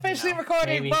Officially recording.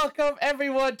 Maybe. Welcome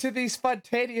everyone to the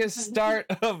spontaneous start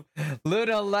of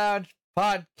Luna Lounge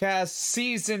Podcast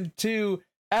Season 2,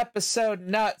 Episode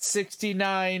Not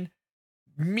 69.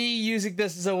 Me using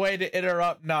this as a way to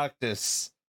interrupt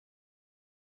Noctis.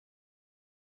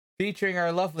 Featuring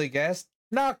our lovely guest,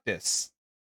 Noctis.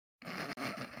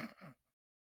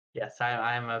 Yes,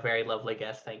 I'm a very lovely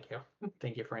guest. Thank you.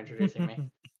 Thank you for introducing me.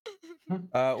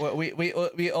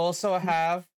 We also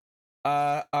have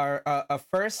our a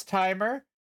first timer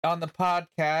on the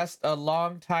podcast, a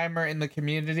long timer in the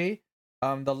community,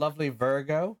 the lovely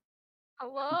Virgo.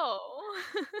 Hello.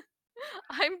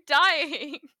 I'm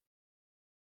dying.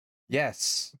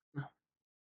 Yes.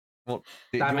 Well,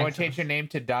 do you That want makes to change your sense. name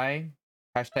to dying?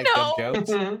 Hashtag No. dumb jokes.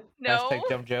 No. Hashtag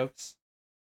dumb jokes.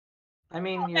 I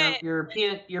mean, your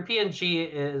PNG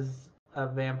is a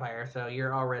vampire, so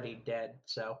you're already dead.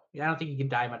 So I don't think you can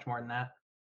die much more than that.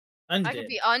 Undead. I could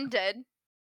be undead.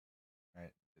 All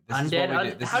right. This is what we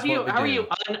do. This is what we How are do. you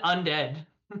undead?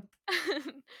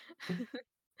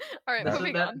 All right, No.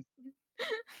 moving on.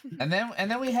 And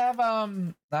then we have I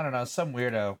don't know, some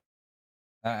weirdo.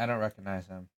 I don't recognize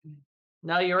him.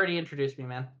 No, you already introduced me,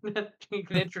 man. You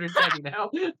can introduce Eddie now.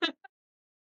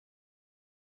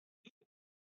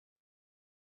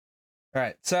 All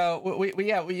right, so we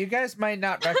you guys might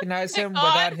not recognize him God.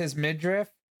 without his midriff.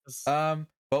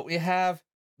 But we have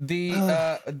the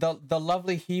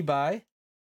lovely Hebi.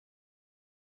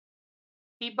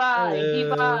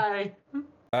 Hebi.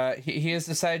 He has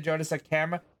decided to join us on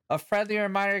camera. A friendly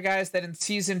reminder, guys, that in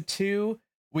season 2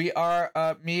 we are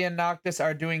me and Noctis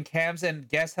are doing cams, and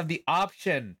guests have the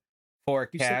option for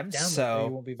cams.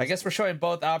 So I guess we're showing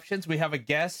both options. We have a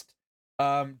guest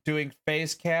doing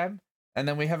face cam, and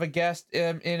then we have a guest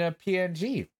in a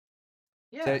PNG.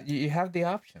 Yeah. So you have the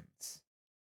options.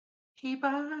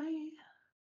 Hebi.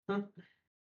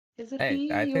 Is it Hey,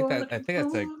 he I think you're that's a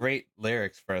looking for? great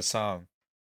lyrics for a song.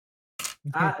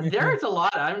 There's a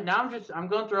lot. I'm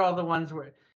going through all the ones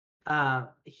where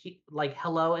like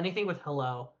hello, anything with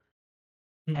hello,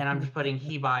 and I'm just putting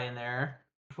Hebi in there.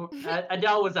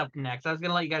 Adele was up next. I was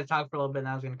gonna let you guys talk for a little bit, and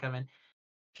I was gonna come in.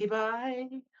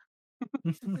 Hebi.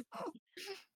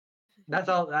 That's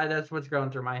all. That's what's going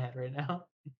through my head right now.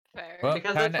 Fair. Well,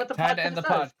 Because time, that's what the time to end the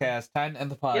podcast podcast. Time to end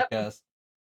the podcast.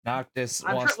 Noctis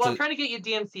I'm wants I'm to. trying to get you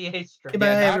DMCA straight. Goodbye,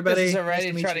 Yeah, Noctis everybody. is Nice already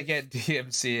to meet trying to you. get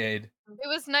DMCA'd. It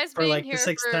was nice For being like here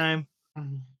the 6th for time.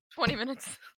 20 minutes.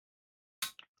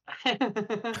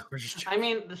 We're just I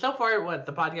mean, so far,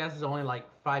 the podcast is only like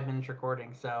 5 minutes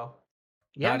recording, so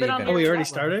you Not haven't been on even. here Oh, we for already that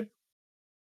long. started?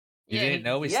 You Yeah, didn't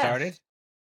know we Yes. started?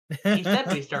 He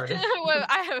said we started. Well,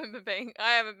 I haven't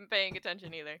been paying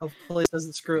attention either. Hopefully it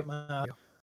doesn't screw up my audio.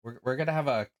 We're gonna have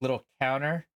a little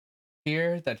counter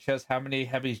here that shows how many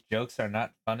Heavy's jokes are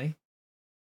not funny.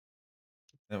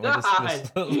 And we'll just-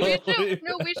 God.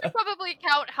 We should probably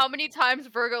count how many times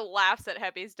Virgo laughs at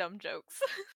Hebi's dumb jokes.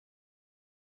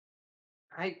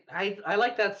 I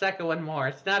like that second one more.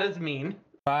 It's not as mean.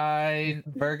 Fine,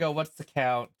 Virgo. What's the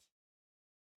count?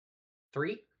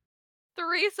 3?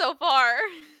 3 so far.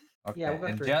 Okay, Yeah, we'll go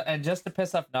and, through. and just to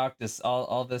piss off Noctis,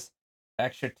 all this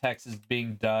extra text is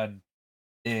being done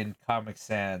in Comic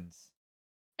Sans.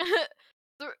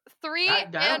 3 I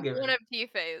don't and give 1 it. of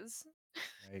tFay's.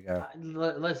 There you go.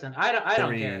 Listen, I don't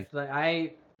 3. care. Like,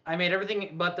 I made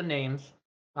everything but the names,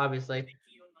 obviously.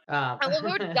 I love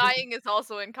how dying is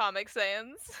also in Comic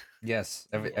Sans. Yes,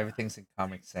 Yeah. everything's in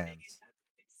Comic Sans.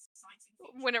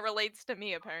 When it relates to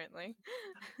me, apparently.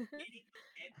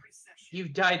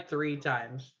 You've died 3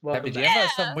 times. Heavy, Welcome do you back. have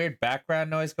some weird background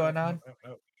noise going on?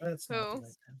 That's not Who? the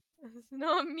right time. It's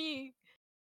not me.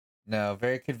 No,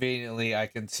 very conveniently, I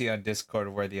can see on Discord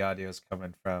where the audio is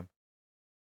coming from.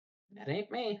 That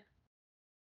ain't me.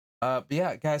 But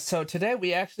yeah, guys, so today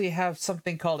we actually have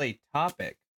something called a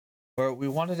topic where we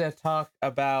wanted to talk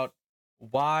about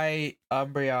why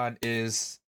Umbreon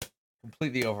is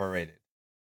completely overrated.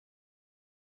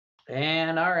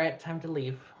 And all right, time to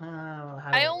leave.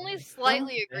 I only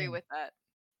slightly agree dang. with that.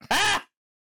 Ah!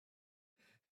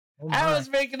 Oh I my. was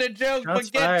making a joke, Shots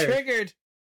but get fired. triggered.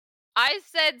 I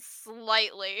said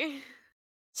slightly.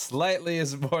 Slightly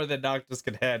is more than Noctis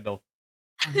can handle.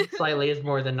 Slightly is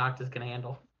more than Noctis can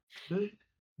handle.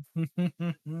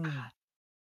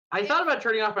 I thought about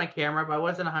turning off my camera, but I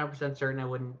wasn't 100% certain it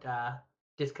wouldn't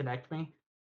disconnect me.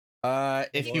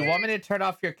 If you want me to turn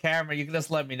off your camera, you can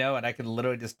just let me know, and I can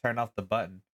literally just turn off the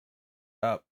button.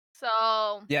 Oh,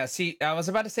 So. yeah. See, I was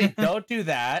about to say, don't do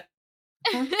that.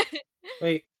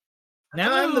 Wait.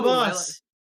 Now I'm the Ooh, boss.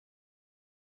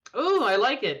 Ooh, I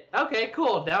like it. Okay,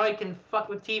 cool. Now I can fuck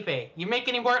with tFay. You make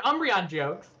any more Umbreon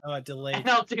jokes, Oh, I delayed. and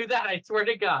I'll do that. I swear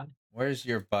to God. Where's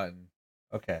your button?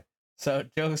 Okay. So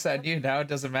joke's on you. Now it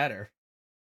doesn't matter.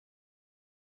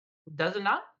 Does it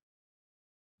not?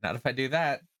 Not if I do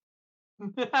that.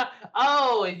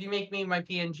 Oh, you make me my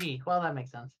PNG. Well, that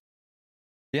makes sense.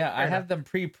 Yeah, I Fair have them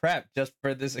pre-prepped just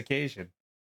for this occasion.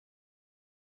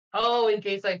 Oh, in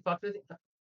case I fucked with it.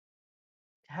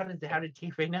 How did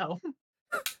tFay know?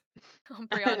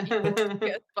 Umbreon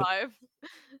equals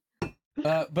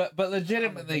PS5. But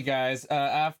legitimately, guys,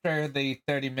 after the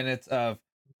 30 minutes of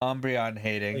Umbreon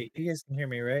hating, Wait, you guys can hear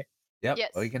me, right? yep,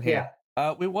 Yes. we can hear.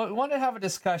 We want to have a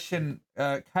discussion,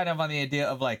 kind of on the idea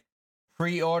of like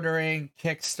pre-ordering,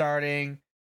 kickstarting,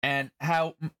 and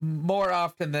how more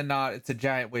often than not it's a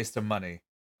giant waste of money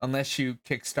unless you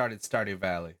kickstarted Stardew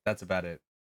Valley. That's about it.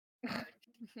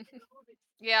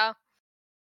 Yeah.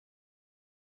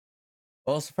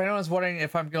 Also, if anyone's wondering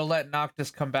if I'm gonna let Noctis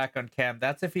come back on cam,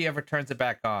 that's if he ever turns it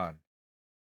back on.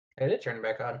 I did turn it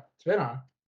back on. It's been on.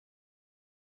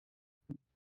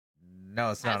 No,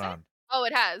 it's not Has it? on. Oh,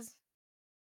 it has.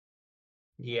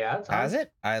 Yeah, it's on. Has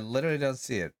it? I literally don't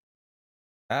see it.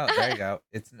 Oh, there you go.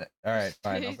 It's all right.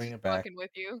 Fine, I'll He's bring just it back. fucking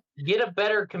with you. Get a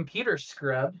better computer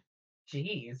scrub.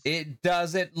 Jeez. It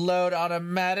doesn't load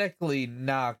automatically,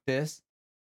 Noctis.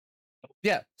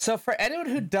 Yeah. So for anyone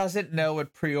who doesn't know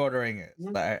what pre-ordering is,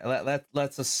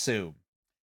 let's assume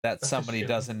that somebody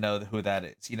doesn't know who that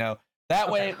is. You know,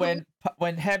 that way when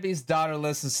Hebi's daughter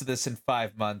listens to this in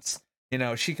 5 months, you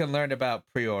know, she can learn about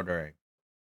pre-ordering.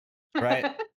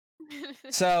 Right?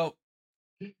 So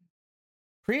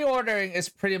pre-ordering is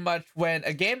pretty much when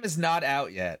a game is not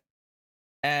out yet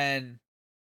and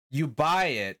you buy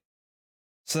it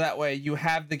so that way you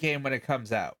have the game when it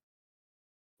comes out.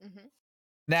 Mm-hmm.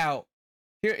 Now,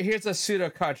 here's a pseudo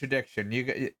contradiction.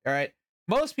 All right?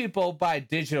 Most people buy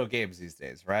digital games these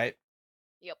days, right?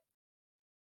 Yep.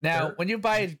 Now, when you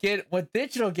buy with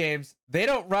digital games, they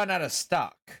don't run out of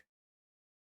stock.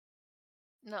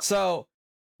 No. So,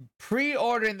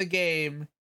 pre-ordering the game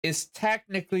is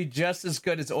technically just as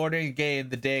good as ordering a game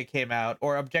the day it came out,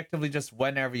 or objectively just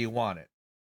whenever you want it.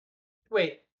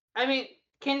 Wait, I mean,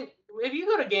 if you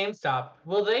go to GameStop,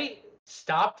 will they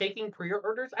stop taking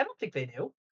pre-orders? I don't think they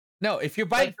do. No, if you're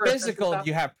buying Like for a physical, physical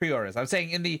you have pre-orders. I'm saying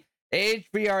in the age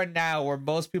we are now, where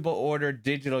most people order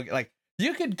digital, like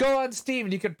you could go on Steam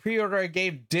and you could pre-order a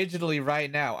game digitally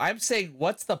right now. I'm saying,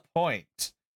 what's the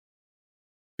point?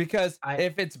 Because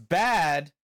if it's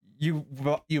bad, you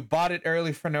bought it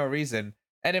early for no reason,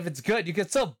 and if it's good, you can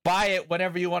still buy it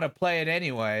whenever you want to play it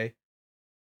anyway.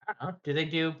 I don't know. Do they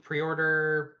do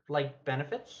pre-order like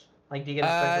benefits? Like, do you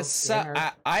get a special?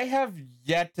 I have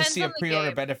yet to Depends see a on the pre-order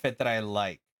game. benefit that I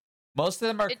like. Most of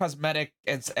them are cosmetic,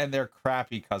 and they're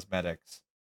crappy cosmetics.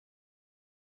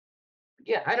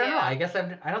 Yeah, I don't know. I guess I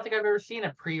don't think I've ever seen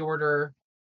a pre-order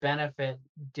benefit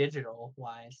digital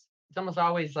wise. It's almost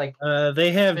always like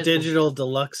they have physical. digital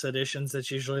deluxe editions. That's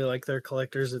usually like their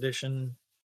collector's edition.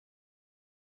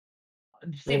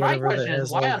 See, Or my whatever that question is,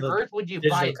 has why all on the earth would you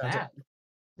digital buy content.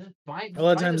 that? Just buy. A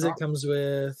lot of buy the times it normal- comes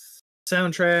with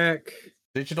soundtrack,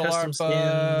 Digital custom art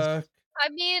skins. book, I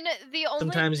mean, the only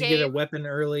Sometimes you get a weapon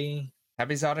early.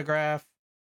 Hebi's autograph.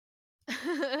 See,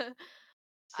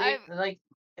 like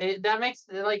that makes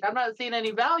like I'm not seeing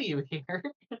any value here.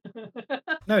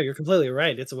 No, you're completely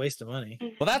right. It's a waste of money.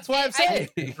 Well, that's what I'm saying.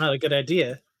 It's not a good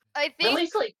idea. I At think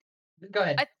least like, go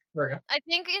ahead, Virgo. I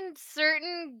think in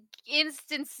certain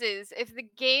instances, if the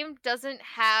game doesn't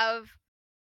have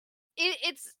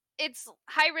it's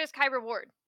high risk, high reward.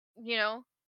 You know,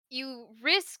 you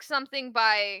risk something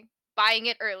by buying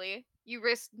it early. You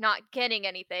risk not getting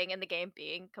anything and the game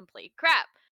being complete crap.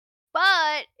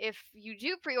 But if you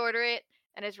do pre-order it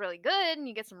and it's really good and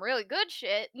you get some really good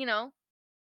shit, you know,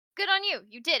 good on you.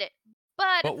 You did it.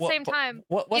 But at the same time,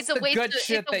 what's it's a the waste good of,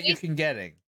 shit that you can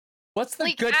getting? What's the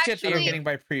like, good shit that you're actually- getting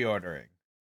by pre-ordering?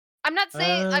 I'm not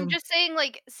saying. I'm just saying,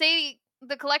 like, say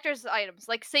the collector's items.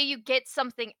 Like, say you get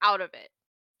something out of it.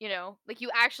 You know, like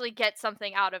you actually get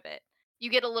something out of it.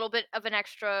 You get a little bit of an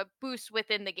extra boost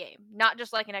within the game, not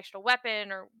just like an extra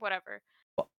weapon or whatever.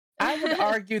 I would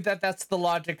argue that that's the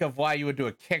logic of why you would do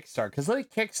a Kickstarter. Because like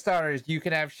Kickstarters, you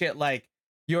can have shit like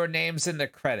your name's in the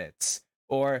credits,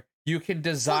 or you can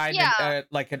design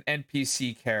like an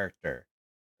NPC character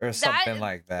or something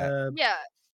like that. Yeah.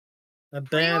 A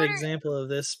bad example of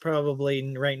this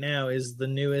probably right now is the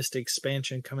newest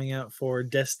expansion coming out for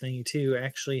Destiny 2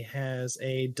 actually has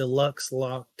a deluxe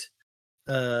locked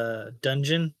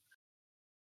dungeon.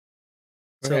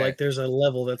 So like there's a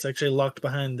level that's actually locked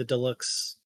behind the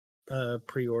deluxe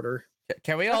pre-order.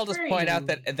 Can we all just point out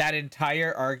that that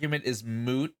entire argument is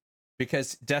moot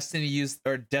because Destiny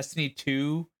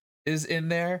 2 is in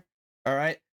there? All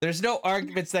right. There's no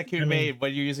arguments that can be I mean- made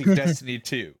when you're using Destiny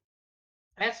 2.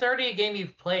 And it's already a game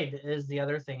you've played is the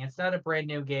other thing. It's not a brand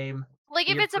new game. Like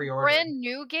if You're it's a pre-ordering. brand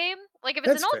new game, like if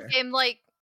it's That's an old fair. game, like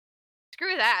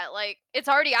screw that. Like it's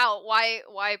already out. Why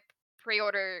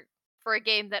pre-order for a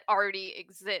game that already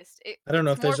exists? I don't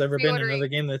know it's if there's more ever been pre-ordering- another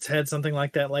game that's had something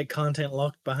like that, like content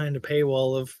locked behind a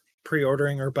paywall of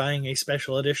pre-ordering or buying a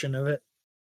special edition of it.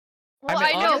 Well, I mean,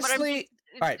 I know, but I'm honestly, just,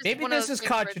 it's alright, just maybe one of this those is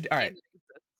things where it's contrad- a alright. game that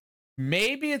exists.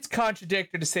 Maybe it's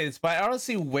contradictory to say this, but I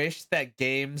honestly wish that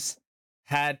games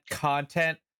had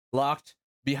content locked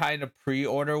behind a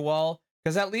pre-order wall,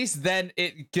 because at least then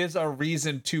it gives a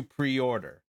reason to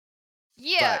pre-order.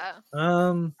 Yeah.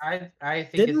 I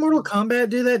think Didn't it's Mortal Kombat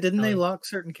do that? Didn't they silly. lock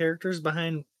certain characters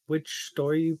behind which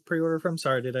store you pre-order from?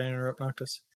 Sorry, did I interrupt,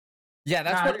 Noctis? Yeah,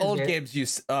 that's No, I what didn't old get it. games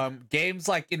use. Games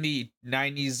like in the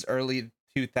 90s, early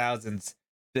 2000s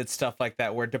did stuff like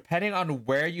that, where depending on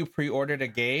where you pre-ordered a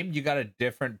game, you got a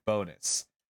different bonus,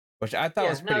 which I thought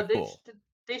was pretty cool.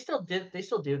 They still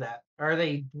do that, or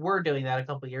they were doing that a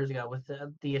couple years ago with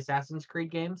the Assassin's Creed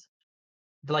games.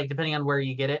 Like depending on where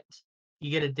you get it,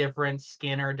 you get a different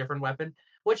skin or a different weapon,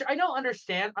 which I don't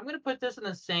understand. I'm gonna put this in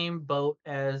the same boat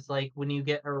as like when you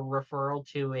get a referral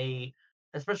to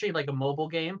especially like a mobile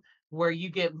game where you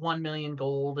get 1 million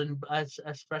gold and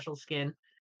a special skin.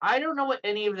 I don't know what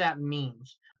any of that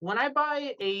means. When I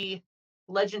buy a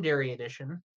legendary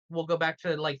edition, we'll go back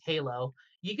to like Halo.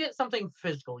 You get something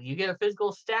physical. You get a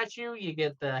physical statue. You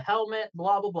get the helmet.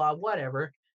 Blah blah blah.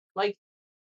 Whatever. Like,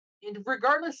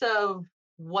 regardless of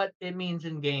what it means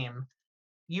in game,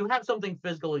 you have something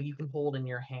physical you can hold in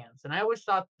your hands, and I always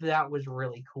thought that was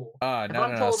really cool.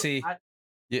 No. See,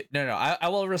 I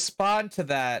will respond to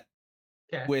that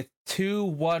Okay. with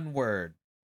one word,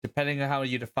 depending on how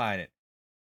you define it.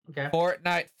 Okay.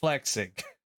 Fortnite flexing.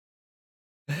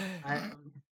 I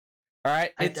All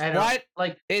right, don't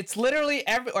like. it's literally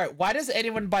all right, why does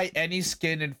anyone buy any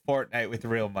skin in Fortnite with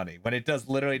real money when it does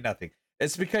literally nothing?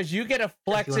 It's because you get to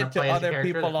flex wanna it to play as a other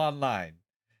character people that- online.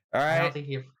 All I don't right. think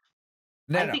you.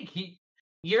 No, I no. think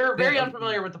you're very No.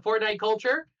 unfamiliar with the Fortnite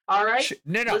culture. All right.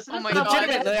 No. Listen to Oh my some- God.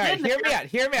 Legitimately, all right, I've been hear me there. out.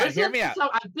 Hear me out. Listen Hear me to out. some-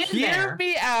 I've been Hear there.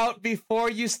 me out before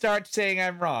you start saying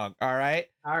I'm wrong. All right.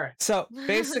 All right. So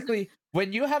basically,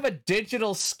 when you have a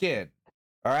digital skin,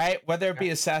 all right, whether it be Okay.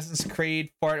 Assassin's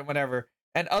Creed, Fortnite, whatever,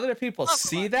 and other people Of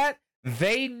see course. that,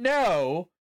 they know,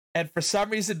 and for some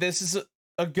reason this is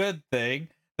a good thing,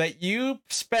 that you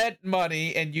spent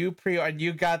money and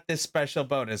you got this special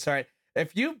bonus. All right.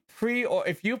 If you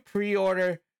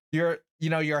pre-order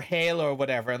your Halo or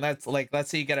whatever, and let's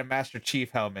say you get a Master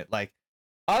Chief helmet, like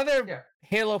other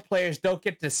Halo players don't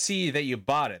get to see that you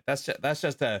bought it. That's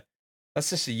just a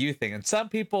you thing. And some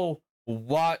people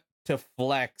want to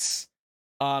flex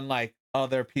on like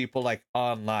other people like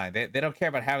online. They don't care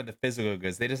about having the physical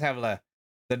goods. They just have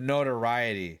the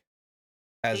notoriety,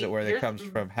 as it were, that comes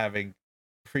from having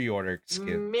pre-order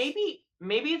skins.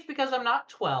 Maybe it's because I'm not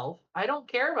 12. I don't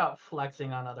care about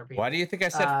flexing on other people. Why do you think I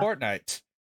said Fortnite?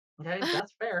 Okay,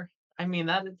 that's fair. I mean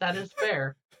that is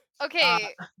fair.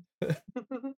 Okay.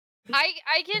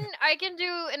 I can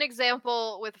do an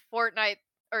example with Fortnite,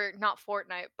 or not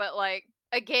Fortnite, but like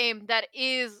a game that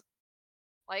is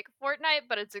like Fortnite,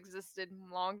 but it's existed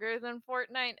longer than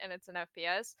Fortnite, and it's an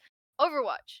FPS.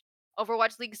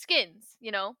 Overwatch League skins.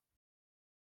 You know,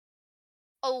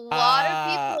 a lot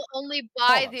of people only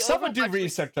buy the someone Overwatch do League.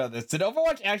 research on this. Did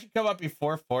Overwatch actually come out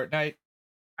before Fortnite?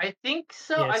 I think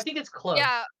so. Yes. I think it's close.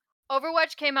 Yeah,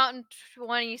 Overwatch came out in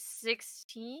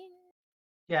 2016.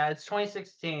 Yeah, it's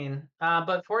 2016.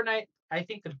 But Fortnite, I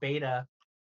think the beta.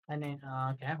 Okay,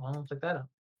 well, let's look that up.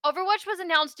 Overwatch was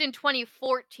announced in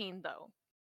 2014, though.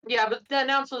 Yeah, but the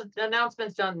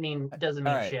announcements doesn't mean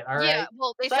Alright. shit. All right. Yeah,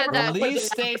 well, they said that. Release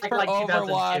date for like Overwatch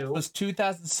 2002. was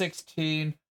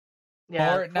 2016.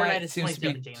 Yeah, Fortnite is seems to be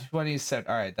 2017. 27.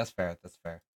 All right, that's fair. That's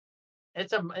fair.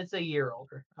 It's a year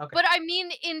older. Okay. But I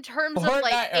mean, in terms of Fortnite-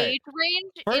 like alright. age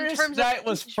range, in terms Fortnite of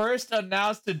was age- first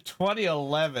announced in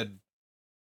 2011.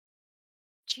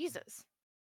 Jesus.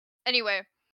 Anyway,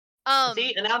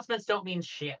 See, announcements don't mean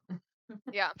shit.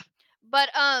 yeah, but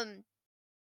I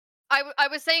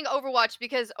was saying Overwatch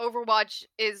because Overwatch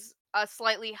is a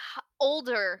slightly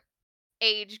older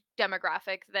age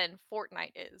demographic than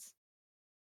Fortnite is.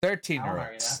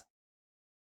 13-year-olds.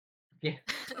 Yeah.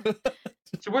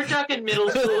 So we're talking middle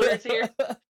schoolers here.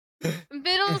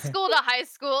 Middle school to high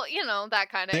school, you know, that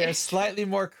kind of. They're slightly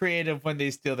more creative when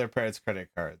they steal their parents' credit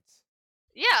cards.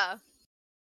 Yeah,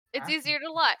 it's Ah. easier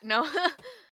to lie. No,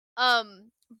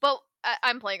 but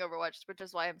I'm playing Overwatch, which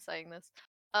is why I'm saying this.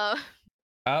 Oh,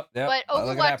 yep. But Look at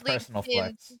Overwatch that League personal skins-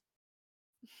 flex.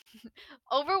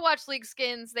 Overwatch League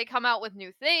skins, they come out with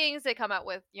new things. They come out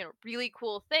with, really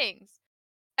cool things.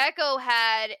 Echo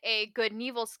had a good and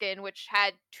evil skin, which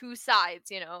had two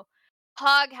sides,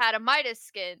 Hog had a Midas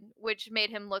skin, which made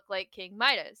him look like King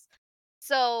Midas.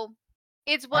 So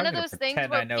it's one of those things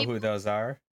where I know who those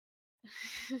are.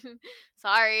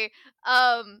 Sorry.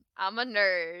 I'm a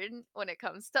nerd when it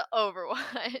comes to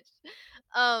Overwatch.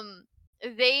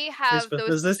 They have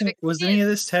those specific was any of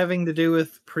this having to do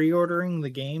with pre-ordering the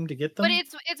game to get them? But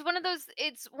it's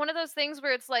one of those things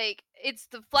where it's like it's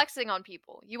the flexing on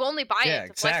people. You only buy it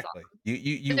to flex on them.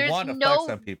 You want to flex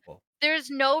on people.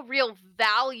 There's no real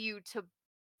value to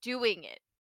doing it.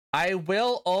 I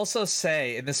will also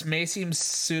say, and this may seem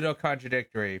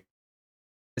pseudo-contradictory,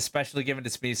 especially given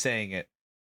it's me saying it,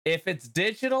 if it's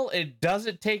digital, it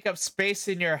doesn't take up space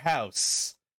in your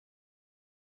house.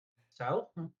 So?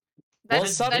 Well,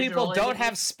 some people don't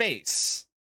have space.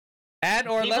 And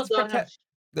or let's pretend...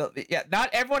 Yeah,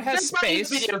 not everyone has space.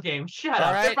 They're buying a video game. Shut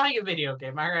up. Right? They're buying a video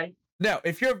game, all right? No,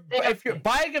 if you're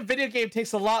buying a video game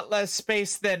takes a lot less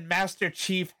space than Master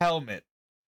Chief helmet.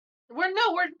 We're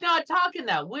not talking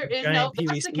that. If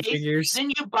that's the case, figures. Then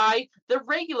you buy the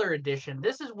regular edition.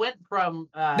 This went from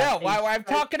I'm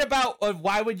talking about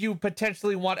why would you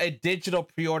potentially want a digital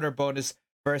pre-order bonus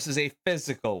versus a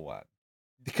physical one?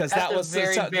 Because that was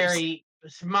very very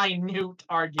minute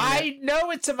argument. I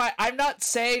know I'm not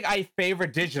saying I favor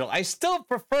digital. I still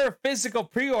prefer physical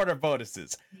pre-order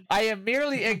bonuses. I am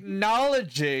merely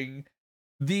acknowledging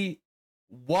the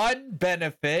one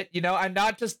benefit. I'm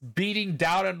not just beating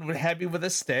down on Hebi with a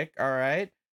stick, all right?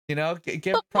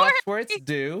 Give props where it's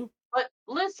due. But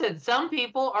listen, some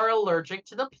people are allergic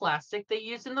to the plastic they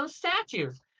use in those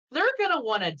statues. They're going to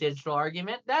want a digital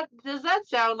argument. Does that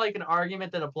sound like an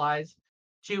argument that applies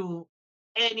to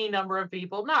any number of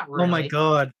people? Not really. Oh my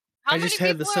god. I just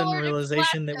had the sudden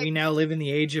realization that we now live in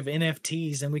the age of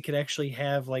NFTs and we could actually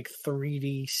have like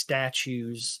 3D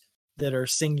statues that are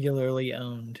singularly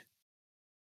owned.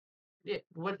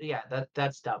 Yeah,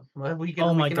 that's dumb. We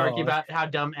can argue about how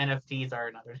dumb NFTs are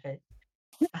another day.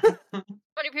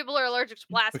 Many people are allergic to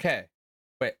plastic. Okay.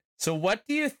 Wait. So what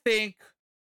do you think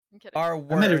are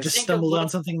worse? I might have just stumbled on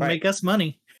something to make us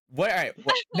money. What? All right.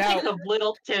 Now, think of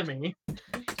little Timmy.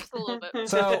 Just a little bit.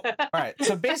 So, all right.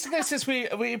 So basically, since we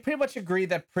pretty much agree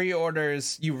that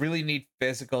pre-orders, you really need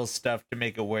physical stuff to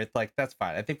make it worth. Like, that's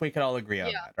fine. I think we can all agree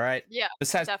on that. All right. Yeah.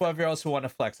 Besides 12-year-olds who want to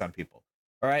flex on people.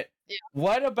 All right. Yeah.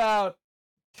 What about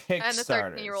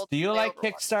Kickstarters? Do you like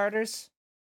Kickstarters?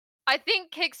 I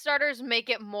think Kickstarters make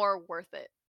it more worth it.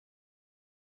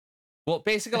 Well,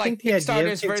 basically, like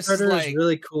Kickstarters versus like is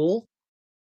really cool.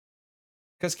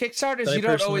 Because Kickstarters, you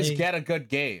don't always get a good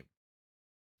game.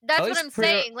 That's what I'm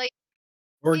saying. Like,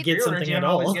 or get something at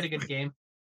all. Always get a good game.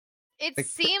 It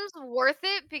seems worth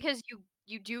it because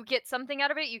you do get something out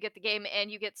of it. You get the game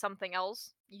and you get something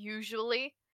else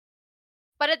usually.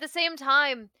 But at the same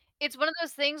time, it's one of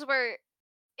those things where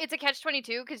it's a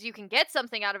catch-22 because you can get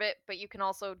something out of it, but you can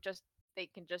also they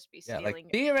can just be stealing. Yeah,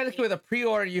 like theoretically with a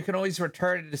pre-order, you can always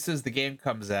return it as soon as the game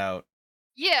comes out.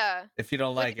 Yeah. If you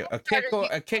don't like it. A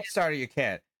Kickstarter you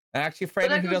can't. And actually, for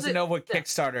anyone who doesn't know what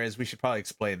Kickstarter is, we should probably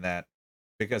explain that.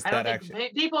 Because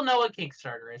people know what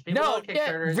Kickstarter is. People know what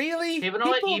Kickstarter is. Really? People know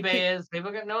what eBay is.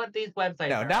 People know what these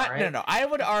websites are. No. I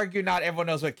would argue not everyone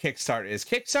knows what Kickstarter is.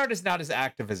 Kickstarter is not as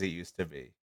active as it used to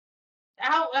be.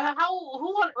 Who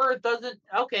on earth doesn't?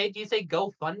 Okay, do you say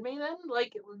GoFundMe then?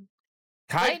 Like,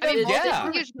 kind of,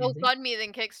 yeah. Use GoFundMe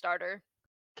than Kickstarter.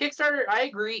 Kickstarter, I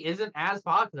agree, isn't as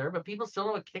popular, but people still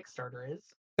know what Kickstarter is.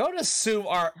 Don't assume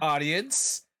our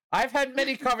audience. I've had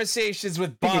many conversations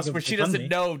with Boss where she doesn't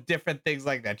know different things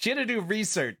like that. She had to do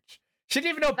research. She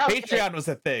didn't even know Patreon was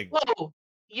a thing. Whoa.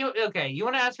 You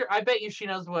want to ask her? I bet you she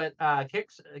knows what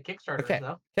Kickstarter is,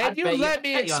 though. Can you let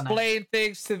me explain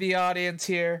things to the audience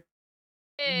here?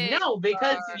 No,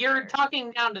 because you're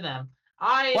talking down to them.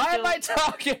 Why am I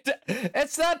talking to...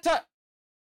 It's not...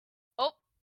 Oh.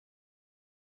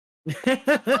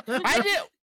 I did...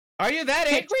 Are you that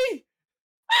angry?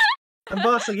 I'm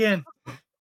Boss again.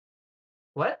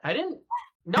 What? I didn't...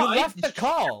 No, you left the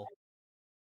call.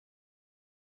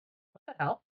 What the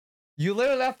hell? You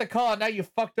literally left the call, and now you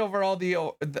fucked over all the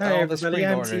screen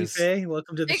orders. tFay.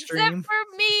 Welcome to the stream. Except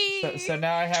for me. So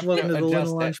now I have Welcome to the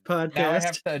Little Lunch Podcast. Now I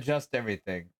have to adjust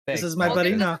everything. This is my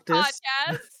buddy Noctis.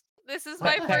 This is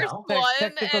my first one,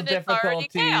 and it's already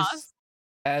chaos.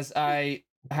 As I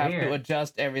have to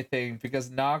adjust everything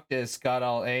because Noctis got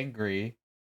all angry.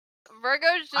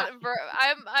 I'm.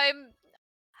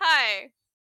 Hi.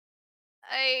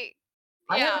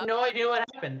 I have no idea what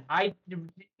happened.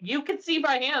 You could see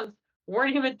my hands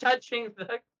weren't even touching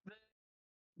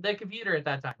the computer at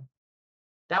that time.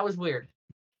 That was weird.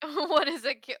 What is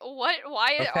a what?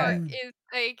 Why Okay. is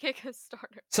a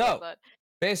Kickstarter? So,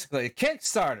 basically,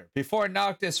 Kickstarter, before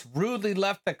Noctis rudely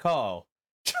left the call,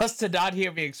 just to not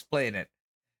hear me explain it,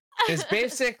 is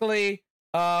basically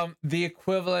the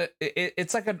equivalent.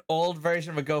 It's like an old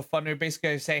version of a GoFundMe.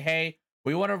 Basically, I say, hey,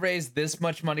 we want to raise this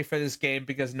much money for this game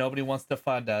because nobody wants to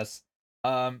fund us.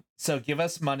 So give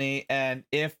us money, and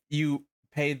if you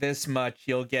pay this much,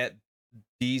 you'll get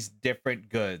these different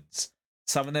goods.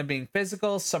 Some of them being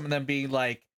physical, some of them being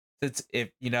like, it's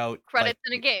if you know, credits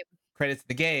like, in a game. Credits in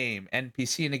the game,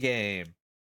 NPC in the game.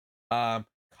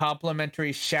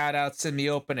 Complimentary shout outs in the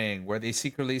opening where they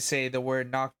secretly say the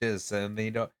word Noctis and they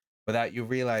don't without you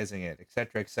realizing it,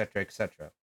 etc., etc.,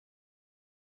 etc.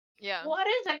 Yeah. What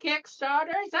is a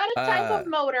Kickstarter? Is that a type of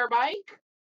motorbike?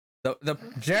 The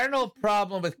general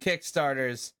problem with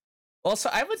Kickstarters, also,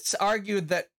 I would argue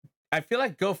that I feel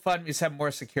like GoFundMe's have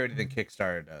more security than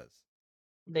Kickstarter does.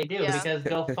 They do, Yeah. because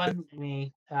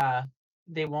GoFundMe,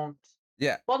 they won't.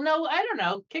 Yeah. Well, no, I don't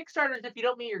know. Kickstarters, if you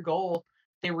don't meet your goal,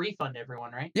 they refund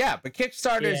everyone, right? Yeah, but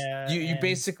Kickstarters, Yeah, you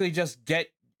basically just get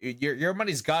your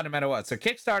money's gone no matter what. So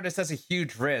Kickstarter has a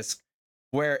huge risk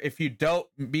where if you don't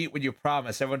meet what you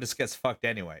promise, everyone just gets fucked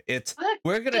anyway.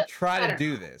 We're gonna try to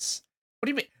do this. What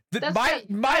do you mean?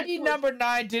 Mighty number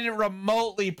 9 didn't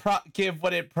remotely give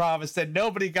what it promised, and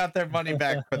nobody got their money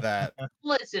back for that.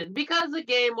 Listen, because the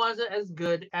game wasn't as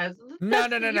good as No.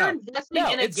 It's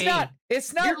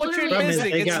not what you're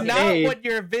envisioning. It's not what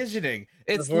you're envisioning.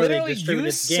 It's literally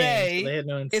you say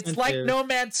it's like No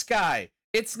Man's Sky.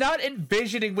 It's not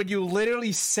envisioning when you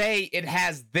literally say it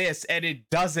has this and it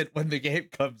doesn't when the game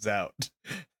comes out.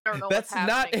 I don't know That's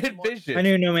not envisioned. I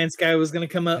knew No Man's Sky was gonna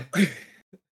come up.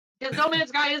 Because No Man's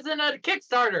Sky isn't a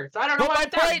Kickstarter, so I don't know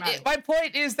what my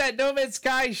point is that No Man's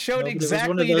Sky showed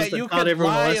exactly that you can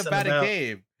lie about a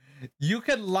game. You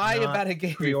can lie about a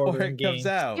game before it comes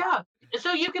out. Yeah,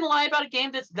 so you can lie about a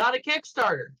game that's not a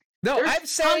Kickstarter. No, I'm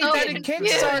saying that in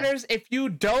Kickstarters, if you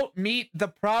don't meet the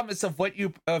promise of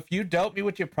if you don't meet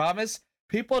what you promise,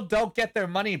 people don't get their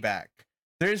money back.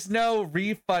 There's no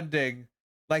refunding.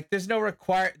 Like, there's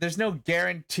no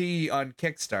guarantee on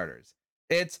Kickstarters.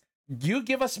 It's, you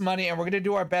give us money and we're going to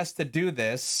do our best to do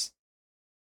this.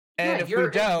 And if we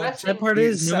don't... That part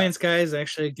is, No Man's Sky is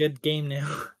actually a good game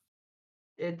now.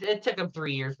 It took them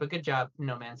 3 years, but good job,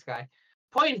 No Man's Sky.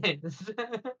 Point is...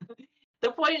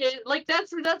 The point is, like,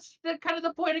 that's kind of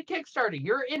the point of Kickstarter.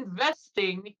 You're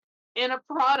investing in a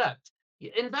product.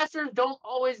 Investors don't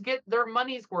always get their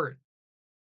money's worth.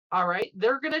 All right?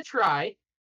 They're going to try.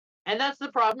 And that's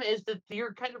the problem, is that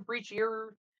you're kind of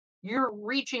you're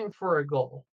reaching for a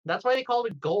goal. That's why they call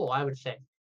it a goal, I would say.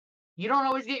 You don't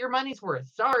always get your money's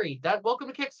worth. Sorry.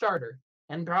 Welcome to Kickstarter.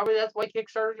 And probably that's why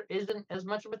Kickstarter isn't as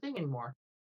much of a thing anymore.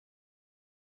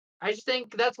 I just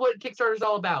think that's what Kickstarter is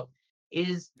all about.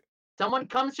 Is someone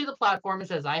comes to the platform and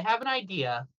says, I have an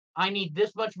idea. I need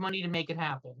this much money to make it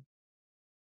happen.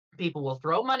 People will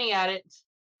throw money at it.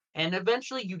 And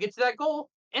eventually you get to that goal.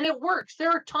 And it works. There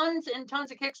are tons and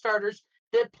tons of Kickstarters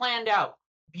that planned out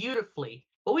beautifully.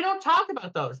 But we don't talk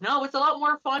about those. No, it's a lot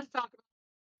more fun to talk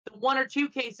about the 1 or 2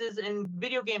 cases in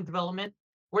video game development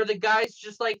where the guys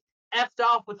just like effed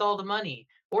off with all the money.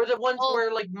 Or the ones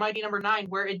where, like, Mighty Number 9,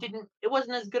 where it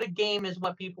wasn't as good a game as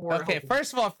what people were hoping.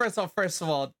 First of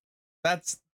all,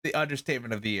 that's the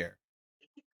understatement of the year.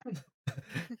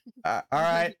 All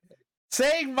right.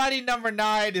 Saying Mighty Number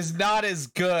 9 is not as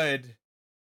good.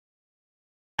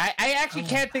 I actually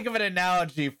can't think of an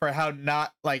analogy for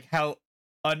how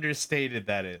understated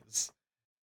that is.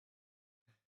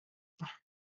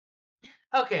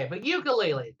 Okay, but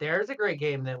Yooka-Laylee, there's a great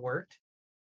game that worked.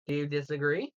 Do you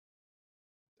disagree?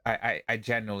 I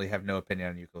genuinely have no opinion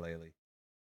on Yooka-Laylee.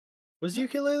 Was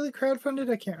Yooka-Laylee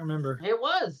crowdfunded? I can't remember. It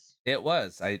was. It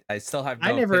was. I still have no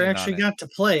I never actually got to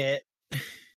play it.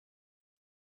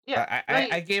 Yeah,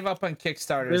 I gave up on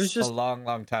Kickstarters a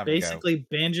long time ago. Basically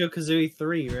Banjo-Kazooie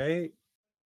 3, right?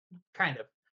 Kind of.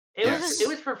 It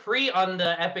was for free on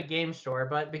the Epic Game Store,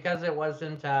 but because it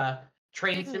wasn't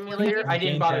Train Simulator, I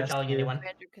didn't bother telling anyone.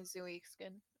 Banjo-Kazooie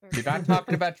skin. You're not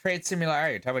talking about Train Simulator.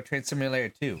 You're talking about Train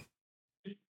Simulator 2.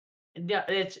 Yeah,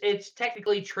 it's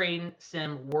technically Train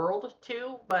Sim World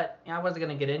 2, but I wasn't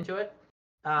gonna get into it.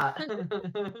 But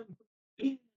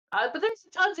there's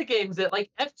tons of games that,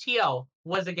 like, FTL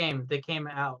was a game that came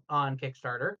out on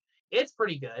Kickstarter. It's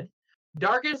pretty good.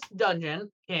 Darkest Dungeon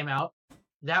came out.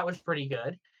 That was pretty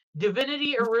good.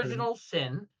 Divinity Original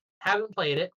Sin. Haven't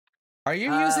played it. Are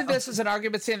you using this as an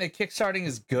argument saying that Kickstarting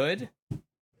is good?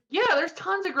 Yeah, there's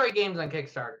tons of great games on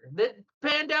Kickstarter that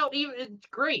panned out. It's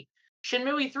great.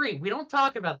 Shenmue 3. We don't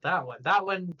talk about that one.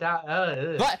 What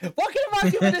kind of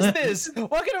argument is this? What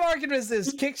kind of argument is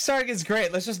this? Kickstarting is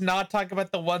great. Let's just not talk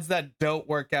about the ones that don't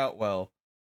work out well.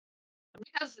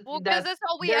 Because that's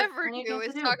all we ever do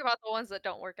is talk about the ones that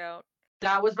don't work out.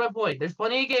 That was my point. There's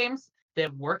plenty of games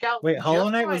that work out. Wait, Hollow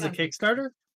just Knight fine was a on Kickstarter?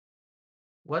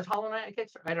 Was Hollow Knight a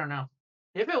Kickstarter? I don't know.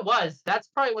 If it was, that's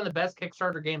probably one of the best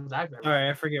Kickstarter games I've ever. All right,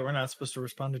 I forget we're not supposed to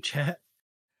respond to chat.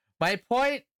 My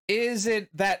point isn't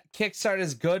that Kickstarter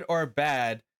is good or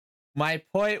bad. My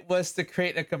point was to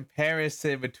create a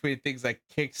comparison between things like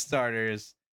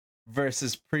Kickstarters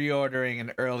versus pre-ordering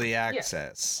and early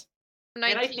access. And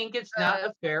I think it's not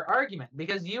a fair argument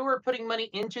because you were putting money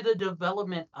into the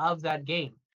development of that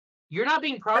game. You're not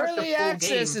being promised early a full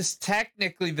access game. is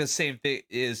technically the same thing.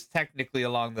 Is technically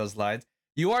along those lines.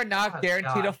 You are not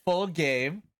guaranteed a full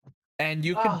game, and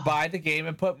you can buy the game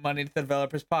and put money into the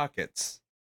developers' pockets.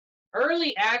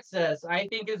 Early access, I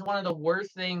think, is one of the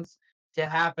worst things to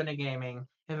happen to gaming.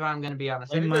 If I'm going to be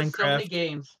honest, In there's so many Minecraft.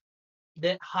 games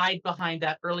that hide behind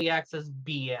that early access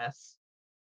BS.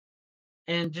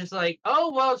 And just like,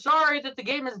 oh, well, sorry that the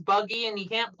game is buggy and you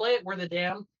can't play it worth a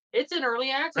damn. It's in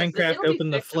early access. Minecraft It'll be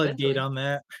opened the fixed floodgate eventually. on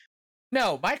that.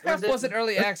 No, Minecraft wasn't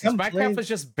early access. Minecraft was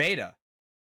just beta.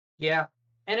 Yeah,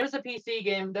 and it was a PC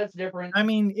game. That's different. I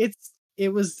mean,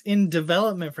 it was in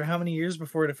development for how many years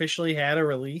before it officially had a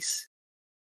release?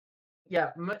 Yeah,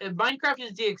 Minecraft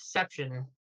is the exception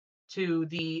to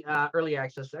the early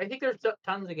access. I think there's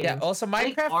tons of games. Yeah, also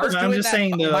Minecraft was doing just that.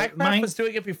 saying, though, Minecraft was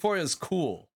doing it before it was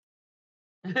cool.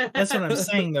 That's what I'm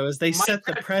saying, though, is they set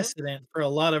the precedent for a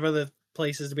lot of other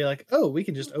places to be like, oh, we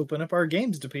can just open up our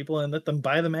games to people and let them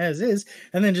buy them as is,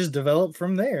 and then just develop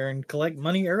from there and collect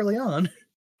money early on.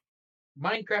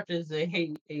 Minecraft is a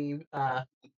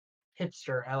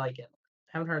hipster. I like it.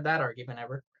 Haven't heard that argument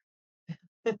ever.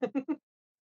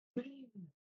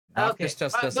 Noctis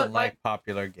just doesn't like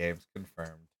popular games.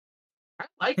 Confirmed. I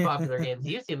like popular games.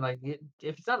 You seem like if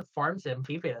it's not a farm sim,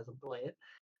 tFay doesn't play it.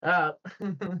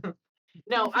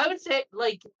 No, I would say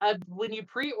like when you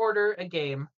pre-order a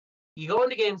game, you go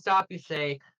into GameStop, you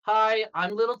say, "Hi,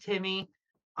 I'm little Timmy.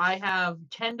 I have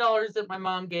 $10 that my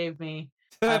mom gave me.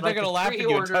 They're gonna laugh at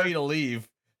you and tell you to leave.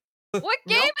 What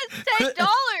game is $10?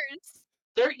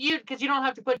 Because you don't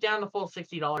have to put down the full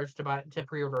 $60 to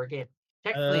pre-order a game.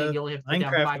 Technically, you only have to put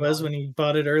down $5. Minecraft was when you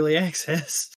bought it early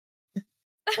access.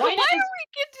 Why are we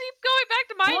keep going back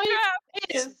to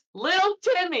Minecraft? Is little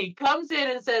Timmy comes in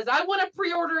and says, "I want to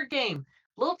pre-order a game."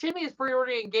 Little Timmy is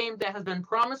pre-ordering a game that has been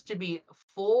promised to be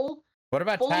fully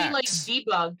tax? like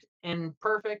debugged and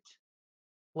perfect.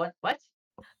 What?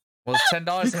 Was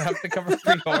 $10 enough to cover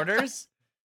pre-orders?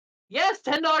 Yes,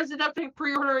 $10 enough to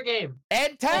pre-order a game.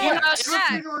 And tax.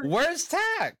 Where's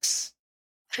tax?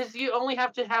 Because you only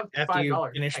have to have $5.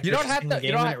 You don't have to.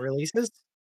 You don't have it releases.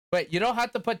 Wait, you don't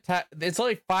have to put tax. It's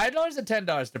only $5 and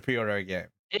 $10 to pre-order a game.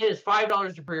 It is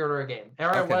 $5 to pre-order a game.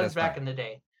 Or it was back in the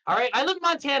day. All right, I live in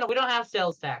Montana. We don't have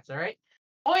sales tax. All right.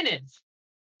 Point is,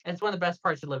 it's one of the best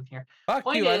parts of living here. Fuck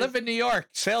you! I live in New York.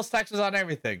 Sales tax is on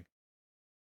everything.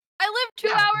 I live 2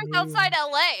 hours outside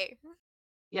LA.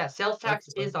 Yeah, sales tax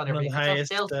is on everything.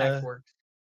 That's how sales tax works.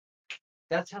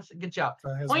 That's how. Good job.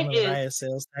 Point is, highest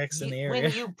sales tax in the area.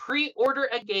 When you pre-order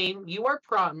a game, you are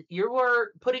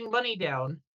putting money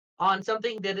down on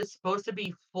something that is supposed to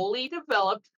be fully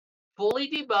developed, fully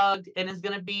debugged, and is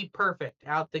going to be perfect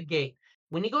out the gate.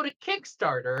 When you go to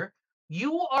Kickstarter,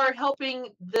 you are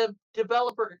helping the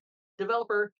developer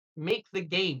make the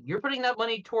game. You're putting that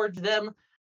money towards them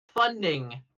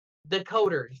funding the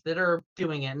coders that are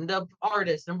doing it and the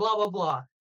artists and blah blah blah.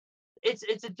 It's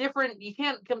a different. You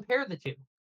can't compare the two,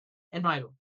 in my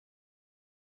opinion.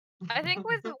 I think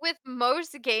with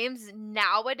most games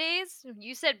nowadays,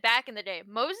 you said back in the day,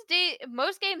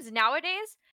 most games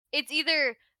nowadays, it's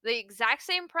either the exact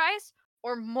same price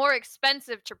or more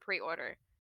expensive to pre-order.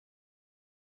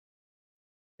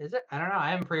 Is it? I don't know.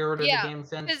 I haven't pre-ordered the game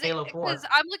since Halo 4. Because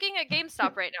I'm looking at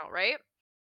GameStop right now, right?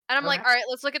 And I'm like, all right,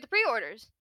 let's look at the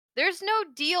pre-orders. There's no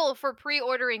deal for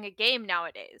pre-ordering a game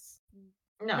nowadays.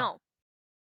 No.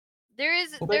 There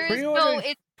is no.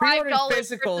 It's pre-ordering $5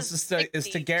 physicals is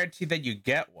to guarantee that you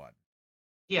get one.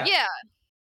 Yeah.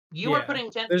 You are putting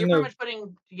pretty much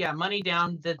putting money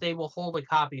down that they will hold a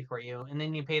copy for you, and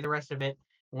then you pay the rest of it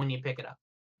when you pick it up.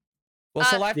 Well,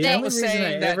 so Lifetime was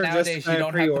saying that nowadays you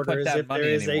don't have to put that money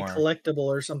there is anymore. A collectible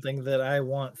or something that I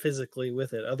want physically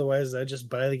with it. Otherwise, I just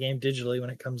buy the game digitally when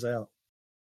it comes out.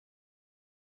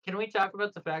 Can we talk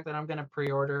about the fact that I'm going to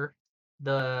pre-order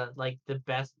the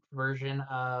best version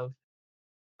of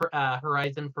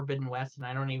Horizon Forbidden West, and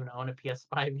I don't even own a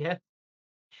PS5 yet?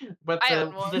 But I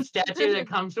own the one. statue that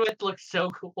comes with looks so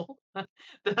cool that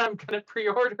I'm gonna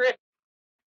pre-order it.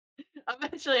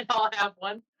 Eventually, I'll have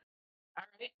one. All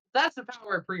right, that's the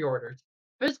power of pre-orders.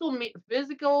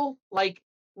 Physical like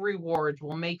rewards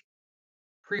will make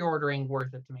pre-ordering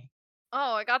worth it to me.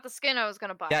 Oh, I got the skin I was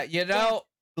gonna buy. Yeah, you know,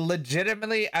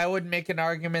 legitimately, I would make an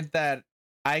argument that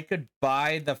I could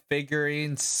buy the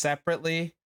figurines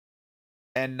separately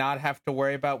and not have to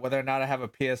worry about whether or not I have a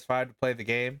PS5 to play the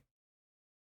game.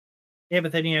 Yeah,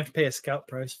 but then you have to pay a scalp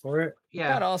price for it.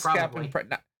 Yeah, Not all probably.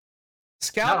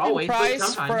 Scalping always, but price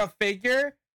for sometimes. a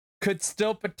figure could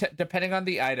still, depending on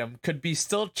the item, could be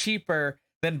still cheaper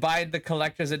than buying the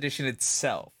collector's edition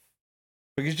itself.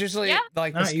 Because usually, Yeah.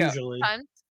 like Not the usually. Sometimes.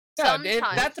 Yeah,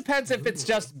 Sometimes. that depends if it's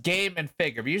just game and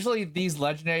figure. But usually these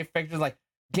legendary figures like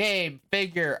game,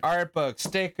 figure, art book,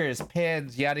 stickers,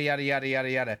 pins, yada yada yada yada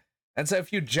yada. And so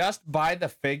if you just buy the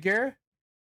figure,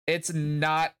 it's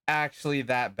not actually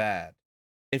that bad.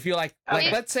 If you like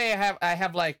Okay. let's say I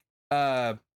have like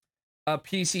a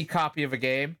PC copy of a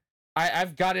game.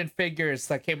 I've gotten figures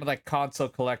that came with like console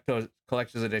collector's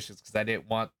editions because I didn't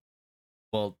want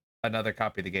another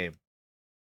copy of the game.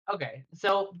 Okay,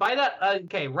 so by that,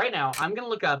 okay, right now I'm gonna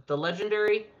look up the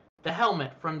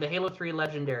helmet from the Halo 3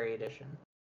 Legendary Edition.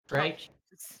 Right? Oh,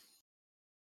 Jesus.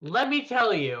 Let me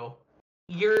tell you,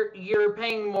 you're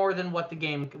paying more than what the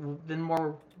game than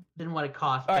what it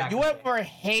costs. All right, back you in the went day. for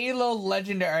Halo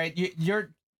Legendary. All right,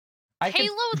 you're.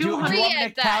 Halo Do you 3 want me to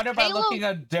at that. counter by Halo looking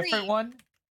at a 3. different one?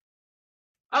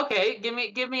 Okay,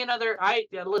 give me another.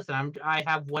 Listen, I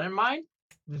have one in mind.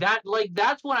 That's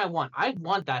what I want. I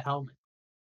want that helmet.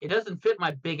 It doesn't fit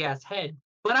my big ass head,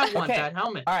 but I want that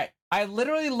helmet. All right, I'm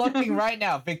literally looking right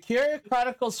now. Valkyria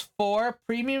Chronicles 4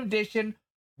 Premium Edition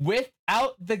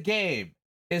without the game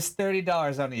is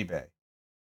 $30 on eBay,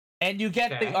 and you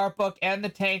get the Okay. art book and the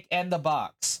tank and the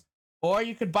box, or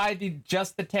you could buy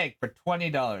just the tank for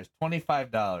 $20,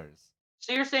 $25.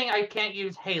 So you're saying I can't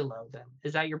use Halo then?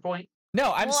 Is that your point?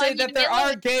 No, I'm Well, saying I that mean, there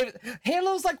Halo- are games.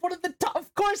 Halo's like one of the top.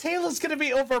 Of course, Halo's gonna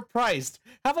be overpriced.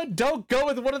 How about don't go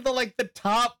with one of the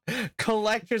top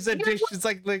collector's editions?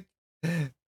 Like.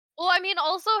 Well, I mean,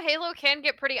 also Halo can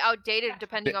get pretty outdated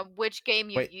depending on which game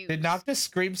you use. Did Noctis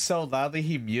scream so loudly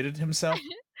he muted himself?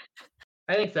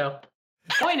 I think so.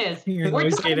 Point is, Your we're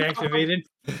noise talking gate about activated.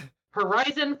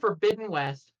 Horizon Forbidden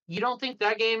West. You don't think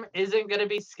that game isn't going to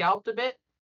be scalped a bit?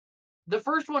 The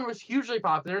first one was hugely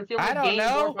popular. It's the only I don't game with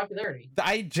know. more popularity.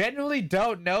 I genuinely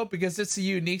don't know because it's a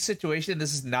unique situation.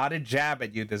 This is not a jab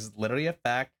at you. This is literally a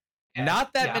fact. Yeah,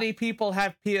 Not that yeah. many people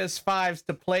have PS5s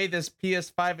to play this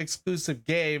PS5 exclusive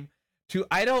game.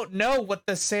 I don't know what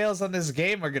the sales on this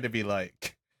game are going to be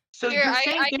like. So Here, you're I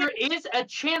saying can- there is a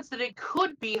chance that it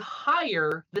could be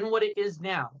higher than what it is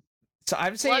now? So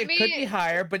I'm saying Let it could be me-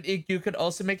 higher, but you could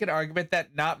also make an argument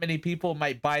that not many people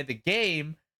might buy the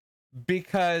game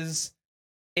because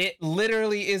it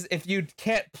literally is. If you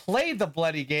can't play the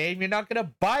bloody game, you're not going to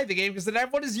buy the game because then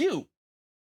everyone is you.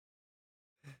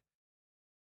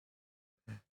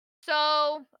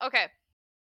 So, okay.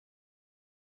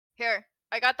 Here,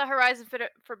 I got the Horizon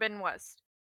Forbidden West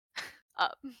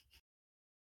up.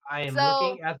 I am So-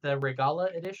 looking at the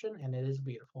Regala edition, and it is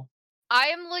beautiful. I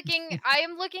am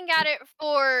looking at it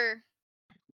for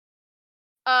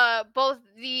both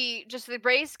the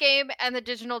base game and the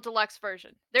digital deluxe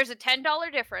version. There's a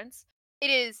 $10 difference. It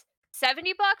is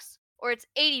 $70 or it's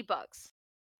 $80.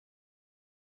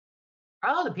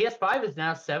 Oh, the PS5 is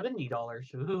now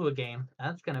 $70. Ooh, a game.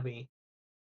 That's going to be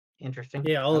interesting.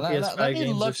 Yeah, all the Let PS5 me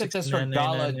games look are at this $69.99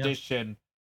 Regala now. edition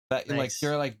that Nice.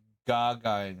 you're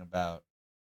gagaing about.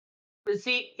 But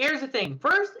see, here's the thing.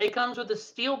 First, it comes with a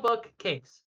steelbook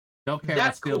case. Don't care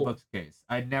That's about cool. Steelbook's case.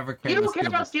 I never cared You about don't care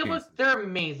about Steelbook's steelbooks? cases. They're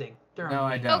amazing. They're No,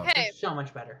 I amazing. don't. Okay. They're so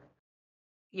much better.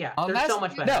 Yeah, Unless, they're so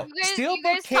much better. No, You guys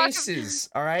Steelbook talk- cases,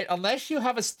 all right? Unless you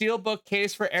have a Steelbook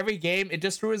case for every game, it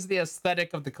just ruins the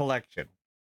aesthetic of the collection.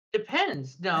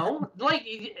 Depends. No, like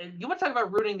you want to talk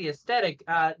about ruining the aesthetic.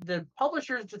 The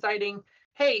publisher's deciding,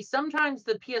 hey, sometimes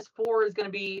the PS4 is going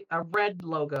to be a red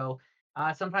logo.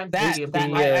 Sometimes That, maybe a that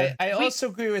blue. I also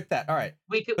agree with that. All right.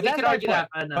 We could But that's argue my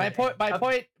that point. another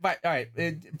day. Okay. All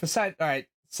right. Besides, all right.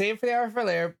 Same for the hour for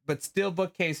later, but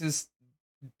Steelbook cases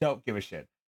don't give a shit.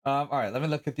 All right. Let me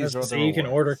look at these. So you can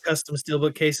order custom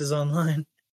steelbook cases online.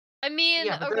 I mean,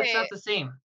 Yeah, but okay. that's not the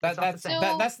same. That's not the same.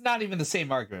 That's not even the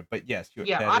same argument. But yes,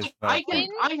 Yeah, that is I valid.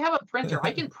 I have a printer.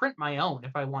 I can print my own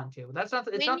if I want to. It's not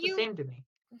When the you- same to me.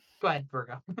 Go ahead,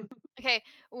 Virgo. Okay,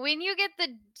 when you get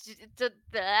the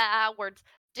words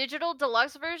digital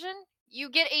deluxe version, you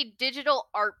get a digital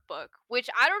art book, which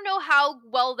I don't know how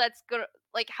well that's gonna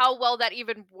how well that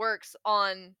even works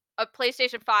on a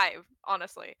PlayStation 5,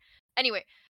 honestly. Anyway,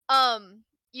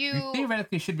 You you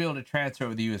theoretically should be able to transfer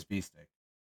with a USB stick.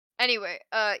 anyway,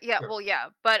 yeah, Sure. well, yeah,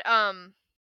 but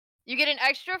you get an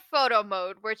extra photo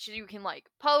mode, which you can like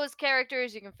pose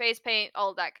characters, you can face paint,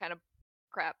 all that kind of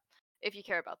crap, if you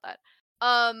care about that.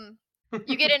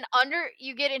 You get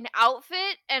an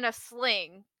outfit and a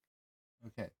sling,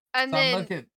 Okay. and So I'm then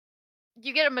looking.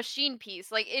 you get a machine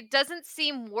piece. Like, it doesn't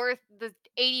seem worth the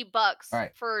 $80 All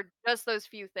right. for just those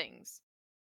few things.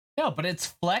 No, but it's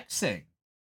flexing.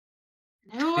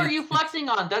 Who are you It's- flexing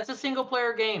on? That's a single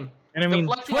player game. And I The mean,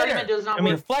 flexing Twitter. argument does not I mean,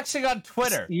 You're work. flexing on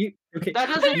Twitter. Okay, That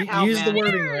doesn't count, use the man.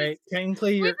 wording right.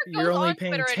 Technically, Twitter you're goes only on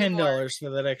paying Twitter anymore. $10 for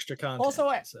that extra content.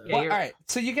 Also, so. Yeah, all you're- right.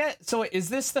 So you get. So is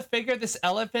this the figure, this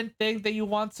elephant thing that you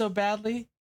want so badly?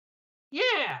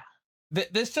 Yeah.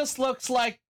 This just looks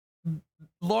like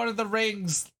Lord of the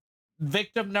Rings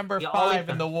victim number The 5 in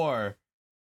elephant. the war.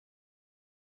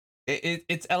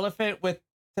 It's elephant with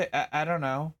I don't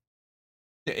know.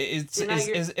 Is See, now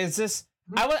you're- is this?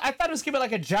 I thought it was gonna be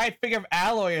like a giant figure of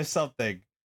Alloy or something,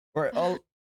 or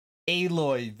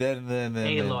Aloy. Then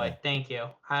Aloy, thank you.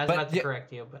 I was But about to yeah-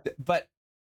 correct you, but But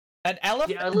an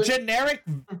elephant, Yeah,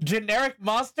 listen- generic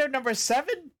monster number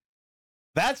 7.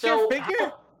 That's so your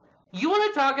figure. you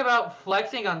want to talk about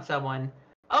flexing on someone?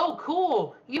 Oh,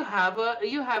 cool! You have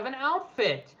an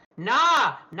outfit.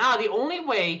 Nah. The only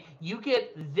way you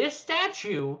get this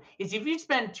statue is if you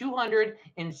spend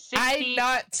 $260 I'm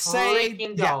not saying.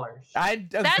 freaking Yeah, dollars. I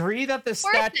agree that the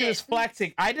statue is it.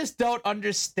 flexing. I just don't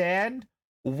understand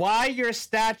why your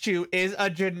statue is a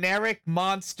generic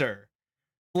monster.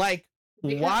 Like,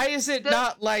 Because why is it that-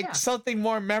 not like yeah. something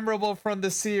more memorable from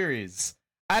the series?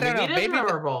 I don't know. Maybe it is Maybe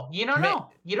memorable. You don't may- know.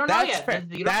 You don't know that's yet. fair.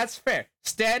 You don't- That's fair.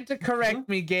 Stand to correct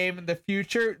me, game. In the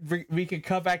future, we can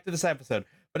come back to this episode.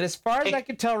 But as far as Hey. I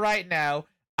can tell right now,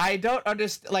 I don't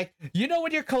understand. Like, you know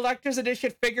what your collector's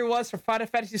edition figure was for Final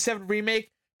Fantasy VII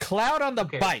Remake? Cloud on the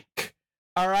Who cares? bike.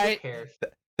 All Who right. cares?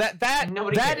 That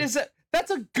Nobody cares. is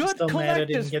that's a good Still mad I didn't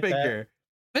collector's get that. figure.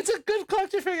 It's a good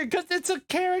collector's figure because it's a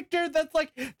character that's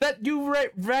like that you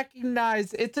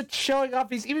recognize. It's a showing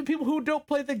off. Even people who don't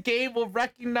play the game will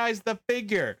recognize the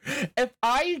figure. If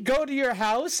I go to your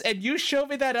house and you show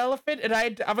me that elephant, and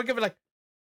I'm gonna give it like,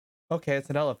 okay, it's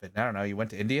an elephant. I don't know. You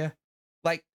went to India,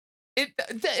 like it.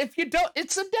 If you don't,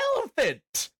 it's an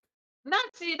elephant.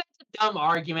 That's a dumb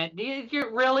argument. You're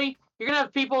gonna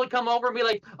have people come over and be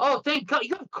like, "Oh, thank God,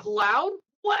 you have Cloud!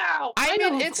 Wow, I know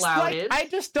mean, who it's Cloud like is." I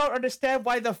just don't understand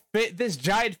why this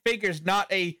giant figure is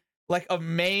not a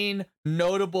main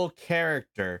notable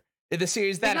character in the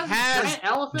series that Because has giant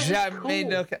elephant is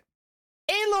cool.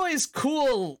 Aloy is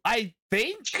cool, I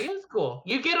think. She is cool.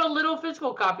 You get a little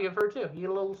physical copy of her too. You get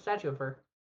a little statue of her,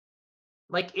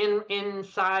 like in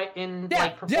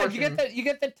like proportion. You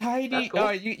get the tiny That's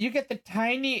cool. you get the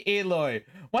tiny Aloy.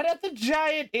 Why not the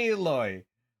giant Aloy?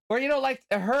 Or like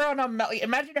her on a mount.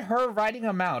 Imagine her riding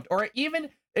a mount, or even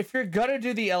if you're gonna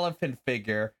do the elephant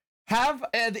figure, have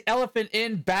the elephant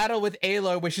in battle with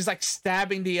Aloy, where she's like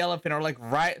stabbing the elephant, or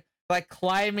like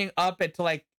climbing up it to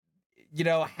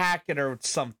hack it or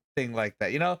something like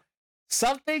that.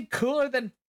 Something cooler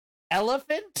than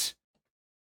elephant.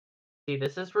 See,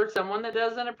 this is for someone that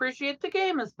doesn't appreciate the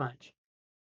game as much.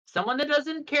 Someone that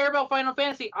doesn't care about Final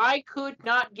Fantasy. I could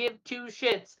not give two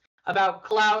shits about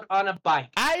Cloud on a bike.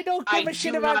 I don't give a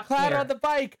shit do about not Cloud care. on the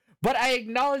bike, but I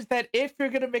acknowledge that if you're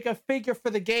gonna make a figure for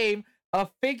the game, a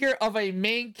figure of a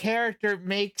main character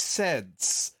makes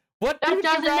sense. What That would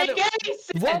doesn't you rather? make any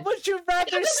sense. What would you rather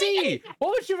doesn't see?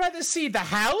 What would you rather see? The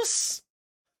house?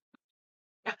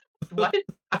 What?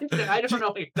 I don't know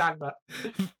what you're talking about.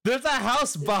 There's a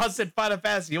house boss in Final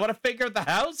Fantasy. You want a figure of the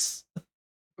house?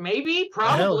 Maybe, Hell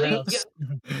probably. house.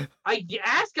 I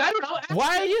ask. I don't know. Ask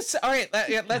Why are me. you? All right,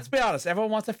 let's be honest.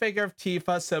 Everyone wants a figure of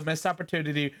Tifa, so missed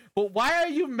opportunity. But why are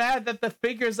you mad that the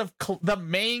figures of the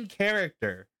main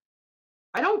character?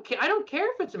 I don't care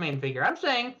if it's a main figure. I'm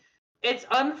saying it's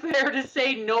unfair to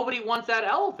say nobody wants that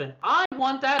elephant. I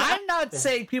want that. I'm not elephant.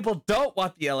 saying people don't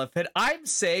want the elephant. I'm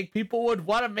saying people would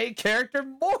want a main character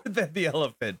more than the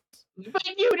elephant. But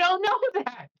you don't know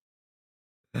that.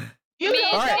 You I mean,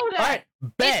 don't All right, know all that. right.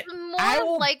 Bet. It's I more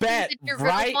will likely bet that you're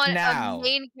right gonna want now. a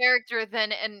main character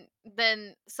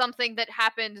than something that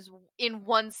happens in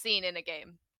one scene in a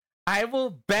game. I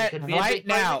will bet could be a right big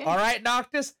part of the now. game. All right,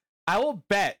 Noctis. I will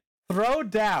bet. Throw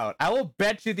down. I will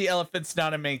bet you the elephant's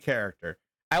not a main character.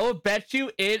 I will bet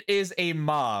you it is a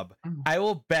mob. I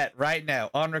will bet right now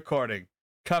on recording.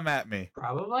 Come at me.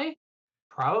 Probably.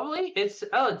 It's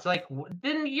like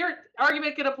then your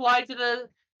argument could apply to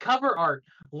cover art.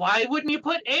 Why wouldn't you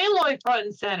put Aloy front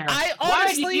and center? I Why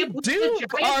did honestly you put the do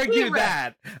giant argue T-Rex?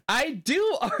 that. I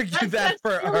do argue that That's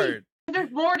for silly. art.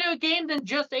 There's more to a game than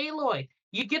just Aloy.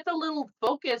 You get the little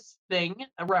focus thing,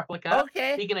 a replica.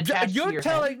 Okay. You can attach to You're your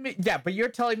telling head. me, yeah, but you're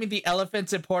telling me the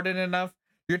elephant's important enough?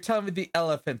 You're telling me the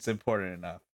elephant's important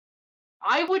enough?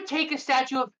 I would take a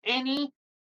statue of any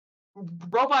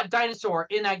robot dinosaur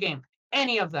in that game.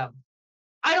 Any of them.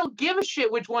 I don't give a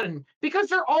shit which one, because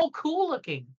they're all cool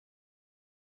looking.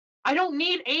 I don't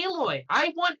need Aloy.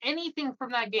 I want anything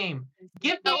from that game.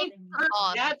 Give me her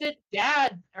dad that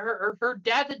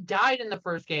died in the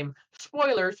first game.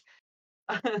 Spoilers.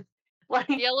 Like,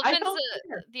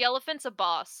 The elephant's a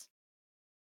boss.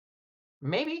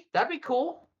 Maybe that'd be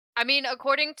cool. I mean,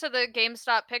 according to the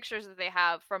GameStop pictures that they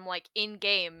have from like in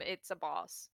game, it's a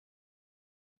boss.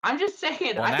 I'm just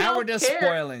saying. Well, I now don't we're just care.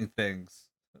 spoiling things.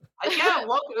 Yeah,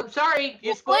 well, I'm sorry.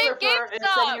 You Well, spoiled blame it for a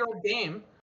GameStop. 7-year-old game.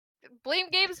 Blame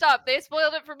GameStop. They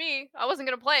spoiled it for me. I wasn't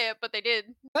gonna play it, but they did.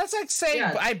 That's like saying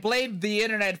Yeah. I blamed the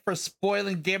internet for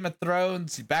spoiling Game of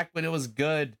Thrones back when it was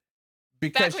good.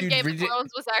 Because Back when Game of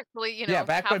Thrones was actually, you know, yeah,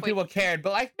 back when halfway people cared.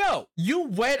 But like, no, you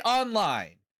went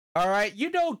online. All right, you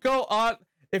don't go on.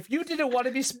 If you didn't want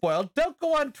to be spoiled, don't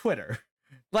go on Twitter.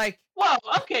 Like, Well,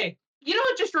 okay. You know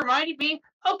what just reminded me?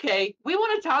 Okay, we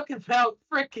want to talk about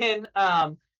freaking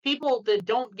people that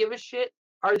don't give a shit,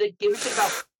 or that give a shit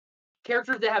about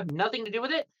characters that have nothing to do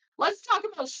with it. Let's talk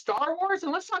about Star Wars,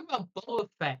 and let's talk about Boba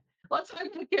Fett. Let's talk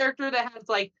about a character that has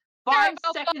like 5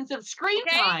 about seconds of screen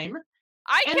okay? time.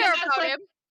 I And care it has, about like, him.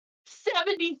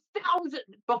 70,000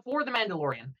 before The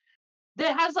Mandalorian.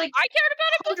 That has like I cared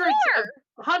about him before.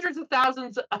 hundreds of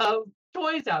thousands of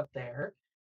toys out there.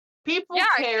 People Yeah,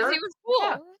 care. because he was cool.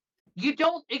 Yeah. You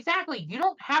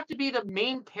don't have to be the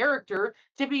main character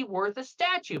to be worth a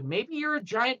statue. Maybe you're a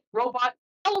giant robot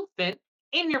elephant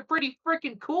and you're pretty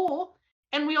freaking cool,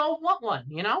 and we all want one,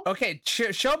 you know? okay,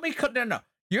 show me. No.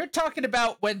 You're talking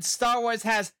about when Star Wars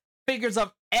has figures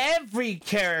of every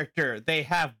character. They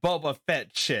have Boba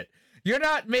Fett shit. You're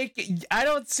not making. I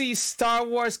don't see Star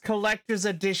Wars Collector's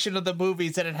Edition of the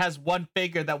movies and it has one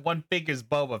figure. That one figure's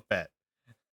Boba Fett.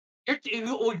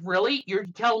 Really? You're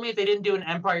telling me if they didn't do an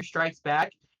Empire Strikes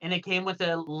Back and it came with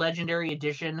a legendary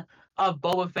edition of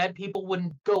Boba Fett, people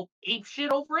wouldn't go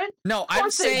apeshit over it? No, Of I'm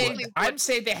course they saying would. I'm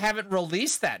saying they haven't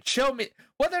released that. Show me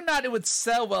whether or not it would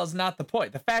sell well is not the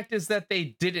point. The fact is that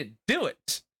they didn't do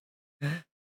it.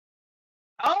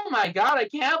 Oh my god, I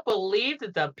can't believe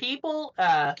that the people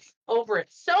over at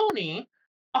Sony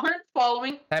aren't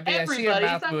following Heavy, I see your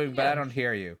everybody's mouth moving, but I ideas. don't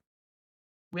hear you.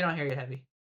 We don't hear you, Heavy.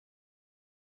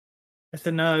 I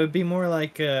said no, it would be more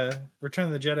like Return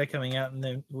of the Jedi coming out and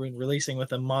then releasing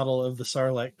with a model of the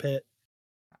Sarlacc pit.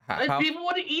 How, People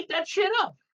want to eat that shit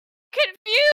up.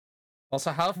 Confused.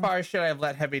 also, how far should I have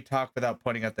let Heavy talk without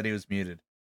pointing out that he was muted?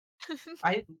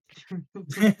 I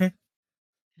I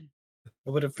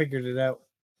would have figured it out.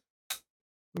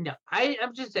 No,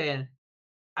 I'm just saying.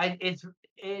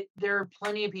 There are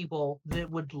plenty of people that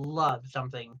would love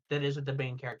something that isn't the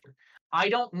main character. I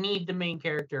don't need the main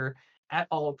character at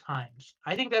all times.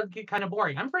 I think that would get kind of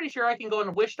boring. I'm pretty sure I can go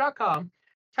on wish.com,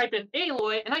 type in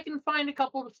Aloy, and I can find a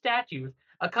couple of statues.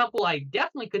 A couple I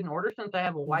definitely couldn't order since I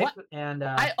have a wife. What? And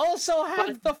I also have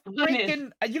the but goodness.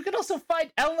 freaking. You can also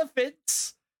find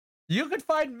elephants. You could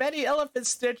find many elephant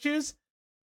statues.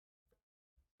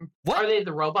 What? Are they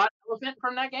the robot elephant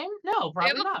from that game? No, I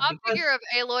have probably a not. pop because- figure of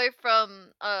Aloy from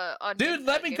on Dude,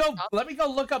 let me go. Let me go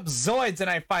look up Zoids, and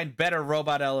I find better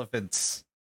robot elephants.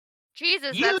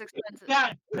 Jesus, You that's expensive.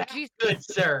 got Jesus. good,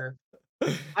 sir.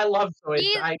 I love toys.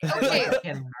 Okay. I can't argue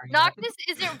that. Noctis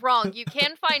isn't wrong. You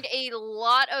can find a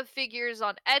lot of figures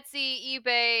on Etsy,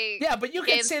 eBay. Yeah, but you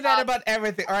can say that GameStop, about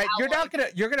everything. All right, Alloy.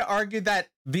 you're gonna argue that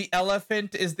the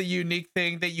elephant is the unique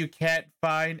thing that you can't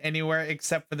find anywhere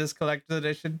except for this collector's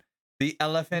edition. The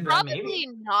elephant. Right. Probably Maybe.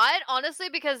 not, honestly,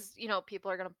 because people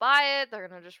are gonna buy it. They're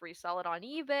gonna just resell it on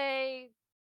eBay.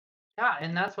 Yeah,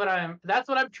 and that's what I'm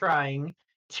trying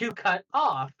to cut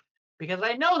off because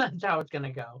I know that's how it's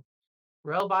gonna go.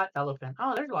 Robot elephant.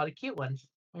 Oh, there's a lot of cute ones.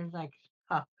 There's like,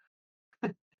 huh.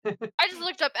 I just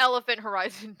looked up Elephant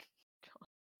Horizon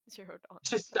Zero Dawn.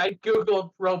 I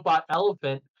googled robot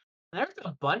elephant. And there's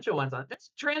a bunch of ones on. It's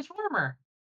Transformer.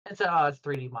 It's a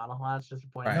 3D model. Well, that's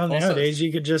disappointing. Right. Well, also- nowadays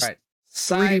you could just Right.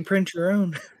 3D print your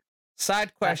own.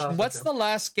 Side question: also what's true. the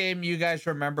last game you guys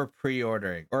remember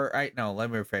pre-ordering? Or no,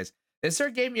 let me rephrase. Is there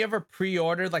a game you ever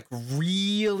pre-ordered like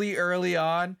really early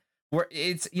on, where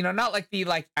it's not like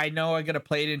I know I'm gonna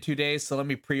play it in 2 days, so let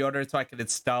me pre-order it so I can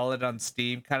install it on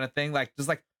Steam kind of thing? Like just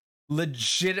like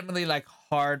legitimately like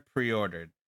hard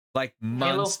pre-ordered, like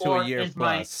months to a year is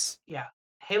my- plus. Yeah,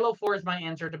 Halo 4 is my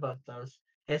answer to both those.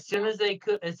 As soon as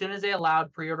they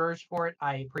allowed pre-orders for it,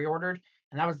 I pre-ordered,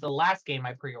 and that was the last game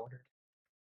I pre-ordered.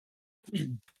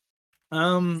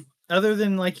 Other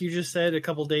than like you just said a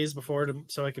couple days before,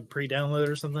 so I could pre-download it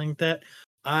or something like that,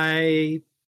 I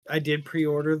did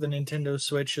pre-order the Nintendo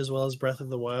Switch as well as Breath of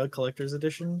the Wild Collector's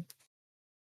Edition.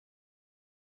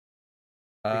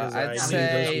 Because I'd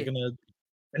say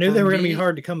I knew they were gonna be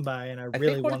hard to come by, and I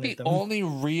really think one of wanted the them. only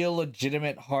real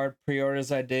legitimate hard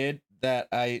pre-orders I did that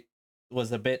I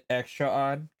was a bit extra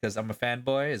on because I'm a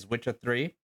fanboy is Witcher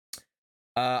 3.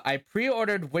 I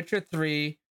pre-ordered Witcher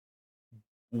 3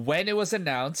 when it was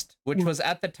announced, which was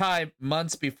at the time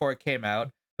months before it came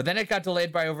out, but then it got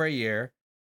delayed by over a year.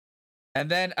 And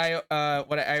then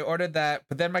when I ordered that,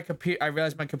 but then I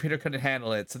realized my computer couldn't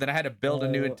handle it, so then I had to build a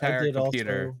new entire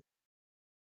computer.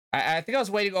 I think I was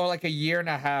waiting like a year and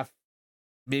a half,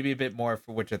 maybe a bit more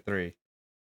for Witcher 3.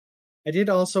 I did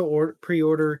also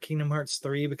pre-order Kingdom Hearts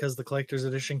 3 because the collector's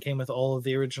edition came with all of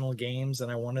the original games,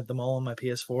 and I wanted them all on my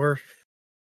PS4.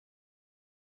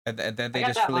 And then they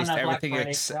just released everything.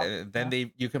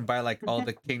 Then you can buy like all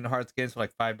the Kingdom Hearts games for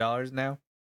like $5 now.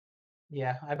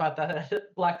 Yeah, I bought that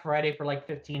at Black Friday for like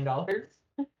 $15.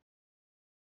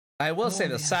 I will say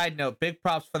the side note, big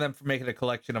props for them for making a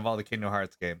collection of all the Kingdom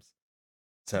Hearts games.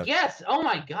 So yes, oh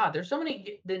my God, there's so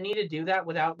many that need to do that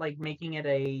without like making it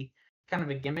a kind of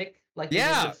a gimmick. Like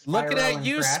looking at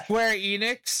you, Crash. Square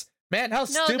Enix. Man, how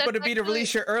stupid it'd be to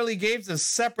release your early games as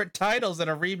separate titles in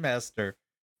a remaster.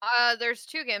 There's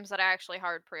 2 games that I actually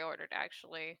hard pre-ordered.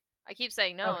 Actually, I keep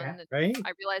saying no, and right?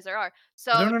 I realize there are.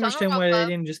 So I don't understand why they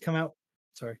didn't just come out.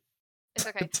 Sorry. It's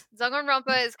okay.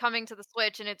 Danganronpa is coming to the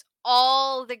Switch, and it's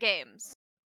all the games.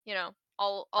 You know,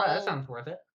 all. That sounds worth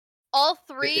it. All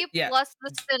 3 plus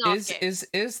the spin-off games.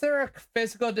 Is there a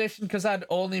physical edition? Because I'd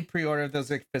only pre-order if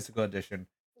there's a physical edition.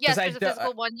 Yes, there's a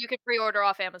physical one you could pre-order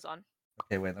off Amazon.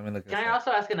 Okay, wait, let me look at this. Can I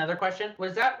also ask another question?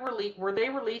 Was that were they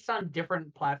released on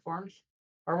different platforms?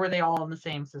 Or were they all on the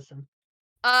same system?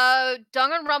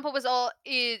 Danganronpa was all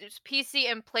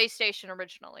PC and PlayStation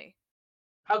originally.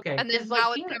 Okay. And then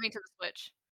now it's coming to the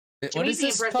Switch. What is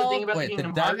this called? Wait, the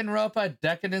Danganronpa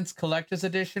Decadence Collector's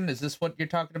Edition? Is this what you're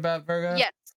talking about, Virgo?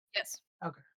 Yes.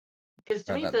 Okay. Because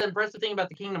to me, the impressive thing about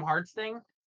the Kingdom Hearts thing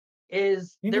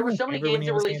is there were so many games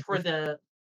that were released for the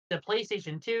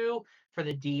PlayStation 2, for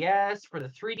the DS, for the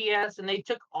 3DS, and they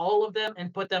took all of them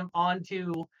and put them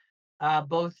onto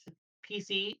both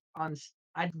PC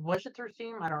was it through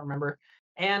Steam? I don't remember.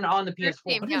 And on the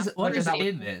PS4. What is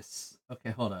in this?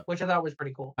 Okay, hold up. Which I thought was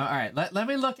pretty cool. All right, let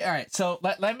me look. All right, so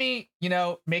let me,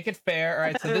 make it fair. All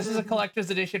right, so this is a collector's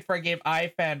edition for a game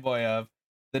I fanboy of,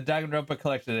 the Danganronpa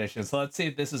Collector's Edition. So let's see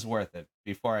if this is worth it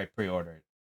before I pre-order it.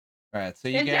 All right, so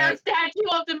you get... Is there a statue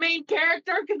of the main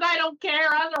character? Because I don't care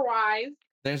otherwise.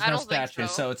 There's no statue,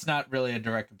 so it's not really a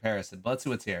direct comparison. But let's see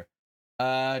what's here.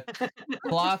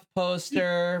 Cloth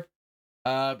poster.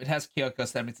 It has Kyoko,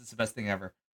 so that means it's the best thing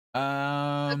ever.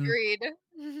 Agreed.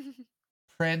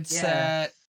 Print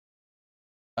set.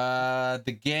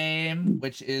 The game,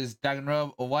 which is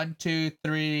Danganronpa 1, 2,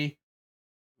 3,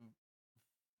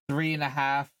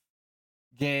 3.5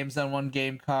 games on one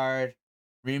game card.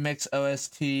 Remix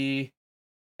OST,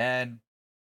 and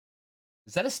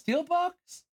is that a steel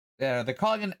box? Yeah, they're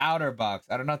calling it an outer box.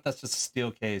 I don't know if that's just a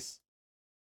steel case.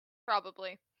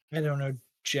 Probably. I don't know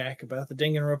jack about the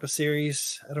Danganronpa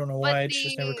series. I don't know why it's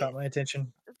just never caught my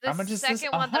attention. How much is this?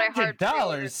 One that I hard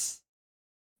 $100.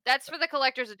 That's for the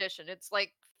collector's edition. It's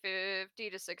like $50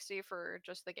 to $60 for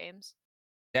just the games.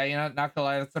 Yeah, not gonna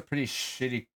lie, that's a pretty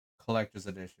shitty collector's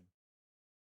edition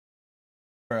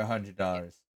for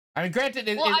 $100. I mean, granted,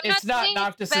 it's not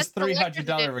Noctis'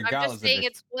 $300 regardless. I'm just saying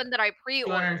it's one that I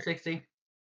pre-ordered. $260.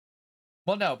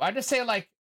 Well, no, I'm just saying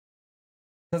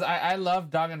because I love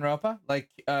Danganronpa. Like,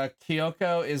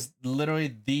 Kyoko is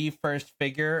literally the first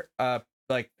figure,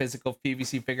 physical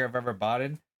PVC figure I've ever bought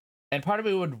in, and part of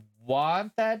me would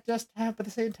want that just to have, but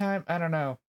at the same time, I don't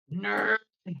know. Nerd.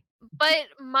 But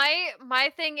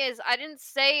my thing is, I didn't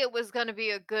say it was gonna be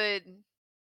a good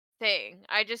thing.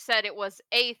 I just said it was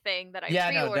a thing that I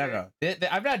pre-ordered. No.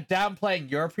 I'm not downplaying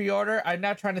your pre-order. I'm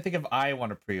not trying to think if I want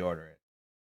to pre-order it.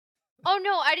 Oh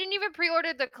no, I didn't even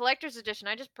pre-order the collector's edition.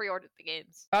 I just pre-ordered the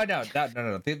games. Oh no.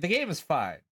 The game is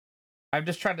fine. I'm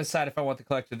just trying to decide if I want the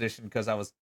collector's edition because I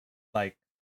was like,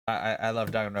 I love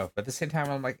Danganronpa, but at the same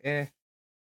time I'm like, eh.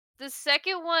 The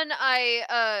second one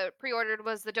I pre-ordered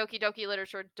was the Doki Doki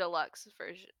Literature Deluxe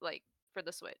version, for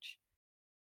the Switch.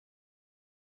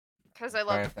 Because I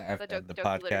love the Doki Doki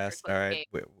podcast. All right,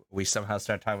 we somehow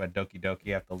start talking about Doki Doki.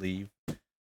 I have to leave.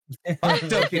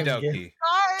 Doki Doki.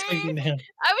 taking down.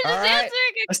 I was just Alright. answering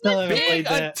I a still haven't question. Being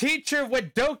played a that. teacher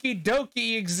with Doki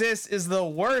Doki exists is the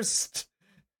worst.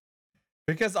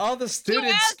 Because all the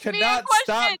students asked me a cannot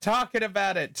stop question. talking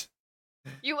about it.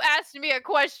 You asked me a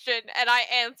question and I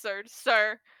answered,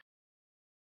 sir.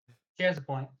 She has a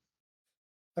point.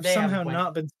 I've They have a somehow point.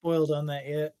 not been spoiled on that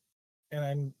yet, and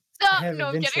I Stop. have No,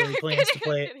 I'm kidding. eventually I'm plans to kidding,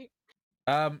 play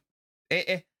I'm it.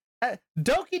 kidding.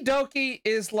 Doki Doki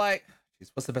is like, jeez,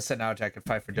 what's the best analogy I could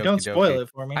find for Doki Don't Doki? spoil it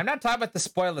for me. I'm not talking about the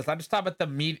spoilers. I'm just talking about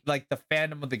the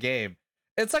fandom of the game.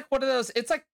 It's like one of those. It's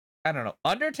like, I don't know,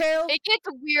 Undertale. It gets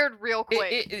weird real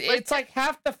quick. It's like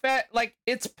half the like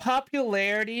its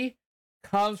popularity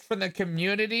comes from the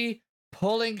community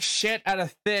pulling shit out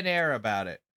of thin air about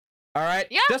it. All right.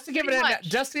 Yeah, Just to give pretty much.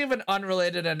 just to give an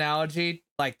unrelated analogy,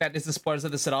 like that isn't spoilers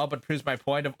of this at all, but proves my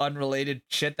point of unrelated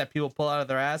shit that people pull out of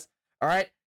their ass. All right.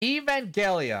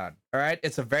 Evangelion. All right.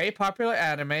 It's a very popular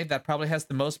anime that probably has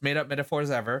the most made up metaphors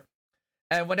ever.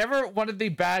 And whenever one of the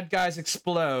bad guys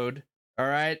explode, all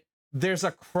right, there's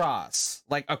a cross,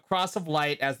 like a cross of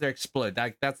light as they explode.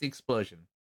 That's the explosion.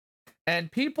 And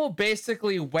people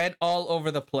basically went all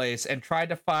over the place and tried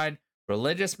to find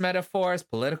religious metaphors,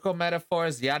 political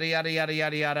metaphors, yada, yada, yada,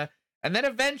 yada, yada. And then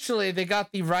eventually they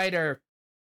got the writer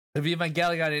of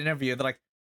Evangelion an interview. They're like,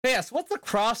 hey, yes, what's the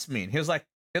cross mean? He was like,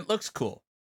 it looks cool.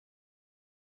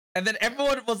 And then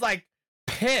everyone was like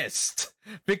pissed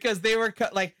because they were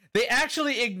like, they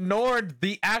actually ignored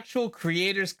the actual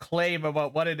creator's claim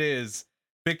about what it is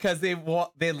because they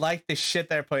like the shit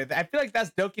they're playing. I feel like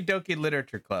that's Doki Doki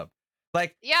Literature Club.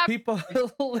 Like, Yeah. people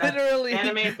literally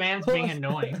Anime fans being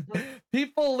annoying.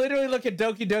 People literally look at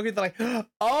Doki Doki, they're like,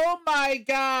 oh my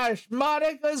gosh,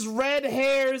 Monica's red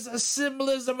hair is a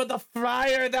symbolism of the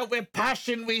fire that with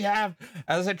passion we have.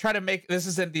 As I try to make, this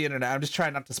isn't the internet, I'm just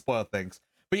trying not to spoil things.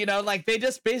 But you know, like, they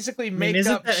just basically make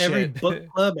isn't up that shit. every book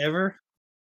club ever?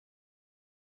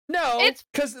 No, It's-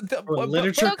 because the Or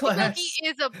literature Doki class? Doki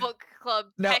is a book club.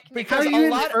 No, technically. because How are you a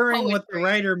lot of inferring what the poetry.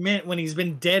 writer meant when he's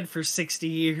been dead for 60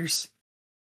 years?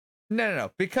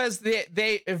 No, because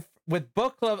if, with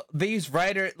book club, these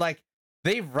writers, like,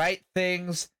 they write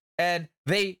things and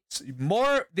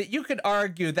you could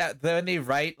argue that when they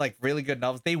write like really good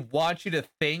novels, they want you to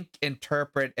think,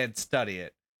 interpret, and study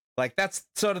it. Like, that's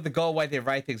sort of the goal why they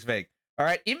write things vague. All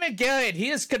right, Evangelion, he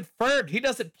is confirmed he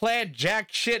doesn't plan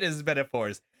jack shit as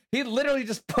metaphors. He literally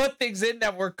just put things in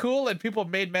that were cool and people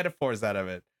made metaphors out of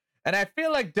it. And I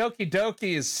feel like Doki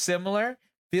Doki is similar.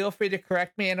 Feel free to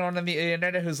correct me, anyone on the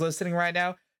internet who's listening right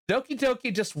now. Doki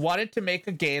Doki just wanted to make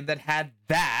a game that had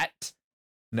that.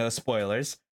 No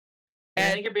spoilers. I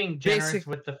And think you're being generous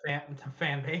with the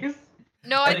fan base.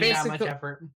 No, I Putting think that much basically-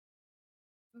 effort.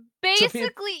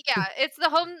 basically, yeah, it's the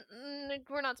home.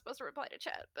 We're not supposed to reply to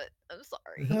chat, but I'm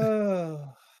sorry.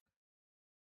 Oh.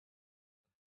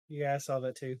 Yeah, I saw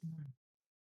that too.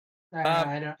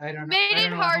 I don't know. Made I don't it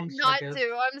know what hard Homestuck not is.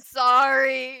 to. I'm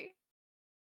sorry.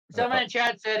 Someone in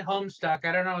chat said Homestuck.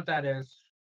 I don't know what that is.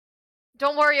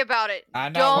 Don't worry about it.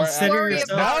 I'm not Don't Consider worry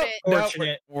yourself about it.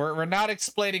 fortunate. We're not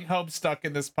explaining Homestuck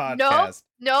in this podcast.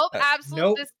 Nope, Uh, absolutely.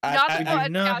 nope. This is I- not I- the I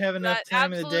do not podcast have for enough that.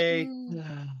 time in the day.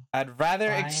 I'd rather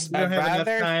Fine. We don't have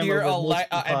enough time hear over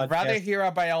multiple I'd rather podcasts. hear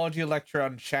a biology lecture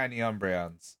on shiny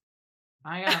Umbreons.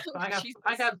 I Jesus.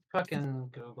 got fucking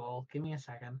Google. Give me a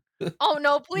second. Oh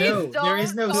no, please No, don't. there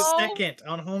is no Oh. second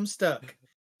on Homestuck.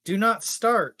 Do not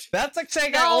start. That's like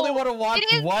saying I No, only want to watch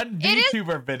it is- one it is-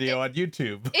 VTuber video on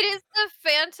YouTube. It is the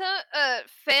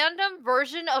fandom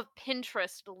version of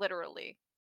Pinterest, literally.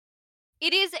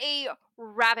 It is a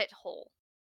rabbit hole.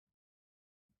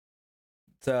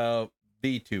 So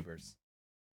VTubers.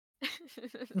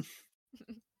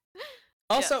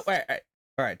 Also, Yes.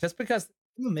 all right, just because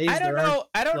I'm amazed I don't there aren't,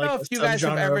 I don't know like, if a you guys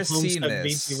have subgenre ever of seen Homestuck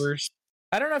this. VTubers.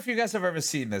 I don't know if you guys have ever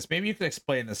seen this. Maybe you can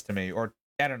explain this to me, or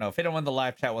I don't know if anyone in the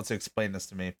live chat wants to explain this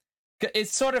to me.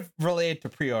 It's sort of related to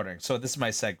pre-ordering, so this is my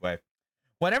segue.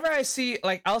 Whenever I see,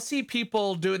 like, I'll see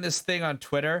people doing this thing on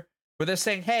Twitter where they're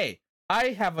saying, "Hey, I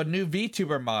have a new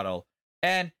VTuber model,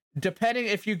 and depending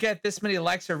if you get this many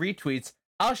likes or retweets,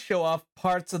 I'll show off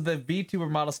parts of the VTuber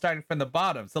model starting from the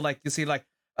bottom." So, like, you see, like,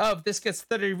 oh, if this gets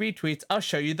 30 retweets, I'll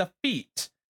show you the feet,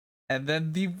 and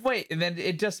then the weight, and then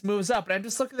it just moves up. And I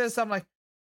just look at this, I'm like,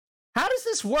 how does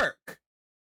this work?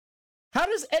 How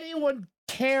does anyone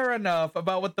care enough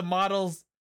about what the models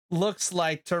looks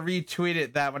like to retweet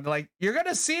it that one? Like, you're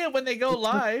gonna see it when they go It's a-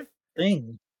 live.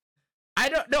 Thing. I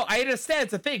don't know. I understand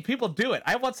it's a thing. People do it.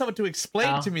 I want someone to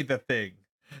explain Oh. to me the thing.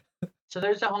 So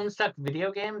there's a Homestuck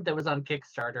video game that was on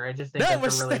Kickstarter. I just think No,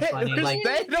 that's a really funny we're like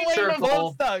staying away from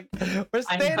circle. Homestuck. We're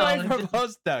I staying know, away I'm from just-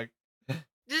 Homestuck.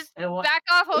 Just It wa- back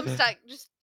off Homestuck. Just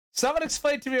Someone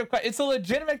explain to me a question. It's a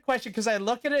legitimate question because I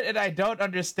look at it and I don't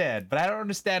understand, but I don't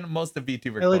understand most of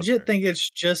VTuber I legit culture. think it's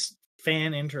just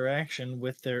fan interaction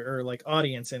with their, or like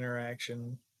audience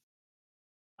interaction.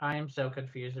 I am so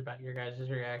confused about your guys'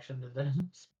 reaction to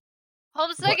this.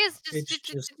 Homesick is just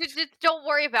don't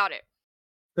worry about it.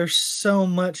 There's so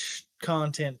much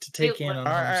content to take in on all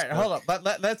right, Homestuck. hold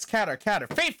up. Let's counter.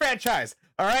 Fate franchise.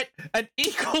 All right, an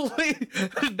equally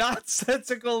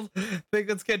nonsensical thing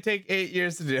that's gonna take 8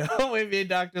 years to do. We made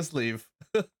Noctis leave.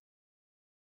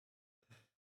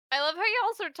 I love how you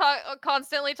also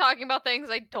constantly talking about things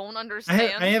I don't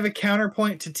understand. I have a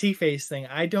counterpoint to tFay's thing.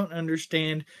 I don't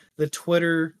understand the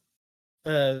Twitter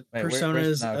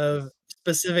personas of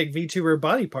specific VTuber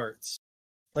body parts.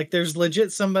 Like, there's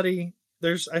legit somebody.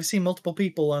 I've seen multiple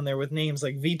people on there with names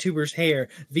like VTuber's hair,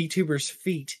 VTuber's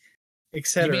feet,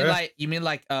 etc. You mean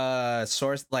like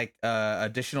source, like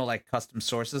additional like custom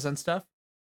sources and stuff?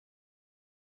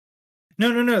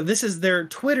 No. This is their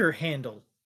Twitter handle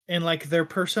and like their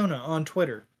persona on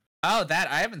Twitter. Oh,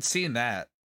 that I haven't seen that.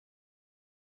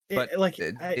 But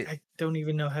I don't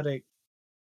even know how to.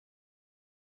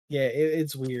 Yeah,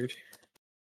 it's weird.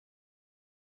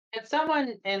 If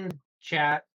someone in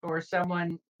chat or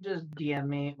someone just DM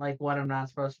me like what I'm not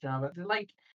supposed to know, but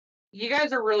like, you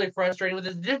guys are really frustrating with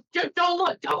this. Just don't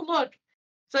look.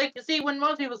 It's like, see, when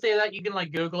most people say that, you can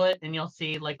like Google it and you'll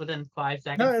see like within 5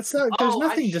 seconds. No, it's not. There's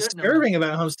nothing disturbing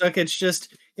about Homestuck. It's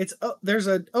just there's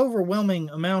an overwhelming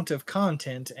amount of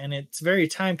content, and it's very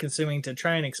time consuming to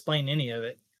try and explain any of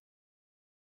it.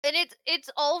 And it's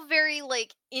all very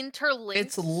like interlinked.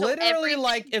 It's literally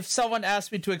like if someone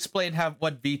asked me to explain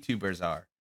what VTubers are.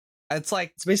 It's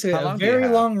like it's basically a very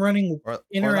long running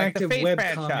interactive like web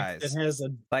franchise comic that has a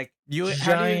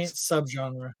giant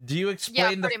subgenre. Do you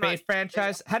explain the Fate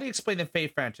franchise? How do you explain the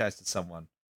Fate franchise to someone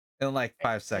in like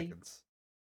 5 seconds?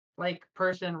 Like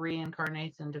person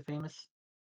reincarnates into famous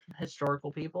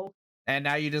historical people. And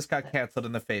now you just got canceled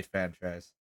in the Fate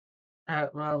franchise.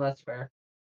 Well, that's fair.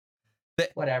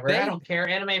 Whatever. I don't care.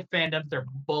 Anime fandoms are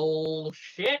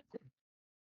bullshit.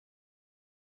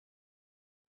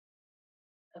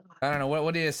 I don't know.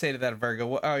 What do you say to that, Virgo?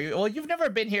 Well, you've never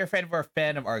been here for our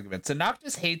fandom arguments. So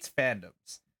Noctis hates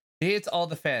fandoms. He hates all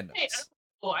the fandoms. Hey,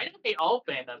 well, I don't hate all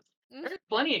fandoms. There's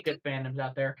plenty of good fandoms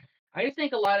out there. I just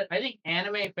think I think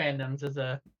anime fandoms is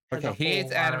a. Okay, he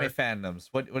hates anime fandoms.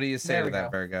 What do you say to that,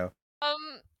 Virgo?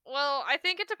 Well, I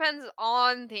think it depends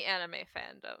on the anime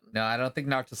fandom. No, I don't think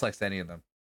Noctis likes any of them.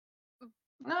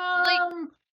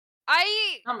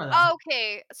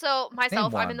 Okay, so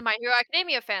myself, I'm in the My Hero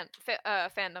Academia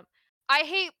fandom. I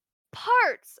hate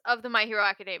parts of the My Hero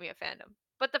Academia fandom,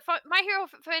 but the My Hero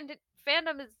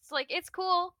fandom is like, it's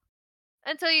cool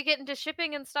until you get into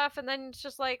shipping and stuff, and then it's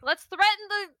just like, let's threaten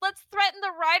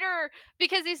the writer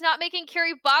because he's not making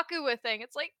Kiribaku a thing.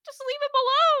 It's like, just leave him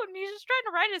alone. He's just trying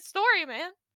to write his story,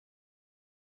 man.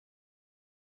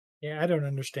 Yeah, I don't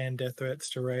understand death threats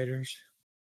to writers.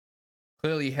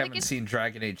 Clearly, you haven't seen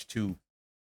Dragon Age 2.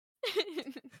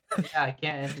 Yeah, I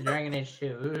can't enter Dragon Age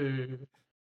 2.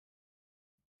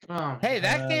 Hey,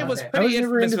 that game was pretty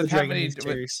infamous with how many.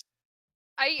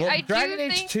 Dragon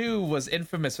Age think 2 was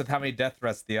infamous with how many death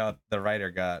threats the writer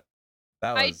got.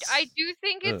 That was. I do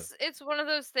think it's one of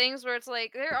those things where it's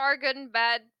like there are good and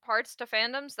bad parts to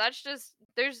fandoms. That's just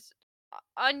there's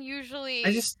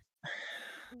unusually.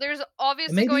 There's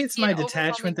obviously maybe it's my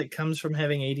detachment that comes from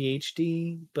having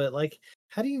ADHD, but like,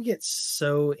 how do you get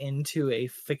so into a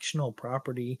fictional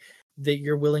property that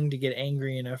you're willing to get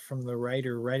angry enough from the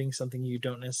writer writing something you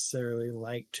don't necessarily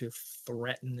like to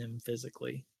threaten them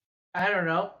physically? I don't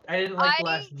know. I didn't like The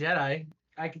Last Jedi.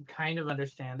 I could kind of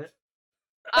understand it.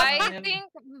 I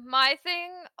think my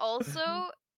thing also,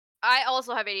 I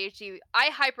also have ADHD. I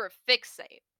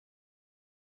hyperfixate.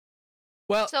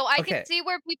 Well, so I can see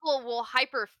where people will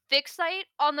hyperfixate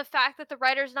on the fact that the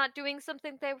writer's not doing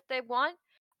something they want.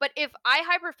 But if I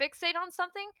hyperfixate on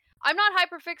something, I'm not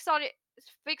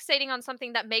fixating on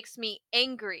something that makes me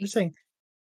angry. You're saying.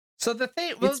 So the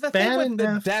thing, the thing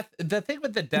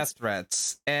with the death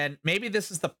threats, and maybe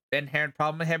this is the inherent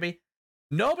problem with Hebi.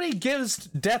 Nobody gives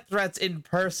death threats in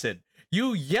person.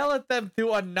 You yell at them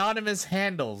through anonymous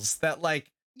handles that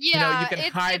like. Yeah, you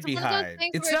can hide behind.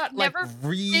 It's not like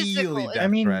really death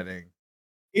threatening.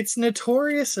 It's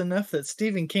notorious enough that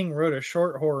Stephen King wrote a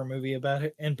short horror movie about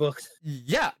it and book.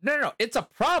 Yeah, no, it's a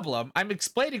problem. I'm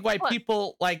explaining why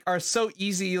people like are so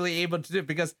easily able to do it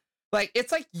because like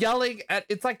it's like yelling at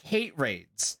it's like hate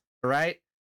raids, right?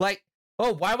 Like,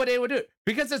 oh, why would anyone do it?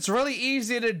 Because it's really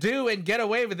easy to do and get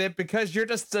away with it because you're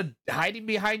just hiding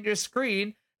behind your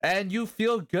screen and you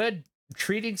feel good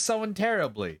treating someone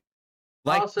terribly.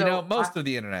 Like, Also, most of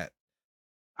the internet.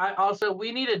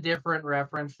 We need a different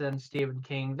reference than Stephen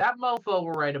King. That mofo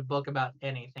will write a book about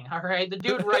anything. All right, the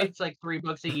dude writes like 3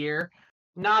 books a year,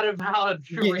 not a valid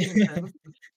Yeah. reason.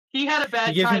 He had a You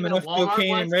bad give him time at enough Walmart cocaine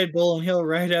once. and Red Bull, and he'll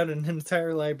write out an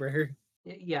entire library.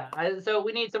 Yeah, so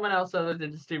we need someone else other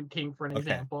than Stephen King for an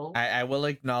example. I will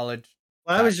acknowledge.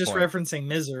 Well, I was just point. referencing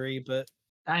Misery, but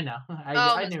I know.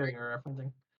 I knew what you were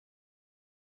referencing.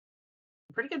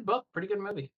 Pretty good book. Pretty good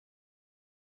movie.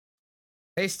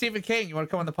 Hey, Stephen King, you want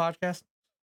to come on the podcast?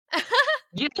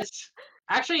 Yes.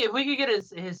 Actually, if we could get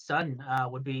his son,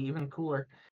 would be even cooler.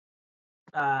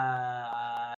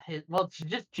 It's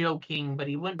just Joe King, but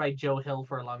he went by Joe Hill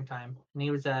for a long time, and he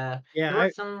was yeah, he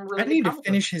wrote some really I need good to comic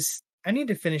finish books. I need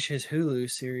to finish his Hulu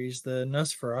series, the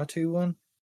Nosferatu one.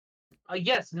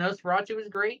 Yes, Nosferatu is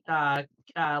great.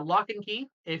 Lock and Key,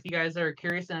 if you guys are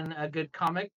curious on a good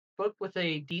comic book with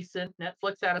a decent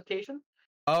Netflix adaptation.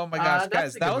 Oh my gosh, that's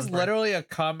guys, that was literally a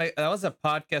comic. That was a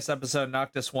podcast episode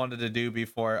Noctis wanted to do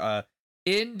before.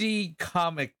 Indie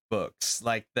comic books,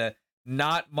 like the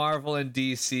not Marvel and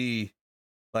DC,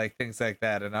 like things like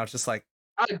that. And I was just like,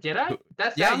 oh, did I?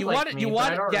 That yeah, sounds you like wanted, me, you but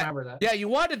wanted, I don't yeah, remember that. yeah, you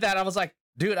wanted that. I was like,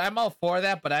 dude, I'm all for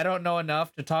that, but I don't know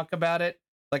enough to talk about it.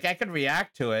 Like, I can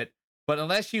react to it, but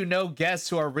unless you know guests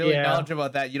who are really knowledgeable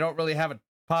about that, you don't really have a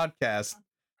podcast.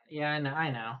 Yeah, I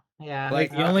know. Yeah, Like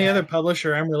the only other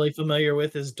publisher I'm really familiar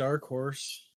with is Dark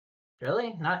Horse.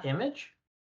 Really? Not Image?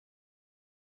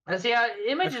 See,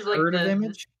 Image I've is like heard of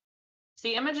Image.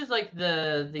 See, Image is like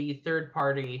the third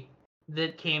party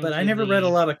that came. But I never read a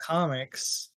lot of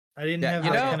comics. I didn't have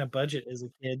that kind of budget as a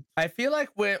kid. I feel like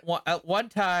at one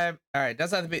time, all right,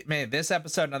 doesn't have to be maybe this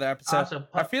episode, another episode.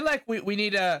 I feel like we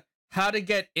need a how to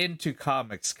get into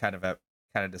comics kind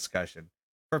of discussion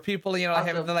for people. I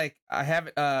haven't like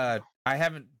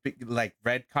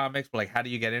read comics, but like how do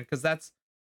you get in? Because that's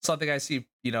something I see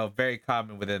very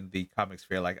common within the comic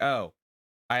sphere. Like, oh,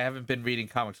 I haven't been reading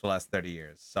comics for the last 30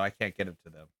 years, so I can't get into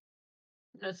them.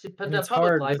 But it's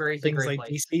hard with things like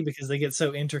DC because they get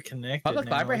so interconnected. Public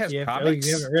library has comics. Oh,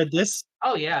 you haven't read this?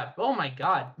 Oh yeah. Oh my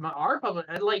god. Our public,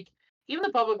 like even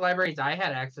the public libraries I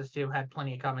had access to had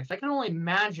plenty of comics. I can only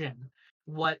imagine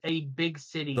what a big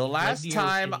city. The last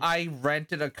time I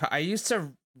rented I used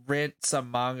to rent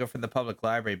some manga from the public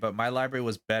library, but my library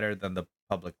was better than the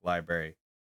public library,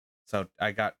 so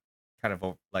I got kind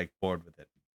of like bored with it.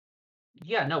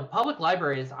 Yeah, no, public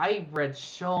libraries. I read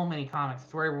so many comics.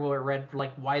 It's where we read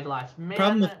like Wide Last Man. The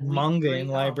problem with manga in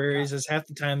libraries is half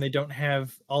the time they don't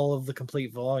have all of the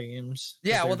complete volumes.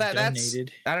 Yeah, well, that's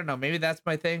I don't know. Maybe that's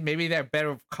my thing. Maybe they're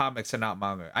better with comics and not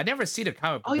manga. I never seen a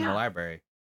comic book in the library.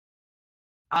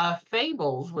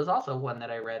 Fables was also one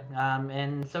that I read,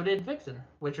 and so did Vixen,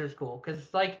 which was cool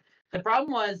because like the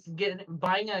problem was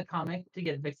buying a comic to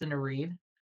get Vixen to read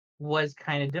was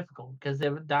kind of difficult because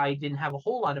I didn't have a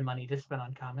whole lot of money to spend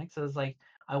on comics. So it was like,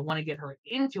 I want to get her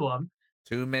into them.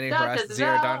 Too many for us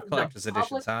Zero Dawn Collector's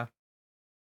Editions, huh?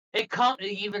 It comes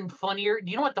even funnier.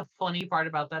 Do you know what the funny part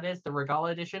about that is? The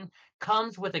Regala edition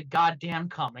comes with a goddamn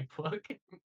comic book.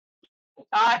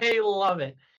 I love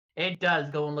it. It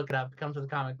does. Go and look it up. It comes with a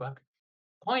comic book.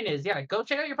 Point is, yeah, go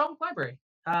check out your public library.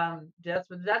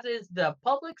 That is the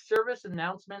public service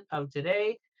announcement of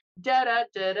today. Da da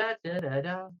da da da da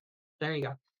da. There you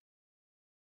go.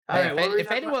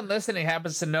 If anyone listening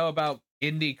happens to know about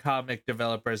indie comic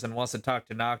developers and wants to talk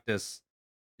to Noctis,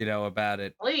 about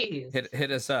it, please hit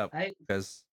us up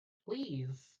because please.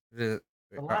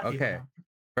 Okay,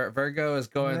 Virgo is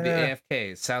going the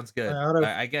AFK. Sounds good.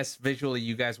 I guess visually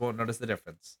you guys won't notice the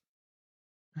difference.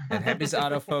 And Hebi's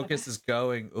autofocus is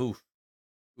going oof.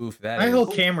 My whole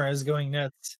camera is going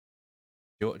nuts.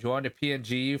 Do you want to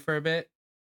PNG you for a bit?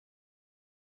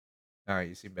 All right,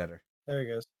 you seem better. There he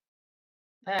goes.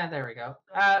 There we go.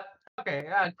 Okay.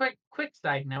 Quick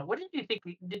side note. What did you think?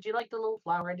 Did you like the little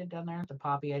flower I did down there? The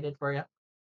poppy I did for you.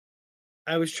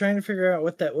 I was trying to figure out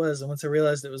what that was, and once I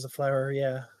realized it was a flower,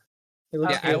 yeah, it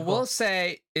looks I will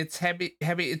say it's Hebi.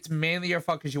 It's mainly your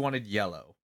fault because you wanted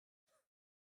yellow.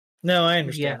 No, I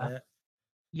understand that.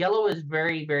 Yellow is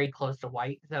very, very close to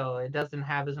white, so it doesn't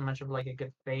have as much of like a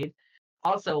good fade.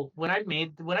 Also, when I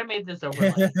made this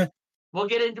overlay, we'll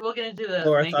get into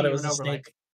the I thought it was a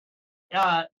snake.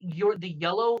 The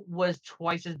yellow was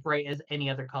twice as bright as any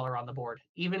other color on the board.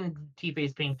 Even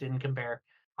tFay's pink didn't compare.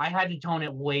 I had to tone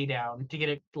it way down to get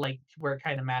it like where it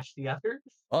kind of matched the others.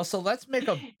 Also, let's make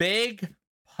a big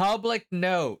public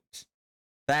note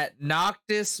that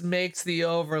Noctis makes the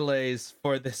overlays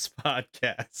for this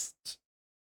podcast.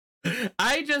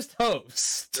 I just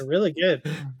host. They're really good.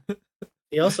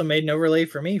 He also made an overlay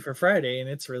for me for Friday, and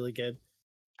it's really good.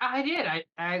 I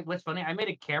did. What's funny? I made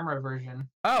a camera version.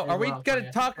 Oh, are we well going for to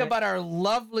you. talk Right? about our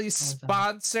lovely Awesome.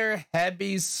 sponsor,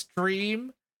 Hebi's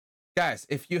stream? Guys,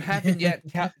 if you haven't yet,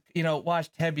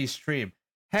 watched Hebi's stream,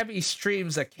 Hebi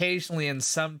streams occasionally and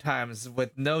sometimes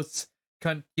with no,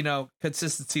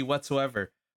 consistency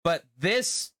whatsoever. But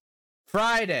this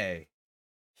Friday,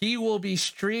 he will be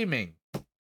streaming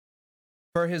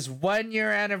for his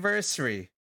 1-year anniversary,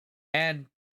 and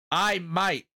I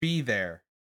might be there.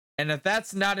 And if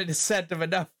that's not an incentive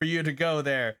enough for you to go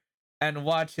there and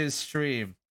watch his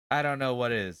stream, I don't know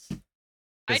what is.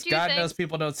 Because God knows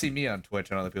people don't see me on Twitch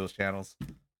and other people's channels.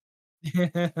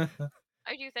 I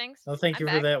do things. Well, thank you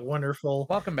for that wonderful,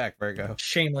 welcome back, Virgo.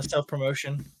 Shameless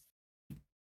self-promotion.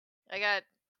 I got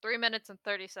 3 minutes and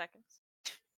 30 seconds.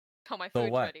 Oh, my So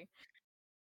food's what? ready.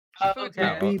 Food's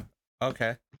Okay. ready.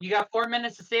 Okay. You got 4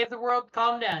 minutes to save the world.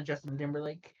 Calm down, Justin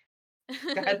Timberlake.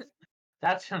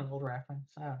 That's an old reference.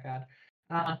 Oh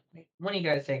God. When you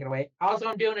guys take it away. Also,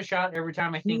 I'm doing a shot every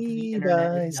time I think the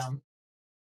internet is dumb.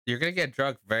 You're gonna get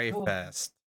drunk very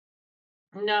fast.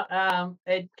 No,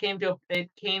 it came to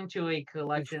a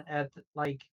collection at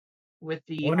with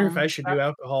the. I wonder if I home should stuff. do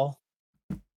alcohol.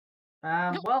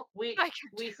 Well, we Oh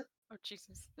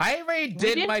Jesus! I already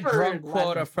did my drunk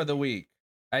quota for the week.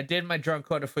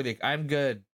 I'm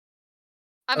good.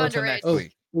 I'm until underage. next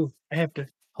week. Ooh, I have to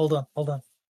hold on.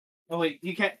 Oh wait,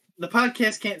 you can't. The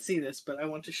podcast can't see this, but I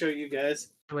want to show you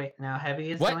guys. Wait, now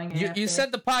Heavy is What? going. You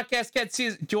said the podcast can't see.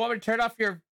 Do you want me to turn off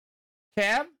your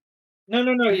cam? No,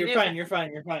 you you're do. fine. You're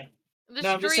fine. The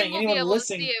No, I'm just saying stream will be anyone able to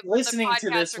see it, but the listening to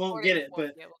podcast this won't recording get it. won't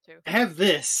But be able to. I have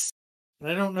this,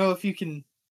 and I don't know if you can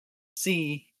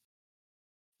see,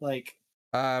 like,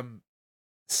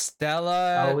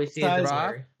 Stella. Oh, we see it this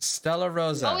Rock, way. Stella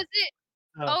Rosa. Oh, is it?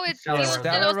 Oh, it's Stella Dios Rosa. de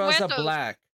Stella los Rosa Muertos.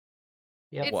 Black.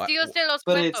 Yep. It's What? Dios de los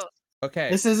But Muertos. it's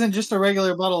Okay. This isn't just a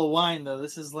regular bottle of wine, though.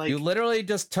 This is like You literally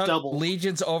just took double.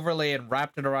 Legion's overlay and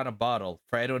wrapped it around a bottle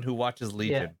for anyone who watches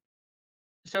Legion.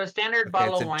 So a standard Okay,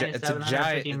 bottle it's of wine is it's a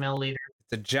 750 milliliters.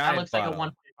 It's a That giant looks like a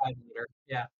bottle. 1.5 liter.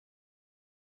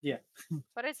 Yeah.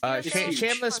 But it's Dios de los huge.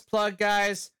 Shameless Muertos. plug,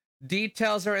 guys.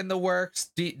 Details are in the works.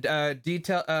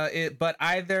 But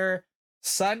either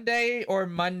Sunday or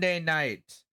Monday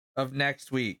night of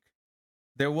next week,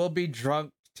 there will be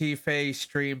Drunk tFay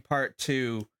stream part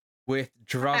 2 with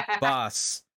Drunk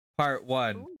Boss part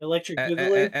 1. Electric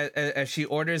Boogaloo. As she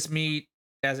orders meat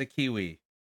as a kiwi,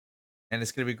 and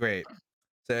it's gonna be great.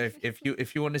 So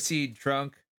if you want to see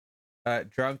drunk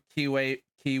kiwi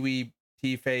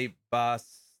tFay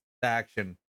boss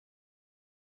action,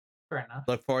 Fair enough.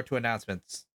 look forward to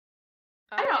announcements.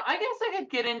 I don't know. I guess I could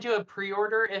get into a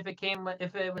pre-order if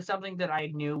it was something that I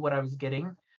knew what I was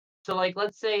getting. So, like,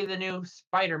 let's say the new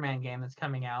Spider-Man game that's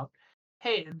coming out.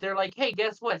 Hey, they're like, hey,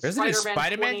 guess what? There's a new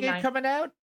Spider-Man game coming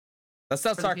out? That's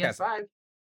not for the sarcasm. PS5.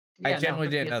 I Yeah, genuinely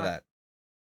for the didn't know PS5. that.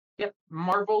 Yep,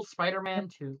 Marvel Spider-Man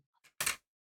 2,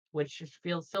 which just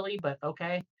feels silly, but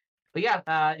okay. But yeah,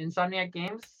 Insomniac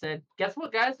Games said, guess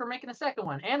what, guys? We're making a second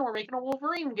one, and we're making a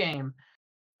Wolverine game.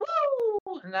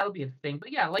 Woo! And that'll be a thing.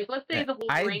 But yeah, like, let's say the Wolverine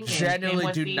I game genuinely came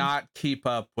with do the... not keep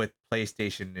up with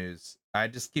PlayStation news. I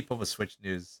just keep up with Switch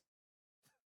news.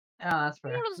 Oh, that's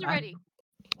fair. Noodles are ready.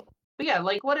 But yeah,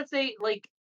 like, what if they, like,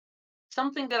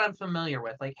 something that I'm familiar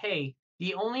with, like, hey,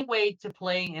 the only way to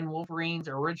play in Wolverine's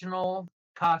original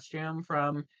costume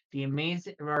from the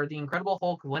Incredible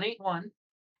Hulk 181,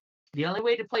 the only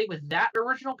way to play with that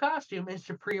original costume is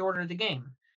to pre-order the game.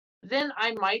 Then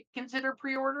I might consider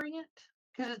pre-ordering it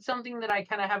because it's something that I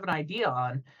kind of have an idea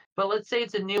on. But let's say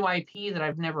it's a new IP that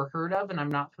I've never heard of and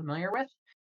I'm not familiar with.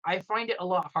 I find it a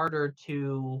lot harder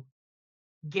to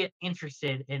get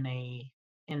interested in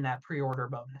that pre-order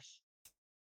bonus.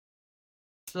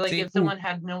 So, like, if someone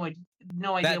had no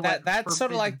idea that's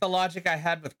sort of like the logic I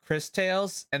had with Chris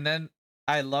Tales, and then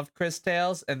I loved Chris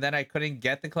Tales, and then I couldn't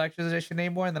get the collector's edition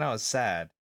anymore, and then I was sad.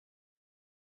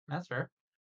 That's fair.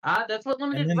 That's what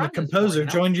limited And then run the is for, composer you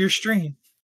know? joined your stream.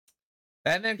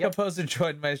 And then Composer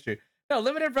joined my stream. No,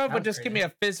 limited run would That's just give me a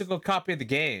physical copy of the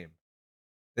game.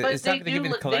 But It's not going to give me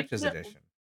the collector's edition.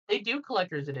 They do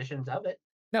collector's editions of it.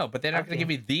 No, but they're not going to give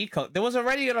me there was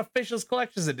already an official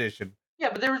collector's edition. Yeah,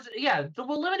 but the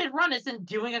limited run isn't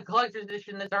doing a collector's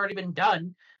edition that's already been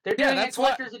done. They're doing a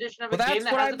collector's edition of a game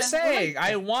that hasn't been saying. released.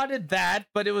 I wanted that,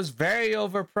 but it was very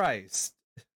overpriced.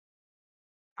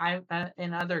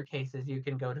 In other cases, you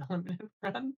can go to limited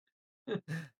run.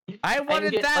 I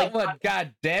wanted that one.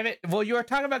 God damn it! Well, you were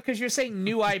talking about because you're saying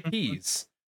new IPs.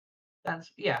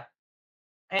 That's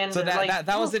and so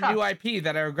that was a new IP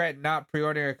that I regret not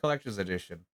pre-ordering a collector's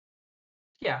edition.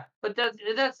 Yeah, but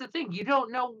that's the thing. You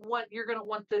don't know what you're gonna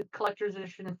want the collector's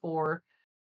edition for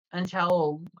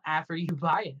until after you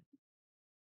buy it.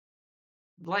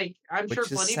 Like, I'm sure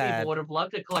Which is plenty of sad. people would have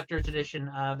loved a collector's edition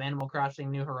of Animal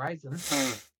Crossing New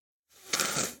Horizons.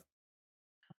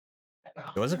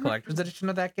 There was a collector's edition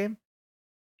of that game?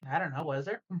 I don't know, was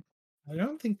there? I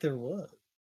don't think there was.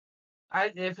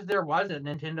 If there wasn't,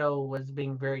 Nintendo was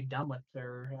being very dumb with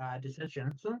their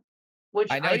decisions. Which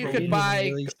I know you could believe.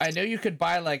 buy. I know you could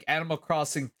buy like Animal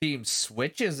Crossing themed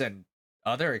Switches and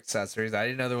other accessories. I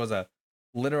didn't know there was a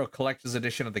literal collector's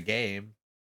edition of the game.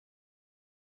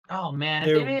 Oh man, if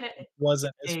There they made it,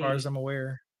 wasn't, as far as I'm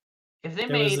aware. if they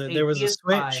There was made there was a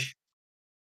PS5 Switch.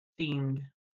 themed,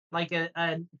 like a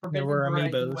There were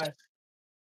Forbidden amiibos. West,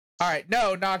 All right,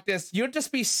 no, Noctis, you'd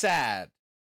just be sad.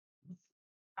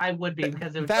 I would be,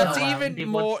 because it would That's sell out and even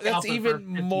people would more. scalp That's it for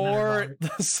even more.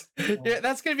 $1,500. Yeah,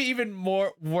 that's gonna be even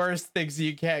more worse things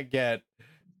you can't get.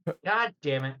 God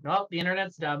damn it! Well, the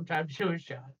internet's dumb. Time to do a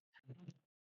shot.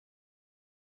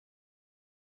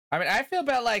 I mean, I feel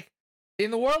about like in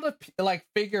the world of like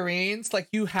figurines, like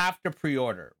you have to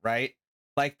pre-order, right?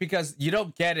 Like because you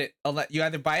don't get it unless you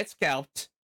either buy it scalped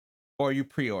or you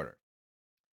pre-order.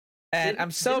 And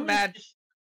I'm so mad.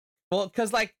 Well,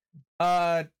 because like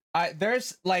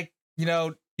there's like, you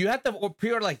know, you have to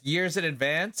pre-order like years in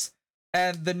advance,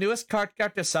 and the newest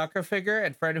Cardcaptor Soccer figure,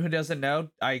 and for anyone who doesn't know,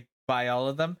 I buy all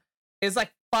of them, is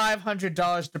like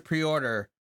 $500 to pre-order,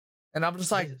 and I'm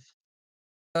just like,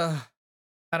 I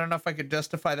don't know if I could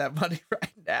justify that money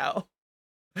right now.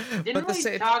 Didn't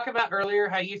we talk about earlier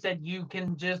how you said you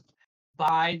can just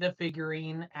buy the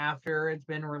figurine after it's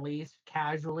been released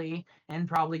casually and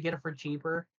probably get it for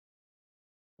cheaper?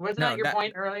 Wasn't that your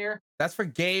point earlier? That's for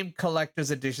game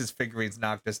collector's editions figurines,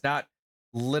 Noctis, not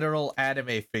literal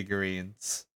anime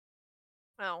figurines.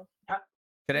 Oh.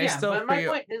 Can I still but my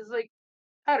point is, like,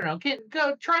 I don't know.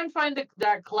 Go try and find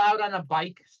that cloud on a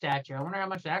bike statue. I wonder how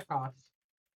much that costs.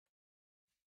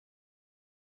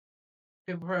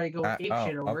 People probably go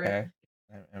apeshit over it.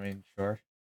 I mean, sure.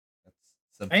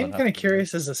 I am kind of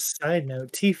curious as a side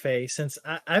note, tFay, since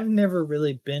I've never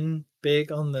really been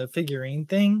big on the figurine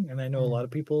thing, and I know a lot of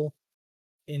people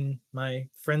in my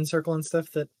friend circle and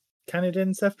stuff that kind of did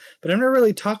and stuff, but I've never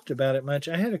really talked about it much.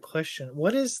 I had a question.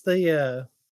 What is the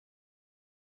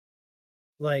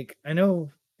like, I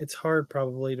know it's hard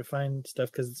probably to find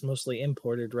stuff because it's mostly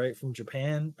imported, right, from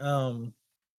Japan.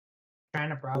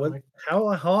 China probably. How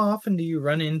often do you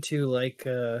run into like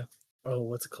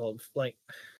what's it called? Like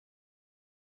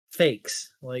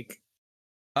fakes, like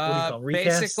what do you call them? Recasts?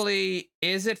 Basically,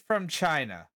 is it from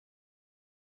China?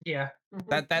 Yeah.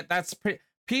 That's pretty.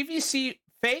 PVC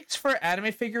fakes for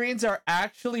anime figurines are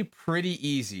actually pretty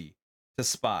easy to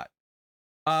spot.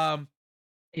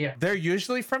 Yeah, they're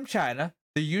usually from China.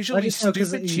 They're usually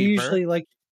stupid cheaper. Usually, like,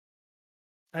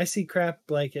 I see crap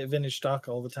like at vintage stock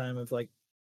all the time of like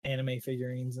anime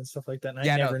figurines and stuff like that, and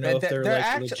I never know if they're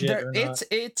like legit or not.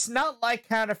 It's not like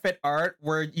counterfeit art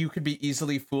where you could be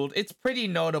easily fooled. It's pretty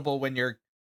notable when you're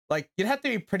like, you'd have to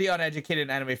be pretty uneducated in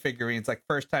anime figurines, like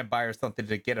first time buyer or something,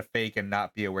 to get a fake and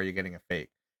not be aware you're getting a fake.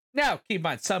 Now, keep in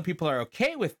mind, some people are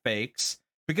okay with fakes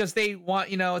because they want,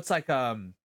 you know, it's like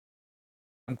I'm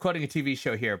quoting a TV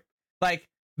show here, like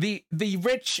the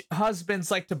rich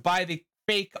husbands like to buy the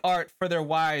fake art for their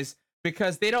wives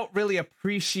because they don't really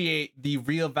appreciate the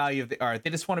real value of the art. They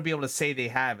just want to be able to say they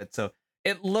have it. So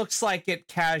it looks like it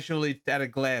casually at a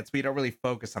glance, but you don't really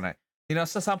focus on it. You know,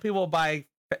 so some people buy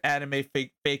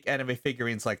fake anime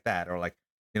figurines like that, or like,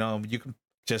 you know, you can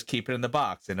just keep it in the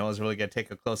box and no one's really gonna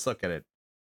take a close look at it.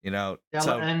 You know, yeah,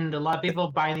 so, and a lot of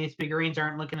people buying these figurines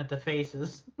aren't looking at the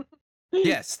faces.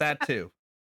 Yes, that too.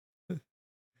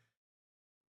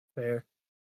 Fair.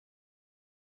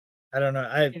 I don't know.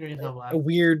 A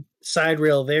weird side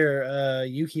rail there.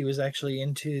 Yuki was actually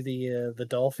into the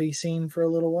Dolphy scene for a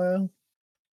little while.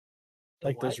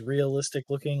 Like those realistic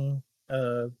looking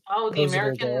the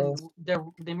American dolls.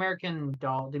 the American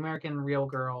doll, the American real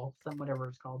girl, whatever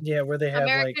it's called. Yeah, where they have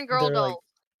American like Girl dolls.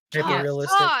 Like,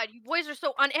 God, you boys are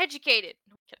so uneducated.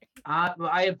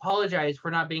 I apologize for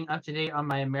not being up to date on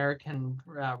my American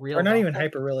real. Or not even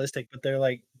hyper realistic, but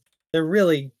they're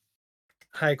really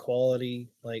high quality,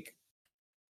 like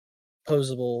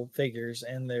posable figures,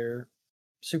 and they're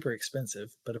super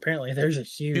expensive. But apparently, there's a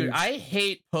huge. Dude, I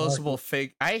hate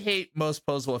posable I hate most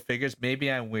posable figures.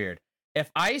 Maybe I'm weird. If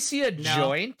I see a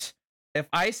joint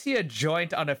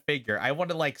on a figure, I want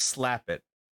to like slap it.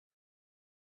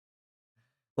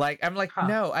 Like I'm like,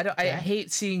 no, I don't. Okay. I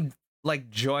hate seeing like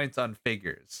joints on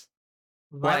figures.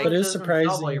 Like, but it was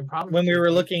surprising when we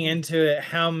were looking into it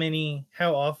how many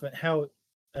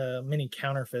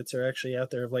counterfeits are actually out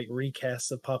there of like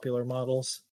recasts of popular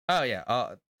models. Oh yeah,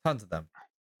 tons of them.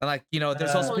 And like,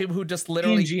 there's also people who just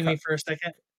literally PNG me for a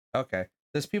second. Okay.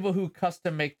 There's people who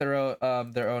custom make their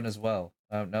own as well.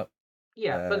 Nope.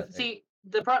 Yeah, but see,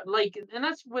 and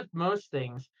that's with most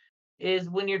things, is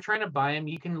when you're trying to buy them,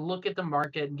 you can look at the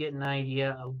market and get an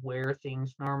idea of where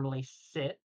things normally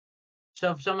sit.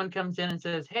 So if someone comes in and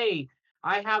says, "Hey,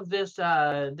 I have this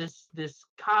this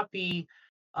copy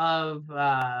of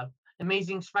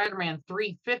Amazing Spider-Man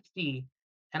 350,"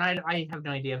 and I have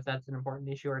no idea if that's an important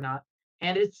issue or not,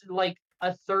 and it's like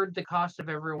a third the cost of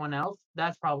everyone else,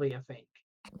 that's probably a fake.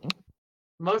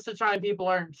 Most of the time, people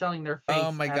aren't selling their fakes.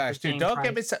 Oh my at gosh, the dude! same Don't price.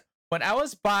 get me when I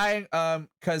was buying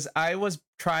because I was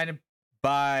trying to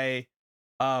buy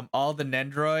all the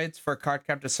Nendroids for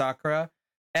Cardcaptor Sakura,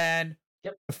 and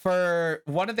for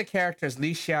one of the characters,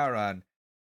 Li Xiaoran,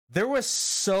 there was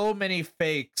so many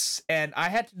fakes, and I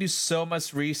had to do so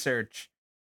much research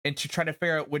into trying to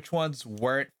figure out which ones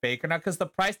weren't fake or not, because the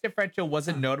price differential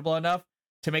wasn't notable enough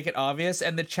to make it obvious,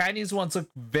 and the Chinese ones look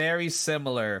very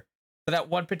similar to that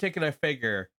one particular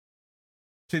figure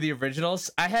to the originals.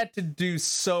 I had to do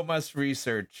so much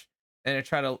research and I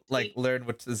try to learn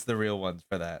which is the real ones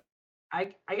for that.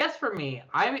 I guess for me,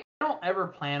 I don't ever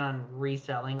plan on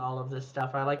reselling all of this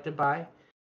stuff I like to buy.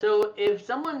 So if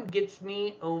someone gets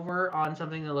me over on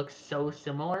something that looks so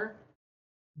similar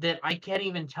that I can't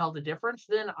even tell the difference,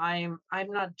 then I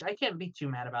can't be too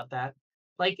mad about that.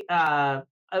 Like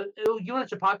you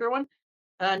want a popular one?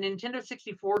 Nintendo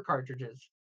 64 cartridges.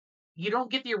 You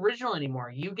don't get the original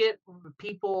anymore. You get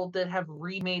people that have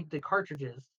remade the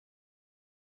cartridges,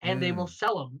 and they will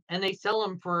sell them, and they sell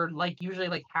them for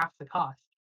usually half the cost.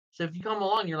 So if you come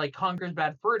along, you're like Conker's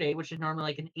Bad Fur Day, which is normally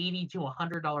like an $80 to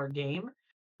 $100 game.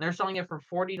 They're selling it for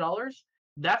 $40.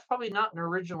 That's probably not an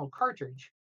original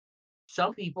cartridge.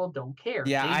 Some people don't care.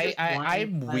 Yeah,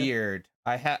 I'm weird.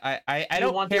 I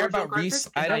don't care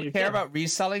about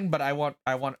reselling, but I want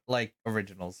like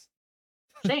originals.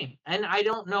 Same, and I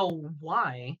don't know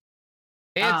why.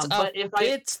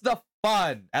 It's the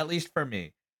fun, at least for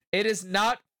me. It is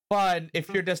not fun if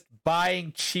you're just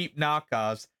buying cheap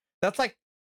knockoffs. That's like,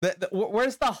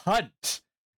 where's the hunt?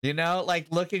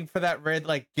 Like looking for that red,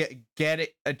 like get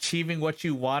it, achieving what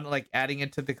you want, like adding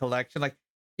it to the collection. Like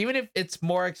even if it's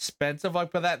more expensive, like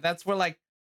for that's where like,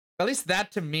 at least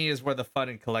that to me is where the fun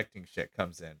in collecting shit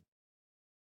comes in.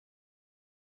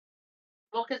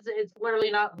 Well, because it's literally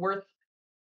not worth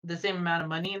the same amount of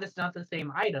money, and it's not the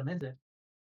same item, is it?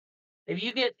 If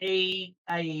you get a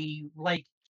like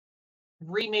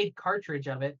remade cartridge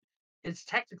of it, it's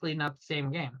technically not the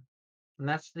same game, and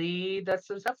that's the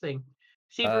tough thing.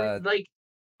 See,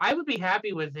 I would be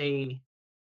happy with a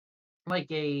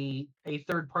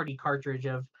third party cartridge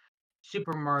of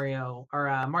Super Mario or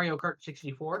Mario Kart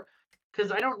 64,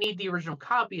 because I don't need the original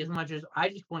copy as much as I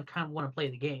just want to play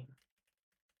the game.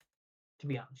 To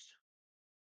be honest.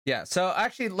 Yeah. So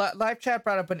actually, live chat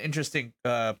brought up an interesting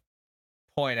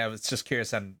point. I was just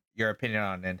curious on your opinion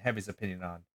on and Hebi's opinion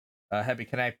on. Hebi,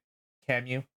 can I cam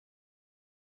you?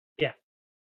 Yeah.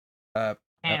 Cam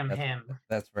nope, him.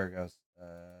 That's where it goes.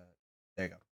 There you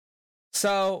go.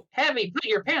 So Hebi, put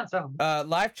your pants on.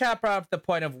 Live chat brought up the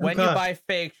point of when you buy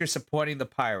fakes, you're supporting the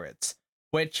pirates,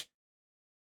 which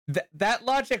that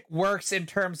logic works in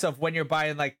terms of when you're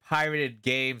buying like pirated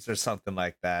games or something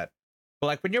like that. But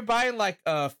like when you're buying like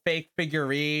a fake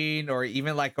figurine or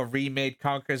even like a remade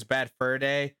Conker's Bad Fur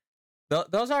Day,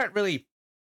 those aren't really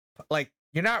like,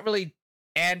 you're not really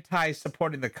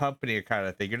anti-supporting the company kind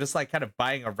of thing. You're just like kind of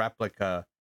buying a replica.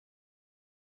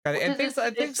 And things no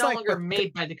like longer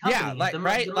made by the company. Yeah, like the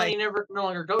right, the money no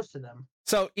longer goes to them.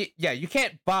 So yeah, you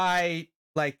can't buy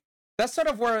like, that's sort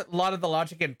of where a lot of the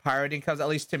logic in pirating comes, at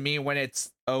least to me, when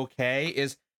it's okay,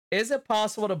 is it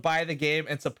possible to buy the game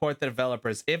and support the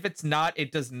developers? If it's not,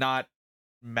 it does not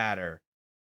matter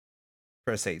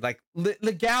per se. Like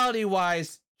legality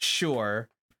wise, sure,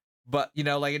 but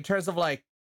like in terms of like,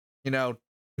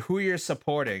 who you're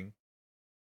supporting,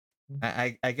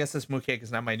 I guess this mooncake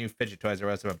is not my new fidget toys, or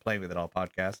else I've been playing with it all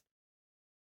podcast.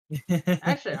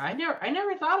 Actually, I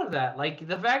never thought of that. Like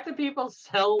the fact that people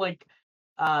sell like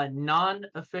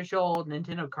non-official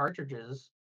Nintendo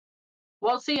cartridges.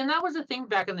 Well, see, and that was a thing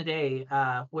back in the day,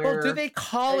 where... Well, do they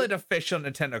call it official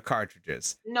Nintendo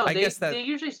cartridges? No, they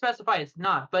usually specify it's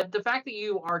not. But the fact that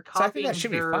you are copying I think that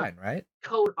should be fine, right?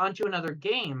 Code onto another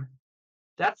game,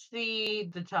 that's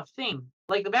the tough thing.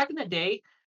 Like back in the day,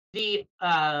 the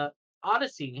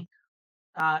Odyssey,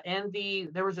 and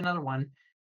there was another one.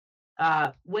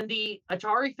 When the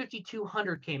Atari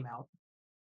 5200 came out,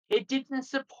 it didn't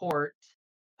support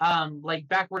like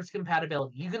backwards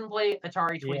compatibility. You can play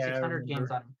Atari 2600 games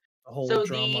on them. The whole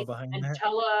drama behind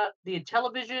that. The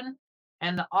Intellivision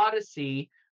and the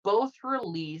Odyssey both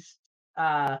released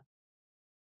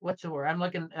what's the word? I'm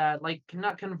looking like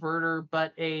not converter,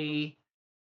 but it's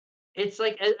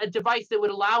like a device that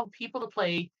would allow people to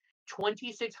play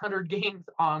 2,600 games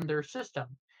on their system,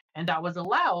 and that was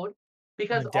allowed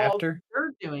because all Adapter.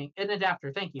 they're doing an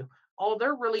adapter. Thank you. All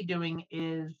they're really doing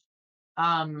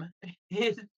um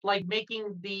is like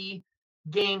making the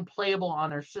game playable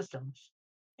on their systems.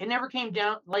 It never came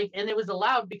down and it was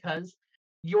allowed because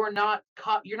you're not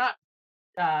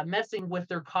messing with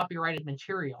their copyrighted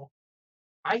material.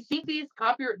 I think these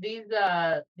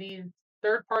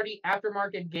third party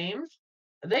aftermarket games,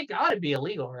 they got to be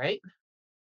illegal, right?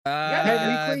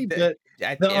 Technically, but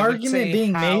the it would argument say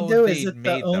being made how though they is that the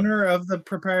made them. owner of the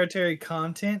proprietary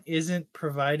content isn't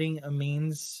providing a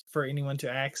means for anyone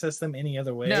to access them any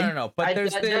other way. No. But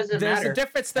there's the matter.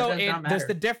 difference though. That There's the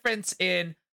matter. difference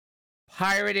in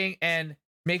pirating and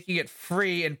making it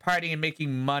free, and pirating and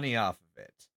making money off of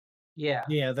it. Yeah.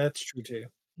 Yeah, that's true too.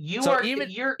 Even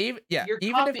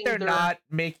if they're their... not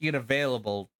making it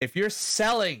available, if you're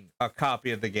selling a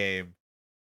copy of the game,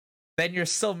 then you're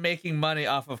still making money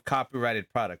off of copyrighted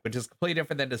product, which is completely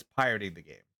different than just pirating the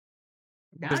game.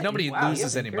 Because nobody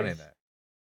loses any money in that.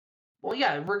 Well,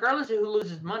 yeah, regardless of who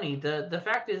loses money, the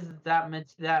fact is that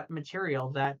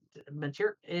material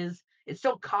is it's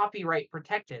still copyright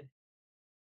protected.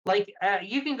 Like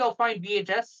you can go find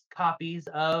VHS copies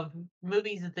of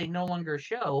movies that they no longer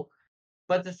show,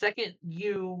 but the second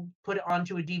you put it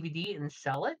onto a DVD and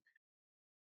sell it,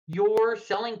 you're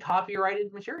selling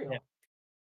copyrighted material. Yeah.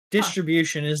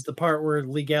 Distribution is the part where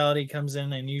legality comes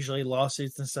in, and usually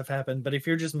lawsuits and stuff happen. But if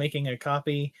you're just making a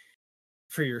copy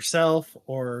for yourself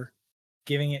or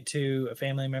giving it to a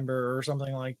family member or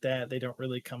something like that, they don't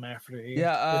really come after you.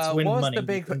 Yeah, it's when what was money the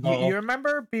big? You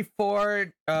remember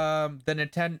before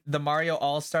the Mario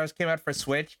All-Stars came out for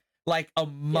Switch, like a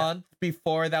month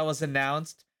before that was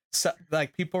announced, so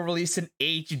like people released an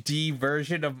HD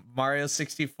version of Mario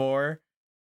 64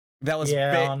 that was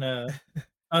on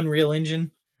Unreal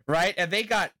Engine, right? And they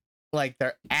got like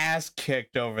their ass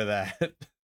kicked over that.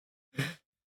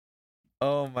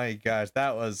 Oh my gosh,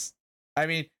 that was. I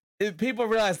mean, people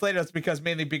realized later it's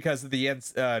mainly because of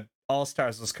the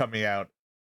All-Stars was coming out,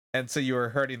 and so you were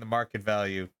hurting the market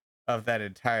value of that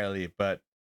entirely. But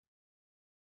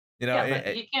you know,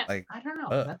 you can't. Like, I don't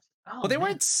know. Well, they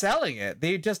weren't selling it;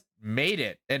 they just made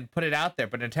it and put it out there.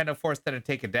 But Nintendo forced them to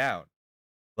take it down.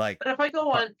 Like, but if I go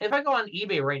on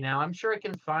eBay right now, I'm sure I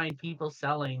can find people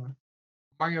selling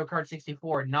Mario Kart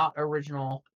 64, not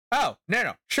original. Oh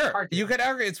no, sure, cartridge. You could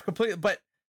argue it's completely, but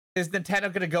is Nintendo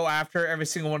going to go after every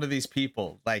single one of these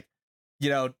people? Like, you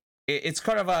know, it's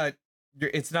kind of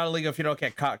it's not illegal if you don't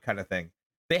get caught kind of thing.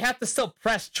 They have to still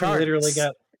press charges.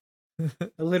 I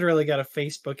literally got a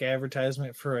Facebook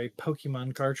advertisement for a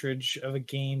Pokemon cartridge of a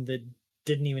game that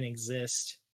didn't even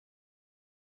exist.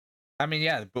 I mean,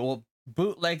 yeah, but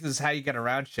bootlegs is how you get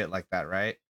around shit like that,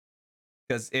 right?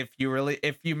 Because if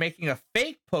you're making a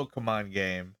fake Pokemon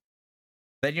game,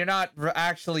 then you're not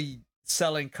actually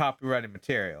selling copyrighted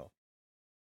material.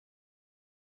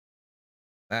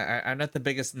 I'm not the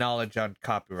biggest knowledge on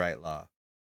copyright law.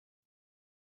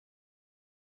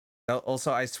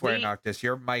 Also, I swear, Noctis,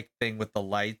 your mic thing with the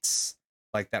lights,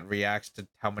 like that reacts to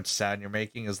how much sound you're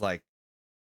making, is like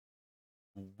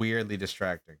weirdly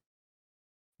distracting.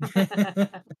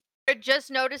 I just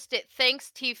noticed it.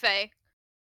 Thanks, tFay.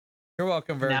 You're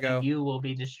welcome, Virgo. Now you will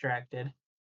be distracted.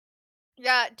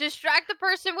 Yeah, distract the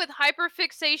person with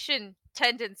hyperfixation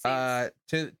tendencies.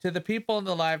 To the people in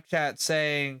the live chat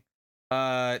saying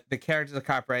the characters are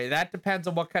copyrighted, that depends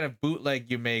on what kind of bootleg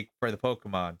you make for the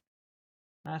Pokemon.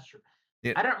 That's true.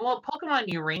 Yeah. Pokemon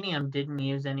Uranium didn't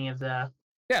use any of the...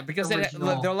 Yeah, because there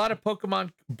are a lot of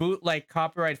Pokemon bootleg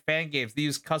copyright fan games. They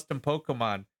use custom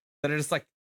Pokemon that are just like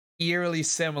eerily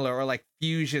similar, or like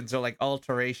fusions, or like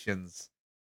alterations.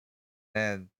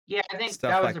 And yeah, I think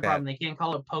that was the problem. They can't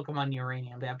call it Pokemon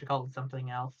Uranium. They have to call it something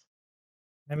else.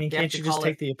 I mean, can't you just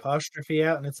take the apostrophe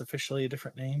out and it's officially a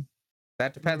different name?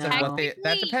 That depends on what they.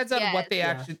 That depends on what they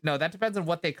actually. No, that depends on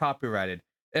what they copyrighted.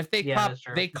 If they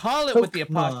they call it with the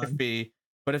apostrophe,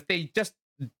 but if they just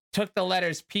took the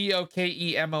letters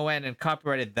Pokemon and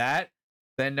copyrighted that,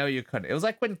 then no, you couldn't. It was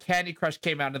like when Candy Crush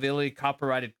came out and they only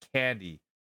copyrighted candy,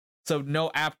 so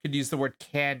no app could use the word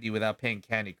candy without paying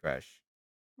Candy Crush.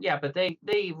 Yeah, but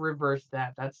they reversed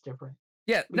that. That's different.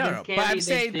 Yeah, no. But I'm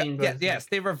saying yes,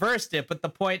 they reversed it. But the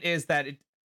point is that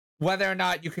whether or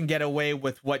not you can get away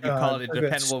with what you call it, it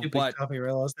depends on what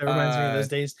copyright laws. That reminds me of those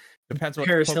days. Depends what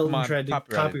Paris Pokemon Hilton tried to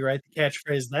copyright the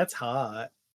catchphrase. That's hot.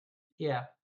 Yeah.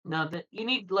 No, you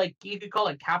need you could call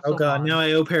it Capsule. Oh god, now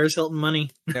I owe Paris Hilton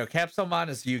money. No, Capsule Mon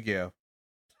is Yu-Gi-Oh.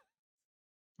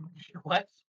 What?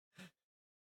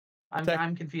 Tech-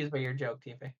 I'm confused by your joke,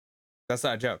 tFay. That's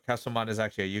not a joke. Capsulemon is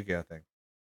actually a Yu-Gi-Oh thing.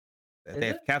 They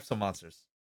have capsule monsters.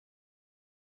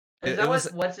 Is that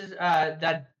what's his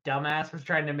that dumbass was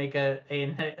trying to make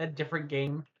a different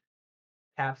game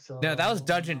capsule? No, that was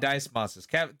Dungeon Dice Monsters.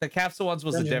 The capsule ones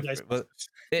was Dungeon a different.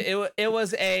 Dice It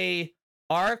was a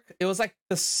arc. It was like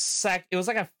It was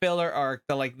like a filler arc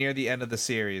that like near the end of the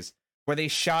series where they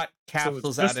shot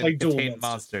capsules just out like and Duel contained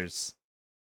Monsters. monsters.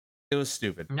 It was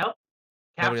stupid. Nope.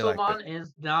 Nobody liked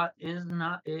Capsulemon is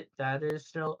not it. That is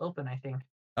still open, I think.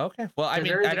 Okay. Well, I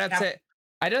mean, I don't say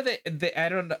I know I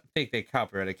don't think they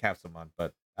copyrighted Capsulemon,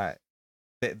 but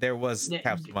there was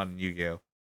Capsulemon in Yu-Gi-Oh.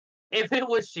 If it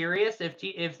was serious,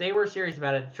 if they were serious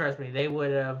about it, trust me, they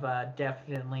would have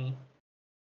definitely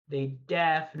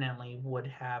would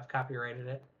have copyrighted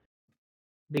it,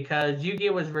 because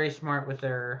Yu-Gi-Oh was very smart with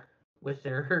their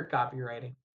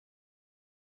copywriting.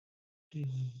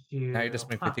 Now you just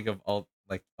make me think of all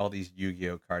these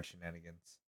Yu-Gi-Oh card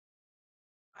shenanigans.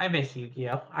 I miss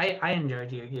Yu-Gi-Oh. I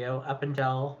enjoyed Yu-Gi-Oh up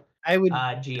until I would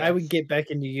GX. get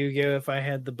back into Yu-Gi-Oh if I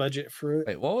had the budget for it.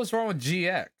 Wait, what was wrong with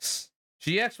GX?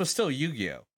 GX was still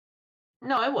Yu-Gi-Oh.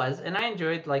 No, it was, and I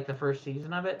enjoyed like the first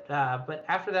season of it. But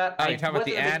after that, you're talking about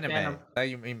the anime.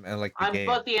 You mean like the game?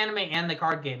 Both the anime and the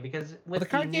card game, because with the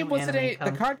card game wasn't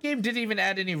the card game didn't even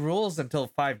add any rules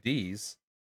until 5Ds.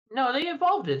 No, they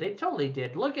evolved it. They totally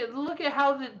did. Look at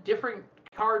how the different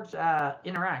cards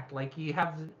interact. Like you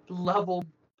have leveled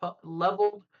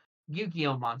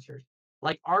Yu-Gi-Oh monsters,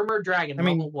 like Armor Dragon,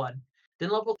 level 1, then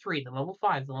level 3, then level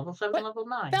 5, then level 7, level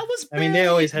 9. That was. I mean, they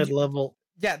always had level.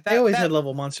 Yeah, they always had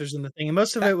level monsters in the thing, and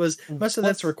most of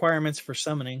that's requirements for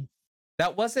summoning.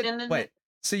 That wasn't. Wait,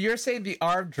 so you're saying the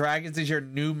Armed Dragons is your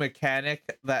new mechanic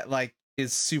that like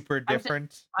is super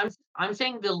different? I'm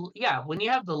saying when you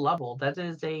have the level, that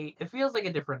is it feels like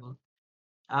a different.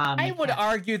 I would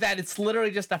argue that it's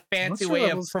literally just a fancy way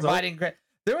of providing.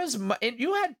 There was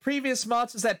you had previous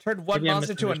monsters that turned one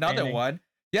monster to another one.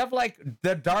 You have like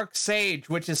the Dark Sage,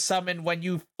 which is summoned when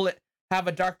you have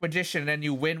a Dark Magician and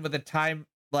you win with a time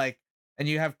and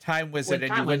you have Time Wizard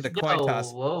and you win the coin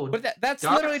toss. But that's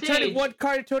literally turning one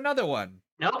card into another one.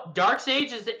 Nope, Dark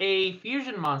Sage is a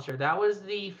fusion monster. That was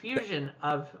the fusion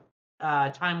of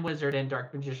Time Wizard and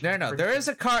Dark Magician. No, there is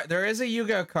a card. There is a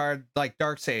Yu-Gi-Oh card like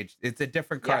Dark Sage. It's a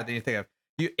different card than you think of.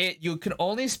 You can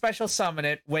only special summon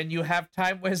it when you have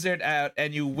Time Wizard out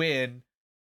and you win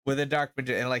with a Dark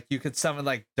Magician, and like you could summon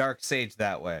like Dark Sage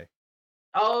that way.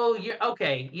 Oh,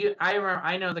 okay.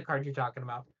 I know the card you're talking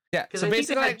about. Yeah. So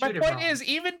basically, like, my point is,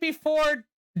 even before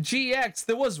GX,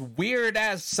 there was weird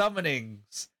ass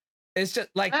summonings. It's just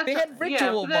like they had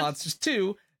ritual monsters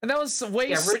too, and that was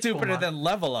way stupider than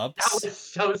level ups. That was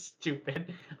so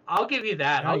stupid. I'll give you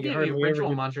that. I'll give you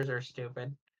ritual monsters are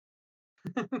stupid.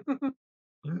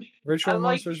 Ritual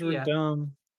monsters were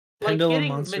dumb. Pendulum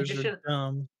monsters are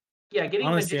dumb. Yeah, getting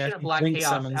Magician of Black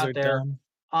Chaos out there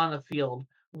on the field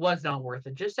was not worth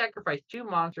it. Just sacrifice 2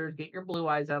 monsters, get your blue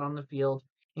eyes out on the field,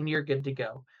 and you're good to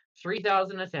go.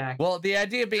 3,000 attack. Well, the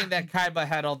idea being that Kaiba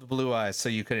had all the blue eyes, so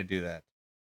you couldn't do that.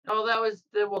 Oh, that was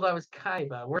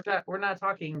Kaiba. We're not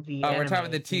talking the. Oh, we're talking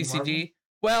the TCG.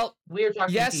 Well, we're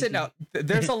talking. Yes TCG. and no.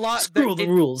 There's a lot. Screw the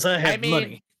rules. I have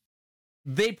money.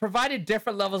 They provided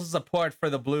different levels of support for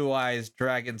the Blue Eyes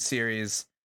Dragon series,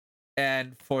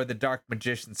 and for the Dark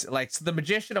Magicians. Like, so the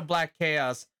Magician of Black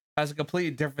Chaos has a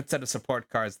completely different set of support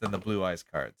cards than the Blue Eyes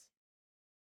cards.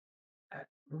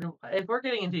 If we're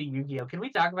getting into Yu-Gi-Oh, can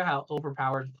we talk about how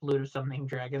overpowered Pluto Summoning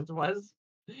Dragons was?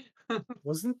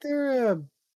 Wasn't there a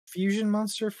fusion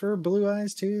monster for Blue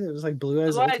Eyes too? It was like Blue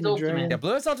Eyes Ultimate Dragon. Yeah,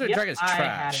 Blue Eyes Ultimate Dragon is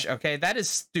trash. Okay, that is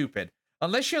stupid.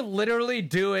 Unless you're literally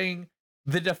doing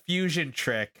the diffusion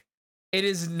trick, it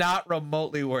is not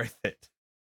remotely worth it.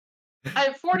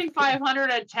 At 4,500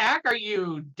 attack, are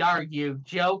you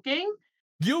joking?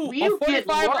 You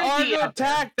 45 Argo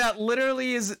attack that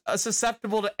literally is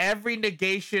susceptible to every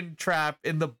negation trap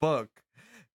in the book.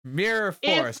 Mirror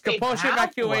Force, Compulsion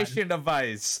Evacuation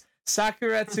Device,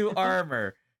 Sakuretsu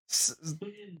Armor.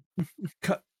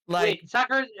 Wait,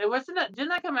 Sakura, didn't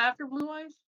that come after Blue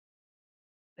Eyes?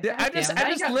 Yeah,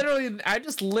 I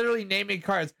just literally naming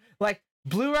cards. Like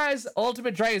Blue Eyes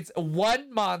Ultimate Dragon's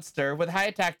one monster with high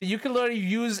attack that you can literally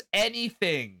use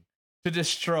anything to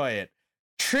destroy it.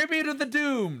 Tribute of the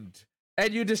Doomed,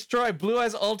 and you destroy Blue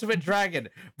Eyes Ultimate Dragon.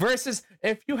 Versus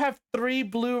if you have 3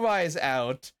 Blue Eyes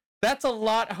out, that's a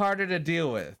lot harder to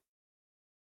deal with.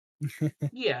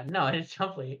 Yeah, no, it's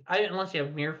totally. Unless you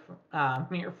have Mirror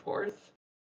Force.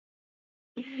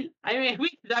 I mean,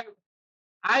 that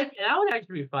would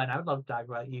actually be fun. I would love to talk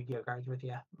about Yu-Gi-Oh cards with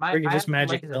you. Or you just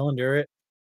Magic Cylinder it.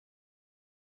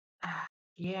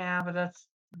 Yeah, but that's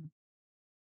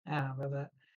I don't know about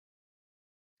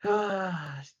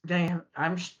that. Damn,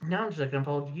 I'm just looking up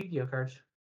old Yu-Gi-Oh cards.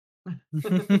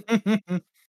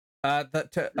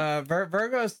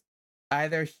 Virgo's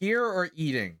either here or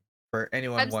eating. For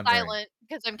anyone I'm wondering, silent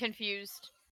because I'm confused.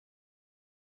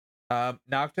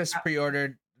 Noctis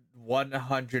pre-ordered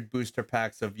 100 booster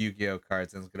packs of Yu-Gi-Oh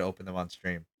cards and is gonna open them on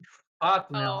stream.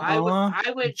 Fuck no. Oh.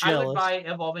 I would Jealous. buy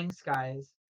Evolving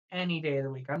Skies any day of the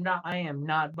week. I am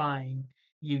not buying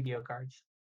Yu-Gi-Oh cards.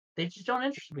 They just don't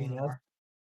interest me Yeah. anymore.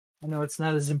 I know it's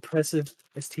not as impressive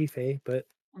as tFay, but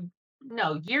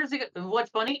No, years ago. What's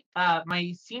funny?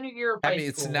 My senior year of high Hebi,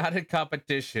 it's school. not a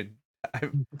competition.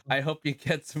 I hope you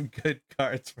get some good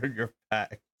cards for your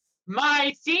pack.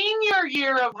 My senior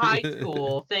year of high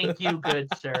school. Thank you, good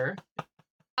sir.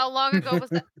 How long ago was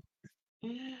that?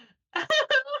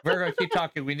 Virgo, keep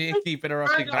talking. We need to keep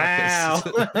interrupting Virgo.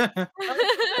 Noctis. I'm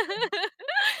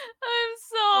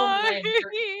Oh, sorry.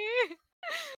 man.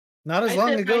 not as I long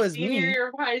said ago my as senior me. year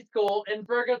of high school, and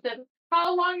Virgo said,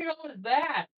 "How long ago was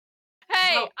that?"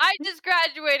 Hey, No. I just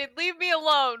graduated. Leave me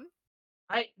alone.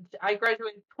 I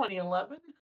graduated 2011.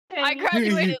 I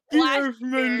graduated last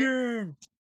year.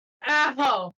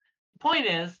 Oh, point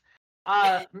is,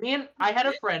 I had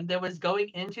a friend that was going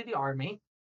into the army,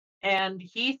 and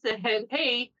he said,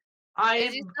 "Hey,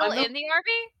 Is he still in the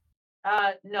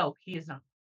army? No, he is not.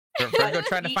 Virgo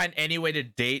trying to find any way to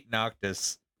date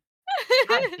Noctis.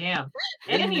 God damn.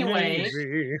 Anyway,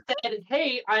 Maybe. said,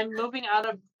 "Hey, I'm moving out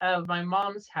of my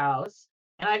mom's house,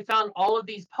 and I found all of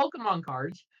these Pokemon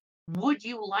cards. Would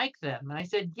you like them?" And I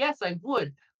said, "Yes, I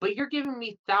would, but you're giving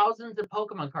me thousands of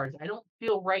Pokemon cards. I don't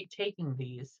feel right taking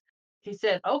these." He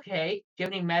said, "Okay, do you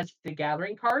have any Magic the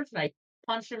Gathering cards?" And I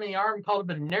punched him in the arm and called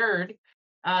him a nerd.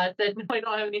 Said, "No, I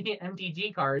don't have any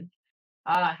MTG cards.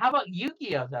 How about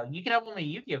Yu-Gi-Oh, though? You can have one of my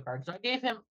Yu-Gi-Oh cards." So I gave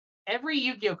him every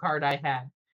Yu-Gi-Oh card I had,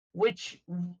 which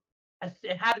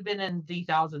it had been in the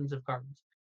thousands of cards,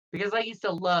 because I used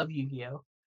to love Yu-Gi-Oh,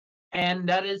 and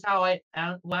that is how I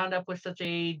wound up with such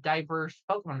a diverse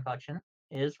Pokemon collection.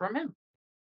 Is from him.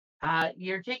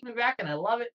 You're taking me back, and I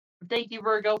love it. Thank you,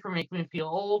 Virgo, for making me feel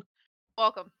old.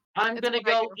 Welcome. I'm It's gonna what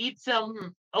I go do. eat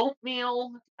some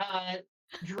oatmeal,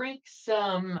 drink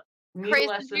some Crazy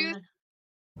Lesson. juice?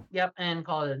 Yep, and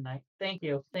call it a night. Thank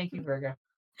you, Virgo.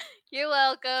 You're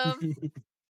welcome.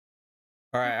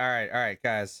 All right,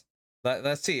 guys.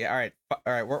 Let's see. All right.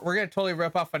 We're gonna totally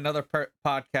rip off another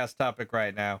podcast topic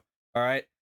right now. All right.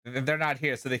 They're not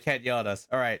here, so they can't yell at us.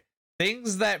 All right.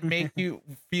 Things that make you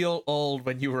feel old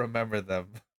when you remember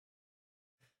them.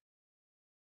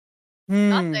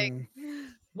 Nothing.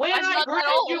 When I'm I not that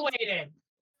old.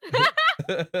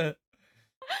 graduated.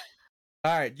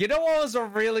 All right. You know what was a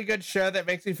really good show that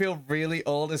makes me feel really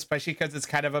old, especially because it's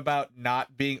kind of about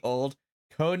not being old?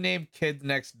 Codename Kids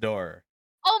Next Door.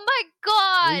 Oh my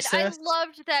god! Recess? I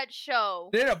loved that show.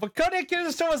 No, but Codename Kids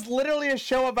Next Door was literally a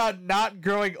show about not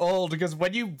growing old, because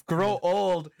when you grow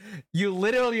old, you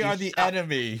literally are the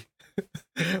enemy.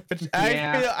 But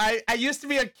I used to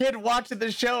be a kid watching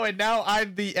the show, and now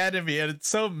I'm the enemy, and it's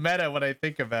so meta when I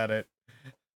think about it.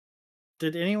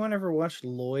 Did anyone ever watch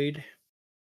Lloyd?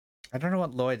 I don't know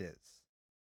what Lloyd is.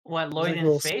 What, He's Lloyd like a in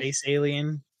little space? space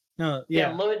alien. No, Yeah,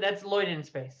 yeah. Lloyd. That's Lloyd in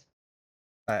space.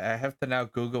 I have to now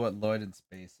Google what Lloyd in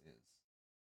space is.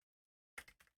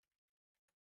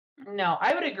 No,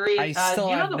 I would agree. I still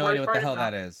you know have the no worst idea what the part hell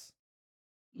about- that is.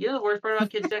 You know the worst part about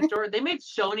Kids Next Door? They made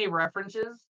so many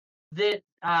references that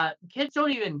kids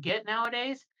don't even get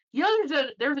nowadays. You know,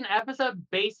 there's an episode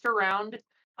based around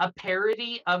a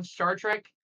parody of Star Trek,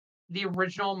 the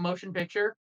original motion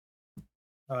picture.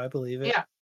 Oh, I believe it. Yeah,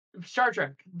 Star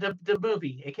Trek, the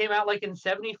movie. It came out like in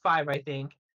 '75, I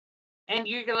think. And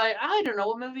you're like, I don't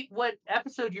know what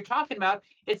episode you're talking about.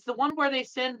 It's the one where they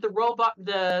send the robot,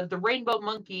 the rainbow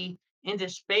monkey, into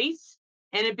space,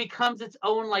 and it becomes its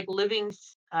own like living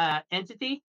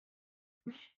entity.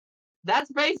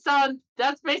 That's based on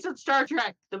Star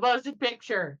Trek, the motion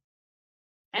picture.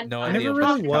 And No I idea never what really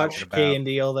you're talking watched about.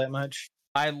 K&D all that much.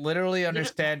 I literally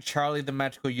understand Charlie the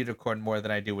Magical Unicorn more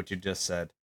than I do what you just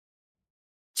said.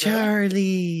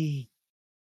 Charlie.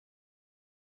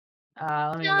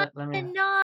 let me.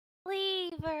 Not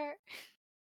believer.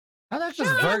 How the heck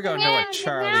does Virgo know what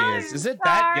Charlie is? Is it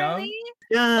that young?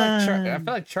 I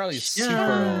feel like Charlie's super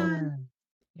old.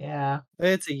 Yeah.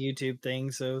 It's a YouTube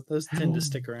thing, so those tend to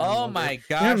stick around. Oh longer. my You know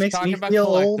gosh, what makes talking me about feel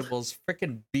old? collectibles.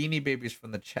 Freaking Beanie Babies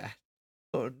from the chat.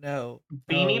 Oh no.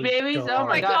 Beanie Oh, Babies? God. Oh Oh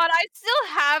my my god, I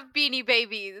still have Beanie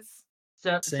Babies.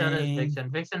 So does Same. Vixen.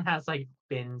 Vixen has like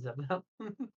bins of them.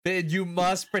 Then you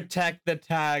must protect the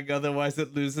tag, otherwise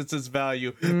it loses its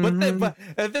value. Mhm. But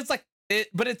it's like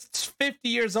but it's 50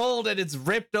 years old and it's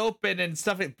ripped open and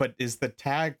stuff. But is the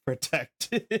tag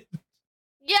protected?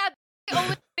 Yeah, the only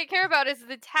thing they care about is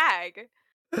the tag.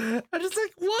 I'm just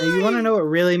like, why? Now, you want to know what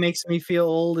really makes me feel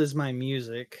old is my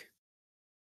music.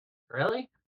 Really?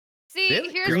 See,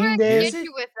 Really? here's Green where I Day- can get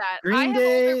you with that. I Green have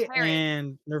Day older parents.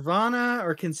 and Nirvana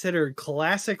are considered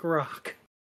classic rock.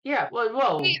 Yeah. Well,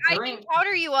 whoa. See, I can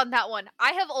counter you on that one.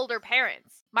 I have older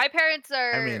parents. My parents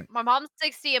are. mean- my mom's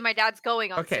 60 and my dad's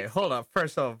going on. Okay, 60. hold on.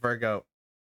 First of all, Virgo,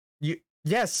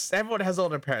 yes, everyone has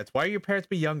older parents. Why are your parents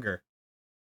be younger?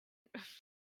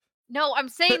 No, I'm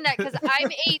saying that because I'm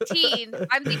 18.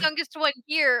 I'm the youngest one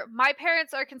here. My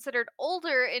parents are considered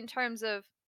older in terms of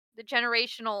the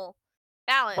generational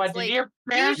balance. But did Like, your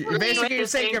parents usually- Basically, you're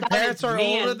saying your parents are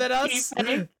older than us?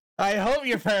 I hope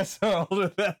your parents are older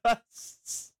than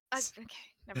us. okay,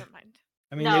 never mind.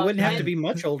 I mean, No, they wouldn't have to and- be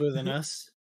much older than us.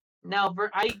 No,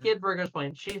 I get Virgo's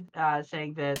point. She's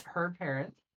saying that her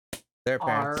parents Their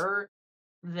parents. are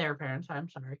their parents. I'm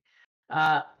sorry.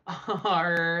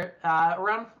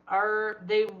 Are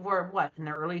they were what in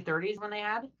their early 30s when they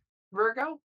had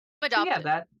Virgo? So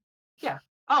Adopted. yeah.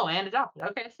 Oh, and adopted.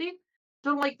 Okay, see,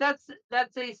 so like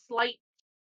that's a slight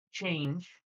change.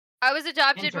 I was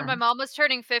adopted when my Intern. mom was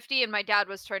turning 50 and my dad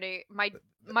was turning my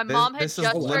mom had This just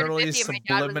is turned literally 50 and my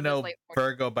dad was in his subliminal late 40s.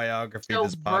 Virgo biography. So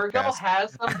This Virgo podcast.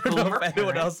 has some I don't know boomer if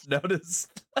anyone parents. else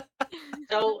noticed.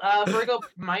 So Virgo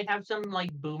might have some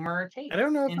like boomer taste I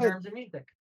don't know if in terms of music.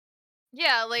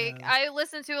 Yeah, like I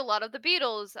listen to a lot of the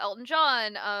Beatles, Elton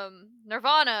John,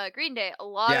 Nirvana, Green Day, a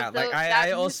lot Yeah, of like those.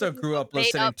 I also grew up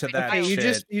listening to that Okay,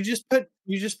 shit. you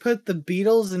just put the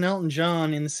Beatles and Elton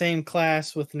John in the same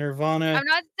class with Nirvana. I'm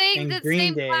not saying and the Green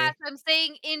same Day. class. I'm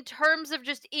saying in terms of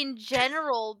just in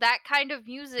general, that kind of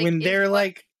music. When is they're what-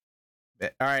 like, All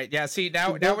right, yeah. See,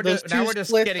 now we're those just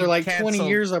splits getting are like canceled. 20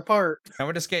 years apart. Now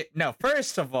we're just getting no.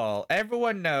 First of all,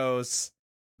 everyone knows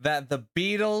that the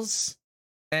Beatles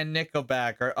and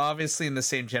Nickelback are obviously in the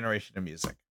same generation of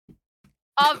music.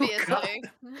 obviously.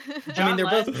 I mean, they're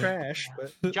both Lennon- trash,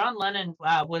 but John Lennon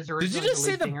was Did originally you just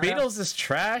the say lead the singer, though. Beatles is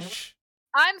trash?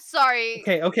 I'm sorry.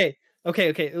 okay.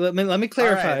 Let me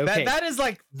clarify. All right, Okay, that is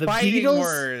like The fighting Beatles-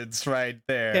 words right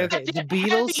there. okay. The Heavy.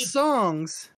 Beatles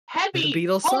songs. Heavy. The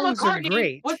Beatles Paul songs are McCartney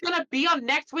great. was gonna be on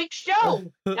next week's show.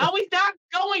 Now he's not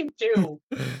going to.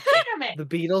 Damn it. The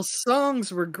Beatles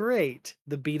songs were great.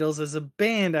 The Beatles as a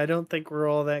band, I don't think were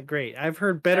all that great. I've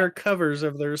heard better covers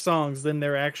of their songs than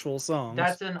their actual songs.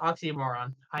 That's an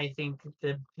oxymoron. I think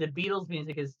the Beatles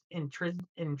music is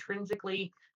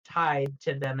intrinsically tied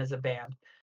to them as a band.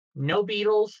 No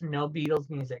Beatles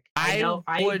music. I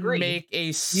would agree. make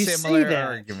a say similar that.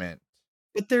 argument.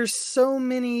 But there's so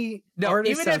many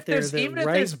artists out there that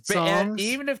write songs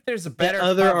even if there's that better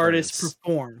other covers, artists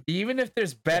perform. even if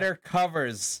there's better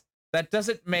covers, that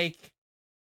doesn't make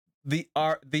the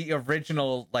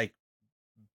original like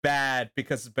bad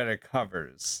because it's better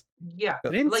covers. Yeah, I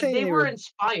didn't like say they they were were-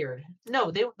 inspired.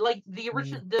 No, they like the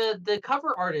original the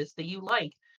cover artist that you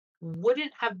like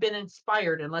wouldn't have been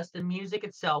inspired unless the music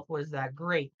itself was that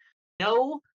great.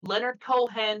 No, Leonard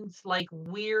Cohen's like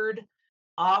weird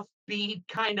offbeat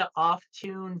kind of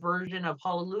off-tune version of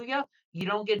Hallelujah. You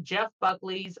don't get Jeff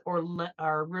Buckley's or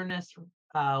Runus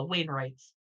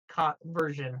Wainwright's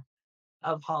version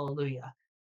of Hallelujah.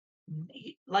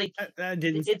 Like I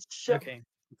didn't. it's so, Okay,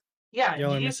 yeah. you're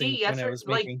only Did you see missing the point I yesterday? was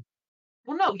Like, making.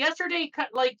 well, no,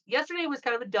 yesterday was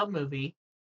kind of a dumb movie.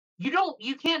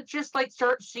 You can't just like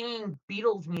start singing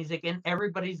Beatles music and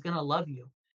everybody's gonna love you.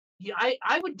 Yeah,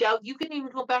 I would doubt you can even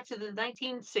go back to the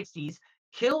 1960s,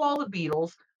 kill all the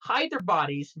Beatles, hide their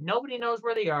bodies, nobody knows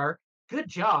where they are. Good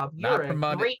job, you're a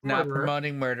great not murderer.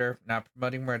 promoting murder. Not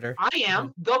promoting murder. I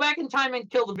am. Go back in time and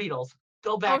kill the Beatles.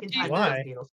 Go back in time and kill Why? the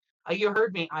Beatles. You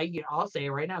heard me. I'll say it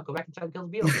right now. Go back in time and kill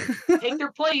the Beatles. Take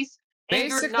their place. And you're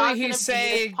Basically, not gonna he's be as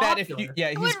saying that if you, popular. yeah, I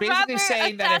he's would basically rather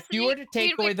saying that if you were to assassinate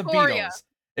take Queen away the Victoria. Beatles,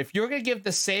 if you were to give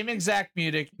the same exact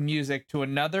music to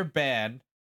another band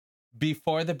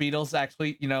before the Beatles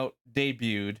actually,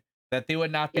 debuted, that they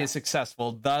would not be Yeah. as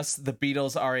successful. Thus, the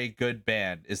Beatles are a good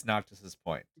band. Is Noctis's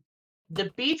point? The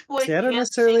Beach Boys. See, I don't can't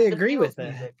necessarily sing the agree with Beatles that.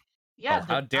 music. Yeah.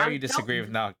 How dare I'm you disagree telling with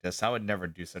Noctis? I would never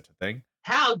do such a thing.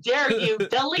 How dare you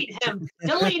delete him?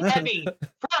 Delete Heavy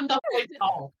from the voice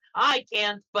call. I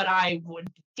can't, but I would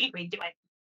deeply do it.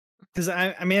 Because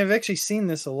I mean, I've actually seen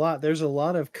this a lot. There's a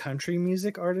lot of country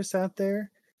music artists out there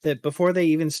that before they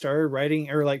even started writing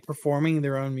or like performing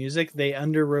their own music, they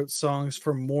underwrote songs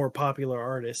for more popular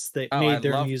artists that Oh, made I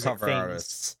their love music cover famous.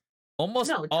 artists. Almost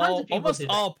No, tons all of people almost do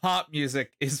that. all pop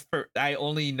music is for I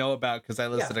only know about because I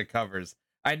listen to covers.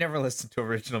 I never listen to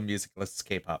original music unless it's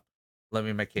K-pop. Love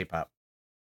me my K-pop.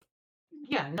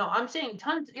 Yeah, no, I'm saying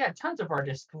tons of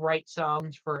artists write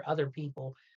songs for other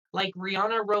people. Like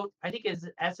Rihanna wrote, I think it's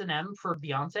S&M for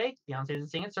Beyonce. Beyonce didn't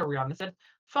sing it, so Rihanna said,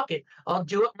 "Fuck it, I'll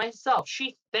do it myself."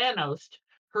 She Thanos'd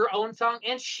her own song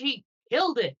and she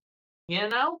killed it. You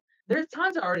know, there's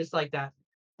tons of artists like that,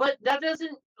 but that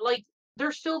doesn't like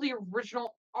they're still the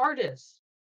original artists.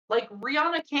 Like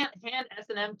Rihanna can't hand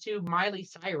S&M to Miley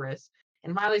Cyrus,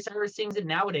 and Miley Cyrus sings it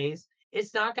nowadays.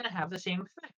 It's not going to have the same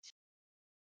effect.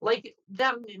 Like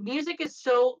that music is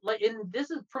so like, and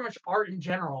this is pretty much art in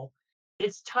general.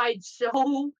 It's tied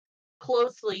so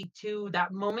closely to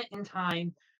that moment in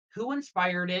time, who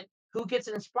inspired it, who gets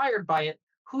inspired by it,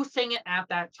 who sang it at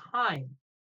that time.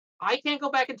 I can't go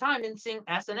back in time and sing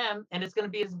S&M, and it's going to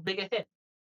be as big a hit.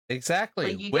 Exactly.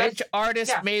 Like, you Which guys,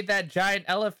 artist yeah. made that giant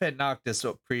elephant Noctis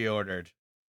pre-ordered?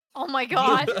 Oh my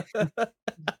god.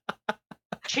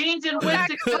 Chains and Back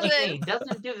Whips to Explain this.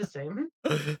 doesn't do the same.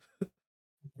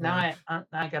 Now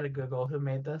I gotta Google who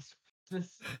made this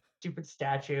stupid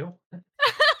statue.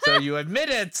 So you admit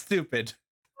it's stupid.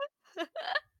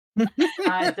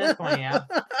 At this point, yeah.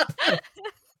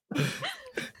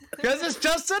 Because it's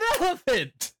just an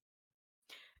elephant.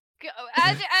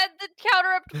 Add the counter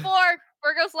up to 4.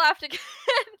 Virgo's laughed again.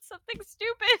 Something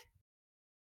stupid.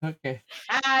 Okay.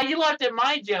 You laughed at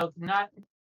my joke, not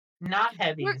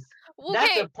Heavy's.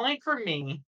 That's Okay, a point for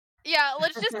me. yeah,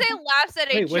 let's just say laughs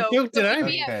at a Wait, what joke. joke did so I we'd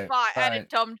make? be Okay, at 5 at a fine.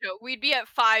 dumb joke. We'd be at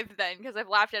 5 then, because I've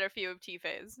laughed at a few of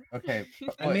tFay's. Okay.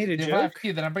 I made a If I have joke.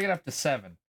 few, then I'm bringing it up to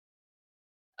 7.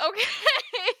 Okay.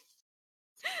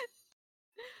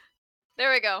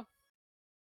 There we go.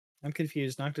 I'm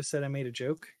confused. Noctis said I made a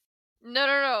joke.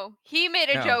 No. He made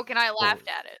a No. joke and I laughed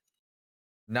at it.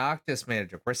 Noctis made a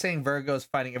joke. We're saying Virgo's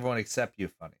finding everyone except you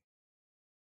funny.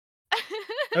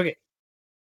 Okay.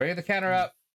 Bring the counter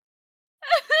up.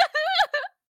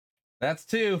 That's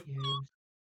 2.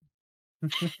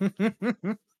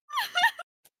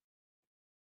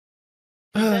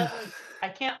 I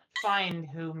can't find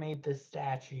who made the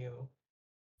statue.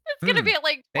 It's gonna be at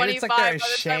like Maybe 25 it's like by they're the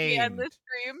time we end this ashamed.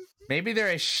 stream. Maybe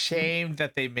they're ashamed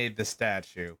that they made the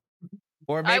statue.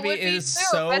 Or I maybe would it be is too,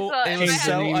 so if I it was had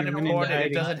so to name do and it. unimportant it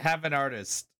hiding. doesn't have an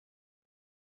artist.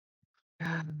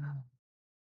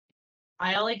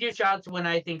 I only do shots when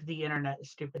I think the internet is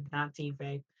stupid, not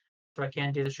tFay. So I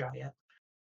can't do the shot yet.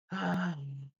 Do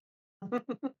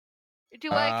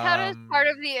I count as part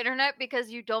of the internet because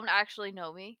you don't actually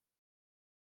know me?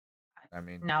 I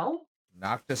mean, No?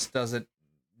 Noctis doesn't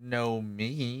know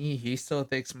me. He still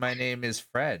thinks my name is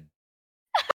Fred.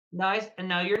 No,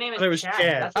 no, your name But it was is Chad.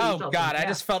 Chad. That's what you Oh told god, me, I yeah.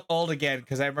 just felt old again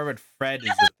because I remembered Fred is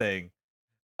the thing.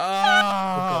 Oh,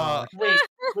 God. Wait,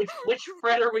 which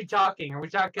Fred are we talking? Are we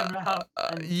talking about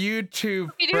YouTube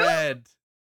Scooby-Doo? Fred.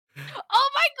 Oh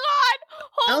my god!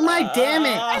 Oh Holy my damn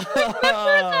it!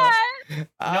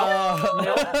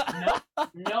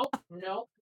 Nope.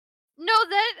 No,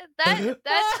 that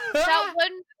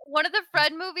one of the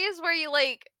Fred movies where he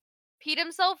like peed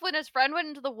himself when his friend went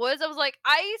into the woods. I was like,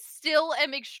 I still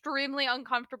am extremely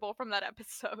uncomfortable from that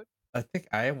episode. I think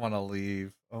I want to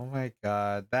leave. Oh my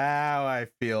god, now I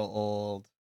feel old.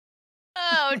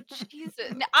 Oh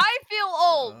Jesus! I feel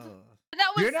old. That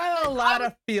was You're not allowed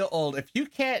to feel old. If you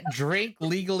can't drink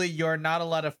legally, you're not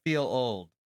allowed to feel old.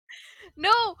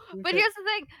 No, but here's the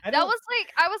thing. I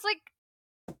was like,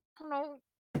 I don't know,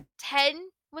 10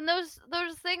 when those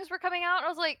things were coming out. I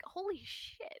was like, holy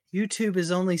shit. YouTube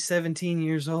is only 17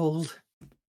 years old.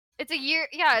 It's a year,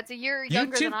 yeah, it's a year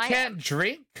younger than I am. YouTube can't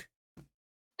drink?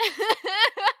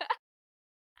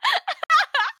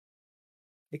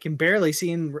 It can barely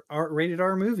see in rated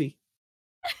R movie.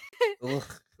 Ugh,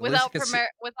 without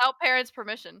parents'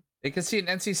 permission. It can see an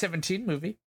NC-17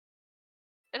 movie.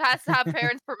 It has to have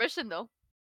parents' permission though.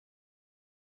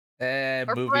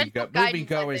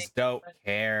 Moviegoers don't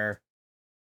care.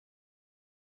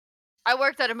 I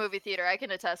worked at a movie theater. I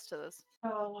can attest to this.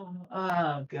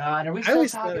 Oh God! Are we still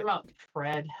talking about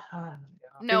Fred?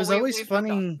 No, it was always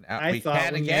funny. I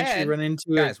thought when you actually run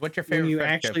into guys, what's your favorite? When you Fred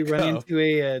actually joke? run Go. into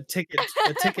a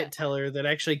ticket teller that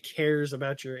actually cares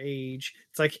about your age.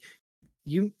 It's like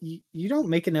you don't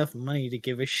make enough money to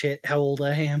give a shit how old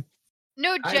I am.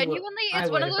 No, genuinely, it's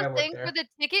one of those things where the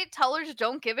ticket tellers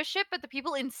don't give a shit, but the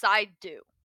people inside do.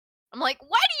 I'm like,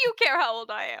 why do you care how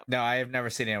old I am? No, I have never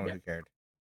seen anyone who cared.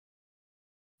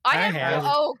 I have.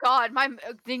 Oh God, I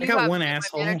got one my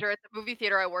asshole. manager at the movie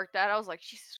theater I worked at. I was like,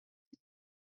 Jesus.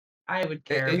 I would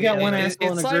care. We got one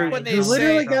asshole in a group. When they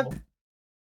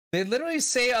literally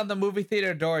say on the movie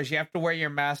theater doors, you have to wear your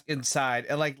mask inside,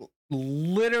 and like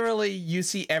literally, you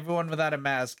see everyone without a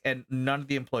mask, and none of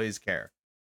the employees care.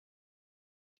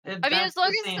 I mean, as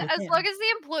long as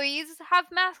the employees have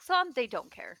masks on, they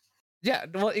don't care. Yeah,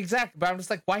 well, exactly. But I'm just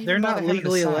like, why? They're even not bother having a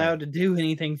legally sign? allowed to do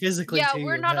anything physically. Yeah, to you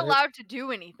we're not about it. allowed to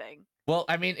do anything. Well,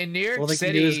 I mean, in New York All they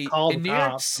can do is City, call in the New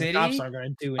York cops. The cops City, aren't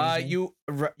going to do anything.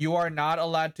 you are not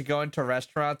allowed to go into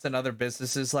restaurants and other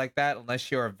businesses like that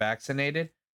unless you are vaccinated.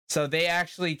 So they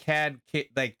actually can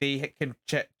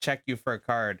check you for a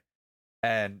card,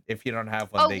 and if you don't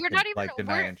have one, Oh, they we're can not even.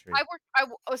 deny entry. I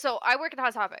work at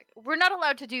Hot Topic. We're not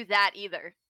allowed to do that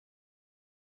either.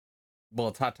 Well,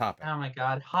 it's Hot Topic. Oh my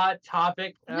god, Hot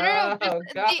Topic. No. Oh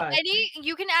god.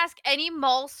 You can ask any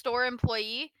mall store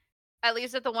employee, at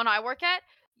least at the one I work at.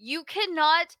 You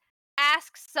cannot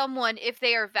ask someone if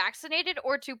they are vaccinated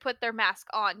or to put their mask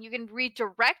on. You can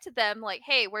redirect them like,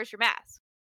 "Hey, where's your mask?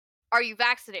 Are you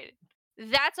vaccinated?"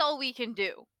 That's all we can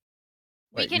do.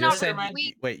 Wait, We cannot.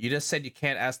 you just said you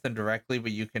can't ask them directly,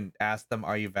 but you can ask them,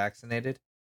 "Are you vaccinated?"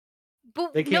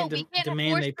 But They can't we can't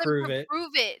demand force they them prove to it.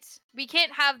 prove it. We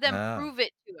can't have them Oh. prove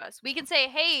it to us. We can say,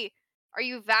 "Hey, are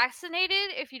you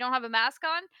vaccinated?" if you don't have a mask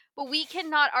on, but we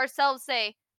cannot ourselves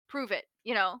say, "Prove it."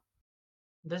 You know.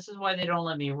 This is why they don't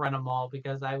let me run a mall,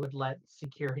 because I would let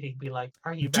security be like,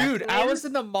 "Are you vaccinated?" Dude, I was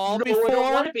in the mall No, I before.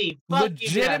 don't want to be. Fuck you,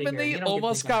 get outta here. Legitimately You don't get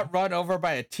almost to got run over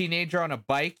by a teenager on a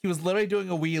bike. He was literally doing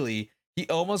a wheelie. He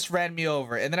almost ran me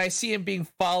over. And then I see him being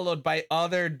followed by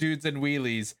other dudes in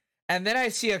wheelies. And then I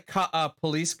see a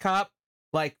police cop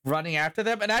like running after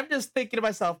them. And I'm just thinking to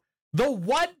myself, the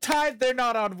one time they're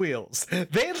not on wheels,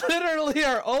 they literally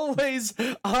are always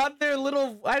on their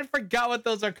little, I forgot what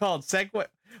those are called. Segway.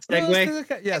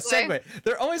 Yeah, Segway.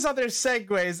 They're always on their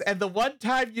Segways, and the one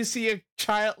time you see a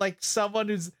child, like someone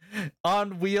who's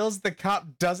on wheels, the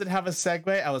cop doesn't have a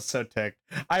Segway. I was so ticked.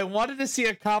 I wanted to see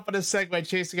a cop on a Segway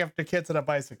chasing after kids on a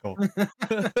bicycle.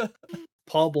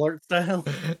 Paul Blart style.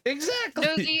 Exactly.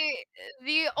 No,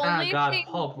 the only thing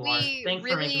Paul Blart. Thanks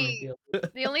for making me feel.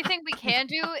 the only thing we can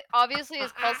do, obviously,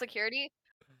 is call security.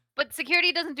 But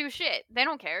security doesn't do shit. They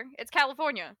don't care. It's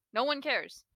California. No one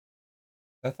cares.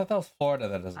 I thought that was Florida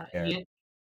that doesn't care.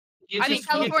 I mean,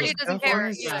 California doesn't care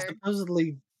California's either.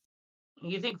 supposedly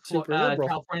You think super liberal.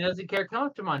 California doesn't care? Come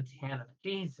up to Montana.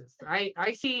 Jesus.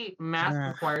 I see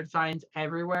mask required signs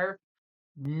everywhere.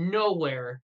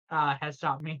 Nowhere has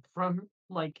stopped me from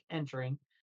like entering.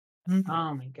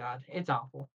 Oh my god, it's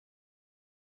awful.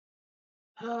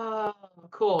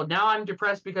 Cool. Now I'm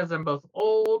depressed because I'm both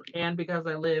old and because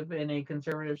I live in a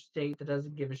conservative state that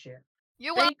doesn't give a shit.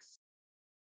 Thanks.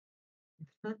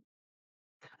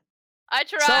 I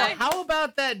try. So how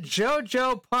about that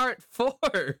JoJo Part 4?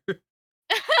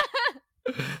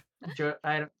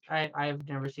 I've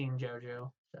never seen JoJo,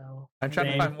 so I'm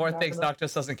trying to find more things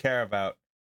Noctis doesn't care about.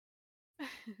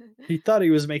 He thought he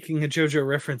was making a JoJo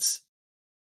reference.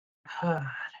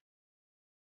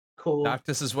 Cool.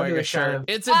 Noctis is wearing a shirt.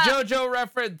 It's a JoJo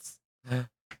reference.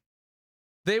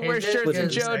 They wear shirts in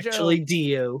JoJo. Actually,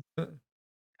 Dio.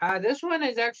 This one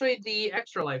is actually the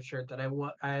Extra Life shirt that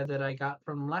I got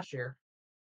from last year,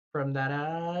 from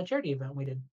that charity event we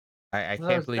did. I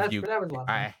can't believe you.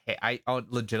 I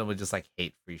legitimately just like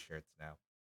hate free shirts now.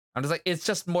 I'm just like, it's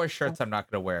just more shirts I'm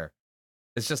not gonna wear.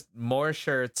 It's just more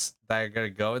shirts that are gonna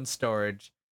go in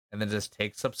storage and then just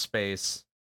takes up space.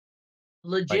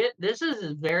 Legit, this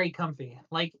is very comfy.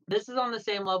 Like, this is on the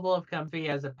same level of comfy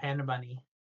as a Panda Bunny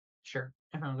shirt,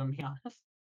 if I'm gonna be honest.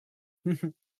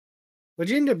 What'd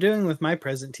you end up doing with my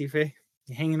present, tFay?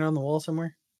 You hanging it on the wall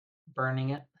somewhere?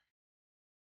 Burning it.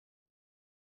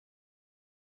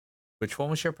 Which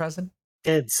one was your present?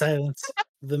 Dead silence.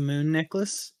 The moon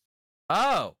necklace.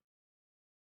 Oh.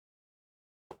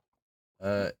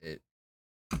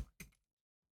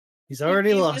 He's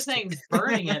already lost. Just saying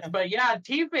burning it, but yeah,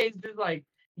 tFay's just like,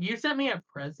 you sent me a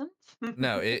present?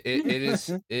 No, it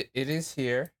is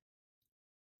here.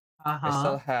 I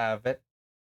still have it.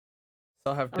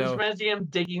 Still have I'm just imagining him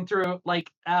digging through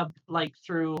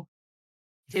through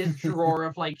his drawer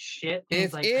of like shit.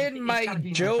 It's like, in my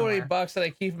jewelry box that I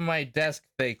keep in my desk.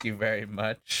 Thank you very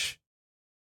much.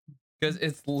 Because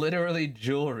it's literally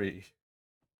jewelry.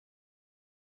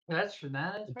 That's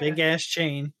a big ass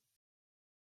chain.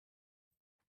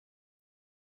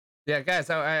 Yeah, guys,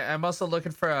 I'm also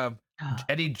looking for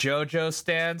any JoJo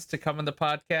stands to come on the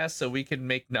podcast so we can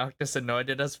make Noctis annoyed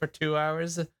at us for 2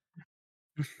 hours.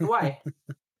 Why?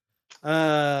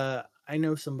 I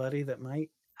know somebody that might.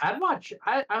 I want to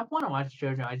watch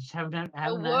JoJo. I just haven't had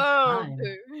time.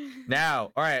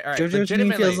 Now, all right. JoJo to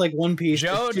me feels like One Piece.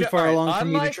 It's too far along for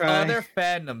me to try. Unlike other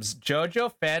fandoms,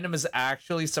 JoJo fandom is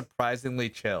actually surprisingly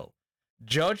chill.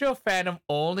 JoJo fandom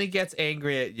only gets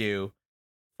angry at you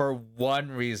for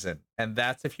one reason, and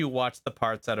that's if you watch the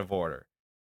parts out of order.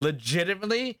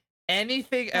 Legitimately,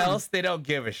 Anything else, they don't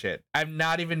give a shit. I'm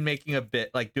not even making a bit,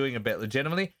 like doing a bit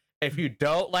legitimately. If you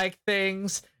don't like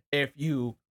things, if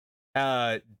you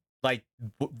like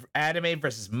anime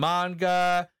versus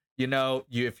manga,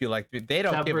 if you like, they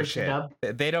don't give a shit.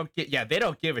 They don't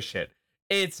give a shit.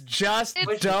 It's just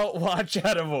don't watch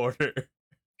out of order.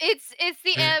 It's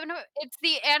the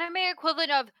anime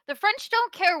equivalent of the French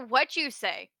don't care what you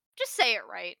say, just say it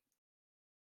right.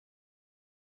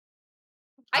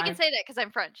 I can say that because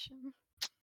I'm French.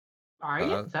 Are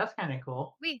you? That's kind of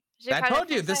cool. I told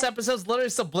you this episode's literally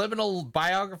subliminal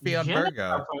biography on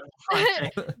Virgo.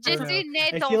 I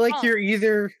feel like you're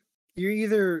either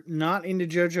not into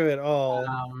JoJo at all,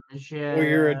 or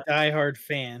you're a diehard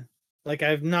fan. Like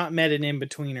I've not met an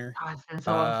in-betweener.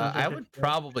 I would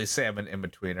probably say I'm an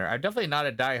in-betweener. I'm definitely not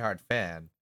a diehard fan,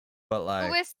 but like.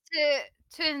 Who is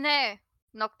to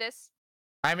Noctis?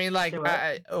 I mean, like,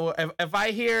 if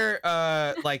I hear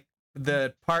like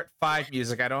the part 5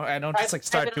 music, I don't just like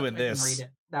start doing this. Read it.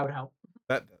 That would help.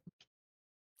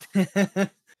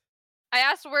 I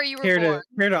asked where you were born.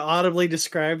 Care to audibly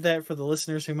describe that for the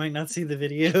listeners who might not see the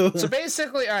video? So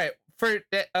basically, all right, for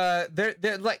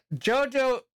they're like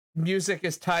JoJo music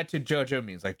is tied to JoJo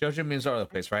memes. Like JoJo memes all over the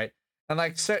place, right? And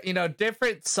like, so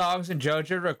different songs in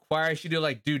JoJo requires you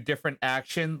to do different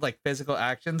action, like physical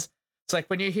actions. It's like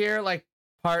when you hear like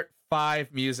part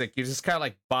 5 music, you're just kind of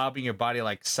like bobbing your body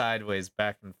like sideways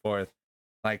back and forth,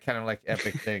 like kind of like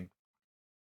epic thing.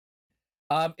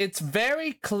 It's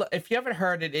very if you haven't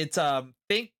heard it, it's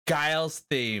think Guile's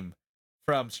theme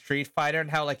from Street Fighter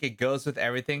and how like it goes with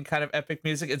everything, kind of epic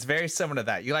music. It's very similar to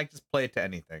that. You like just play it to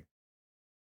anything.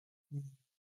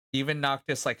 Even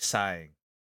Noctis like sighing.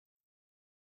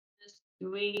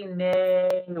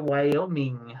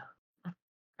 Wyoming.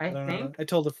 I think.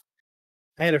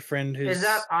 I had a friend who's. Is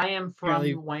that I am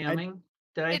from Wyoming?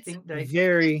 Very into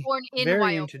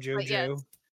JoJo, yes.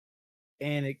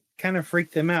 And it kind of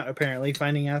freaked them out. Apparently,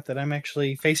 finding out that I'm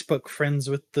actually Facebook friends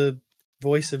with the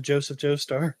voice of Joseph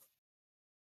Joestar.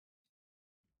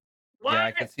 What? Yeah,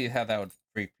 I can see how that would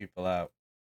freak people out.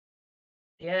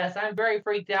 Yes, I'm very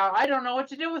freaked out. I don't know what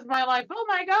to do with my life. Oh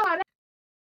my god!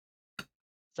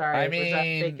 Sorry, I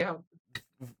mean,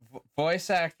 voice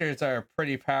actors are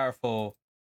pretty powerful.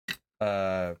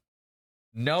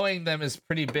 Knowing them is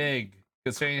pretty big,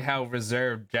 considering how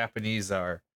reserved Japanese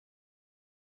are.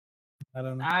 I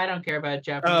don't know. I don't care about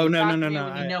Japanese. Oh no! I'm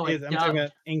talking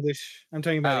about English. I'm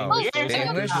talking about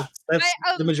English. That's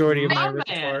the majority of my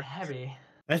repertoire. Heavy.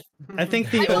 I think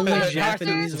the only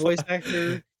Japanese voice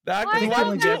actor. I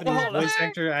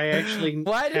actually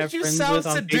Why did you sound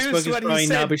seduced when he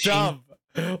said dumb?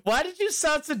 Why did you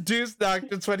sound seduced,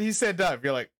 Noctis, when he said dumb?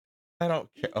 You're like, I don't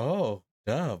care. Oh,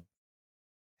 dumb.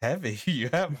 Heavy.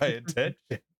 You have my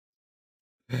attention.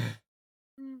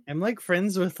 I'm like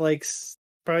friends with like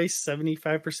probably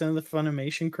 75% of the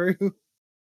Funimation crew.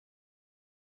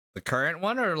 The current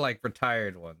one or like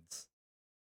retired ones?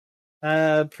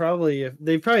 Probably.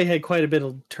 They probably had quite a bit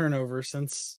of turnover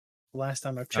since the last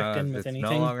time I've checked in with anything.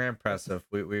 No longer impressive.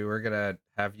 We were gonna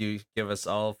have you give us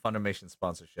all Funimation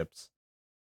sponsorships.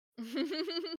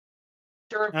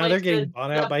 They're getting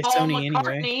bought out by Sony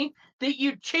anyway. That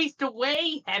you chased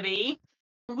away, Heavy.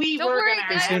 We Don't were worry, gonna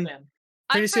guys. have him.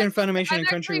 Pretty soon, Funimation and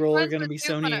Crunchyroll are going to be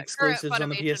Sony exclusives on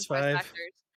the PS5.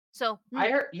 So I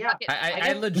heard, yeah.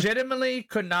 I legitimately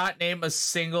could not name a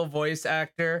single voice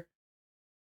actor.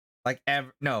 Like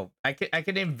ever? No, I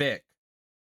could name Vic.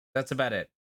 That's about it.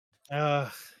 Ooh.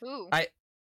 I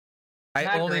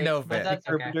only know Vic. That's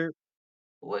okay.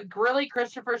 Really,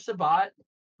 Christopher Sabat?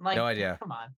 Like, no idea.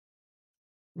 Come on.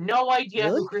 No idea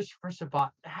who Christopher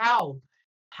Sabat. How?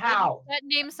 That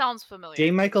name sounds familiar.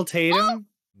 J. Michael Tatum?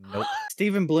 Nope.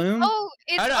 Stephen Bloom? Oh,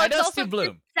 I know Steve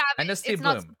Bloom. I know Steve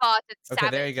Bloom. Not it's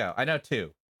okay, there you go. I know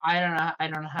 2. I don't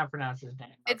know how to pronounce his name.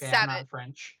 Okay, it's Savage. I'm not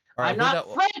French. Right, I'm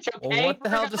not French. Okay. Well, what the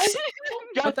hell does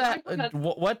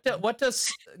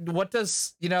what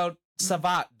does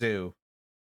Savat do?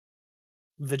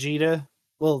 Vegeta.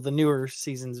 Well, the newer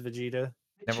season's Vegeta.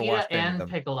 Never watched any of them.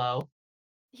 Piccolo.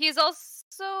 He's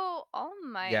also All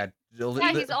Might. Yeah,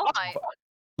 he's All Might.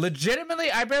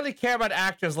 Legitimately, I barely care about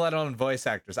actors, let alone voice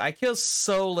actors. I care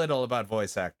so little about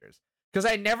voice actors because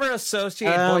I never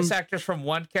associate voice actors from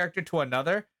one character to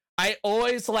another. I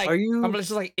always I'm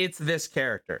just like, it's this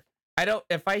character. I don't.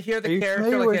 If I hear the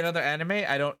character like another anime,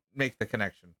 I don't make the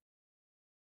connection.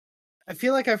 I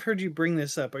feel like I've heard you bring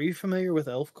this up. Are you familiar with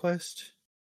ElfQuest?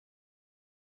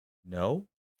 No.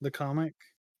 The comic?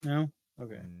 No.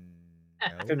 Okay. No.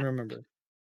 I couldn't remember.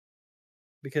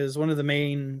 Because one of the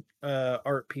main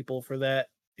art people for that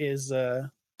is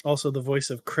also the voice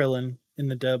of Krillin in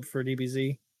the dub for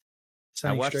DBZ.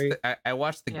 Sunny Straight. I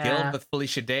watched the Guild with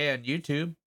Felicia Day on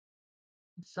YouTube.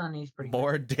 Sunny's pretty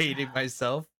More good. dating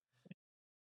myself.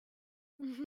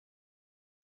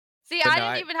 See, But I no,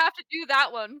 didn't even have to do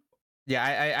that one. Yeah,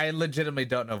 I legitimately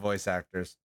don't know voice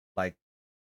actors. Like,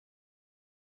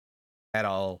 at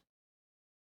all.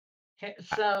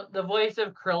 So the voice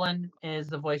of Krillin is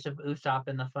the voice of Usopp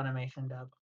in the Funimation dub.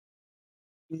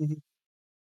 Mm-hmm.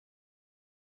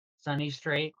 Sunny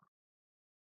Straight.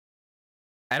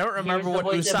 I don't remember what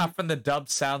Usopp from the dub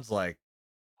sounds like.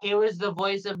 He was the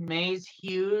voice of Maze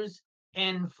Hughes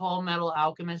in Full Metal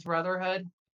Alchemist Brotherhood.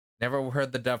 Never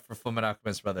heard the dub for Fullmetal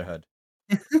Alchemist Brotherhood.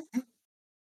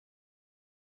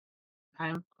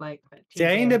 I'm like, see,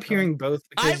 I end up hearing both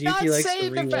because Yuki likes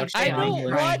to rewatch I them in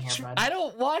English. I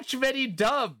don't watch many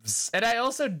dubs, and I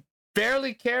also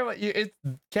barely care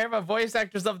about voice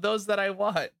actors of those that I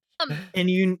watch. Can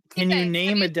you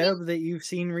name a dub that you've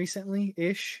seen recently,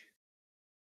 ish?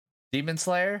 Demon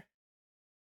Slayer.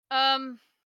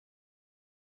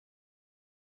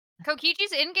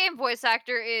 Kokichi's in-game voice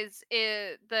actor is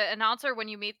the announcer when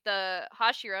you meet the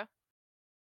Hashira.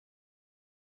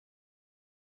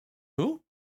 Who?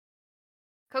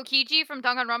 Kokichi from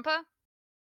Danganronpa.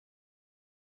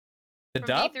 The from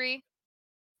dub? D3.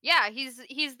 Yeah, he's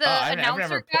the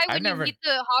announcer guy when you meet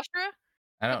the Hashira.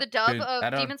 For the dub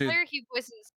of Demon Slayer, he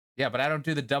voices. Yeah, but I don't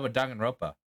do the dub of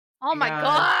Danganronpa. Oh my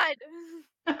god!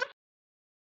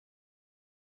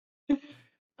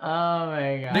 Oh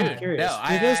my god! Dude, no,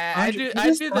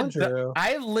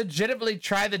 I legitimately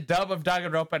try the dub of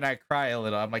Danganronpa and I cry a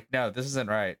little. I'm like, no, this isn't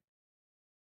right.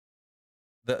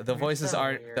 The voices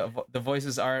aren't the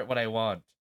voices aren't what I want,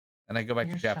 and I go back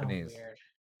to Japanese. So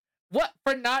what,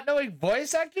 for not knowing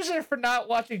voice actors or for not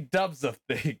watching dubs of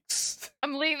things?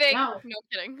 I'm leaving. No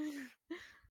kidding.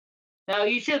 No,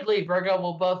 you should leave, Virgo.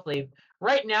 We'll both leave.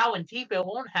 Right now, and tFay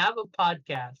won't have a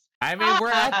podcast. I mean,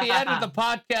 we're at the end of the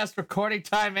podcast recording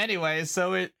time anyway,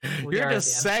 so you're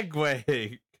just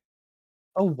segueing.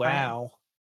 Oh, wow.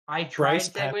 I tried Bryce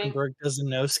Pappenberg doesn't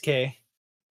know Sk.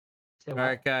 All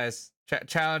right, guys.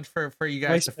 Challenge for you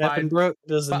guys to find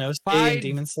doesn't know Sk in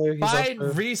Demon Slayer.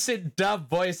 Find recent dub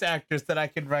voice actors that I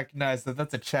can recognize.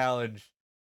 That's a challenge.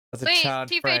 That's a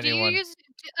challenge for anyone.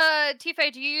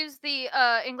 tFay, do you use the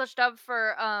English dub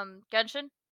for Genshin?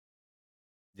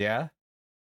 Yeah.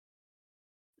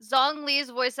 Zhong Li's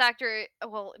voice actor.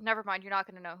 Well, never mind. You're not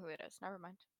going to know who it is. Never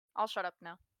mind. I'll shut up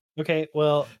now. Okay,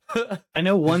 well, I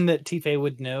know one that tFay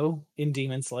would know in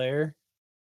Demon Slayer.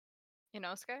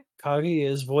 Inosuke? Kage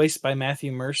is voiced by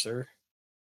Matthew Mercer.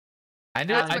 I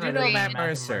do know Matt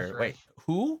Mercer. Wait,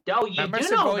 who? Oh, you Matt do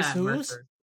Mercer know voice Matt who's? Mercer.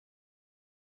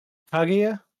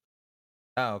 Kaguya?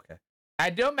 Oh, okay. I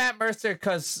know Matt Mercer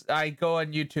because I go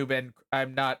on YouTube and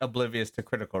I'm not oblivious to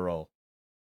Critical Role.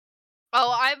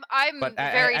 Oh, I'm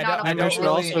very not oblivious.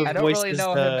 I don't really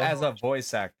know him as a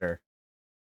voice actor.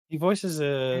 He voices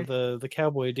the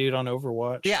cowboy dude on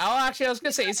Overwatch. Yeah, I was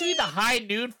gonna say, is he the High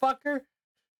Noon fucker?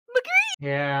 McCree!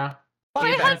 Yeah.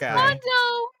 Fuck that guy.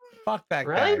 Fuck that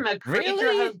guy.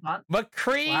 Really?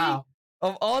 McCree? Wow.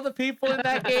 Of all the people in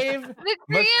that game,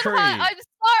 McCree. I'm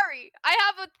sorry. I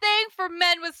have a thing for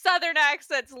men with southern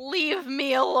accents. Leave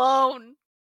me alone.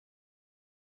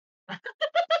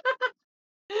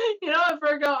 You know what,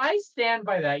 Virgo? I stand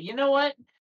by that. You know what?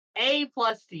 A+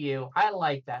 to you. I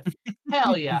like that.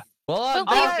 Hell yeah. Well,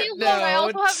 but leave me alone. I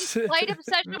also have a slight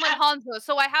obsession with Hanzo,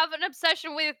 so I have an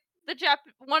obsession with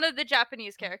one of the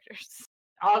Japanese characters.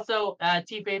 Also,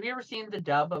 tFay, have you ever seen the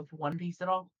dub of One Piece at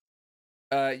all?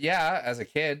 Yeah, as a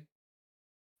kid.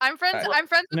 I'm friends with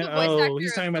the voice actor.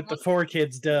 He's talking about the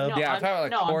 4Kids dub. No, yeah, I'm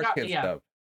talking about 4Kids dub.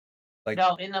 Like,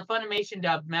 no, in the Funimation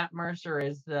dub, Matt Mercer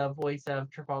is the voice of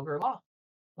Trafalgar Law,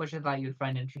 which I thought you'd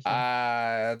find interesting.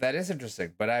 That is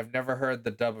interesting, but I've never heard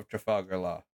the dub of Trafalgar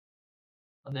Law.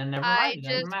 Well, then never mind.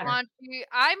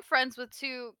 I'm friends with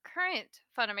 2 current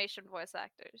Funimation voice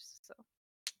actors. So.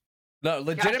 No,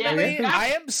 legitimately, I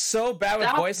am so bad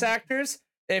with voice actors.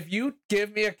 If you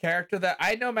give me a character that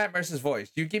I know Matt Mercer's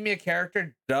voice, you give me a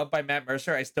character dubbed by Matt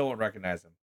Mercer, I still won't recognize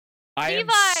him. I am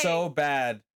so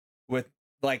bad with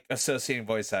like associating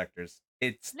voice actors.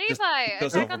 It's just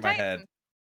goes over my head.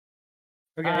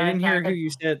 Okay, I didn't hear who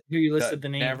you listed the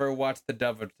name. Never watched the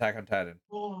dub of Attack on Titan.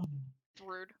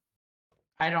 Rude.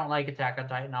 I don't like Attack on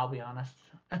Titan, I'll be honest.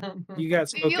 You got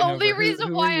spoken The only over.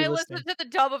 reason why I listened to the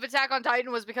dub of Attack on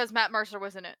Titan was because Matt Mercer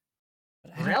was in it.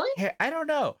 Really? I don't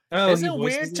know. Oh, is it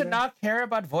weird to not care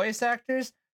about voice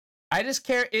actors? I just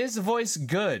care, is the voice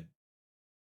good?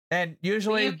 And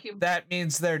usually that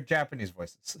means they're Japanese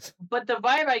voices. But the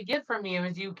vibe I get from you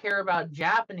is you care about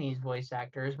Japanese voice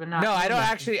actors, but not. No, I don't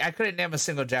actually. I couldn't name a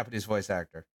single Japanese voice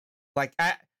actor. Like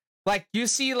Like you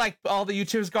see, like all the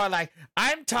YouTubers going, like,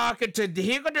 I'm talking to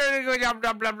the blah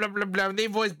blah blah blah blah blah. They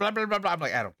voice blah blah blah blah. I'm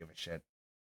like, I don't give a shit.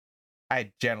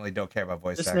 I generally don't care about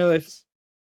voice Just actors. know if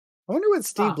I wonder what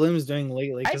Steve Bloom's doing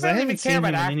lately, because I barely haven't even care seen him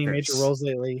in about any major actors. roles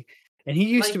lately. And he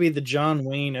used to Like- be the John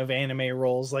Wayne of anime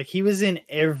roles. Like he was in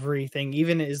everything,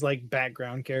 even his like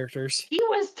background characters. He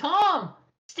was Tom.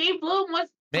 Steve Bloom was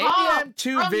Maybe Tom. I'm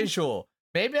too visual.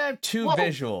 Maybe I'm too Whoa.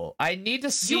 visual. I need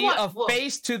to see want- a whoa.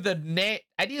 face to the name.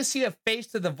 I need to see a face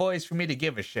to the voice for me to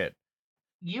give a shit.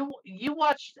 You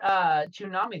watched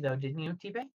Tsunami though, didn't you,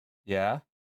 tFay? Yeah.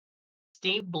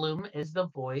 Steve Bloom is the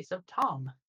voice of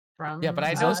Tom from. Yeah, but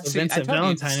I He's don't also see. I Vincent told you,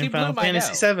 Valentine in Steve Final Bloom, I know.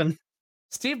 Fantasy VII.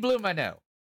 Steve Bloom, I know.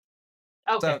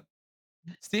 Okay, So,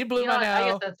 Steve Bloom, you know what? I I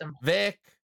guess know. that's him. Vic,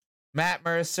 Matt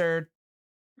Mercer.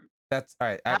 That's all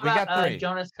right. How We got about, 3.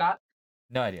 Jonas Scott?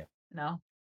 No idea. No.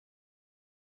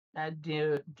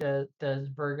 Does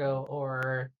Virgo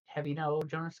or Heavy know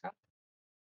Jonas Scott?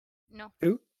 No.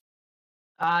 Who?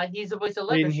 He's the voice of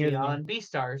I didn't hear Legacy the on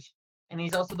Beastars, and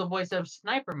he's also the voice of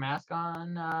Sniper Mask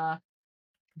on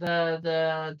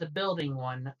the building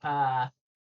one, High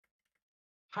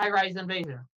Rise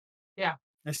Invasion.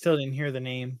 I still didn't hear the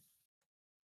name.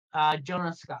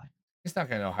 Jonas Scott. He's not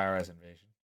gonna know High Rise Invasion.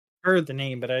 Heard the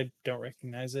name, but I don't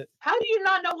recognize it. How do you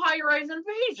not know High Rise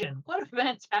Invasion? What a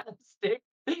fantastic,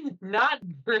 not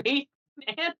great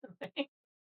anime.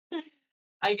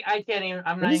 I can't even.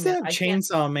 I'm When not is even. that I can't.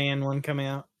 Chainsaw Man one coming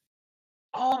out?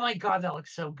 Oh my god, that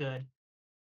looks so good.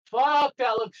 Fuck,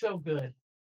 that looks so good.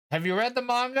 Have you read the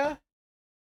manga?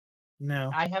 No.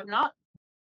 I have not.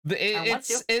 I want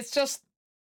to. It's just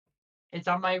It's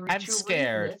on my. I'm to-read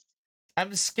scared. list.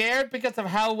 I'm scared because of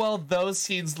how well those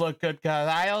scenes look good. Because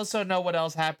I also know what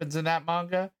else happens in that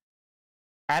manga.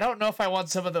 I don't know if I want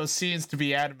some of those scenes to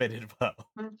be animated well.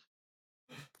 Oh,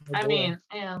 I boy. mean,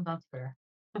 yeah, that's fair.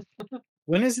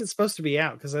 When is it supposed to be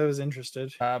out? Because I was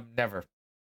interested. Never.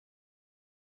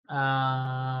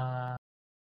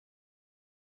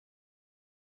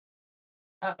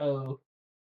 Uh-oh.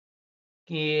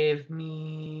 Give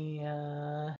me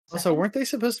Also, second. weren't they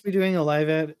supposed to be doing a live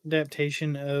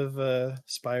adaptation of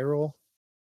Spiral?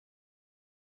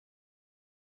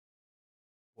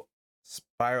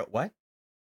 Spiral. What?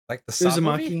 Like the Saw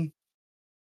movie? Uzumaki?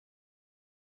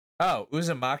 Oh,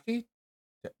 Uzumaki.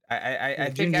 I Yeah,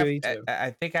 think Junji after, Ito.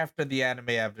 I think after the anime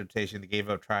adaptation, they gave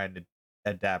up trying to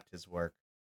adapt his work.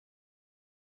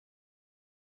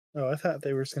 Oh, I thought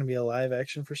they were going to be a live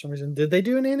action for some reason. Did they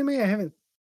do an anime? I haven't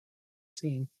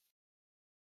seen.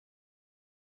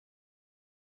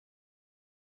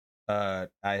 I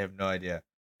have no idea.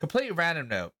 Completely random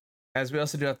note, as we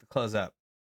also do have to close up.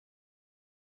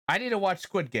 I need to watch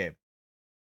Squid Game.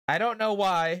 I don't know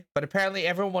why, but apparently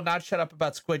everyone will not shut up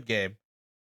about Squid Game.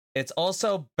 It's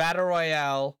also Battle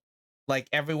Royale, like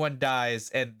everyone dies,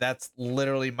 and that's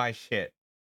literally my shit.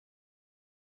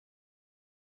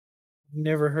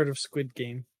 Never heard of Squid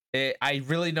Game. I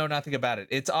really know nothing about it.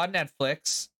 It's on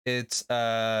Netflix. It's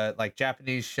like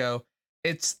Japanese show.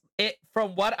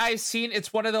 From what I've seen,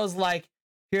 it's one of those like,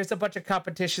 here's a bunch of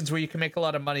competitions where you can make a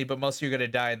lot of money, but most of you are gonna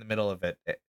die in the middle of it.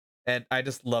 And I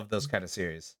just love those kind of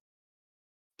series.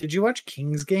 Did you watch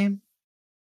King's Game?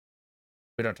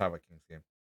 We don't talk about King's Game.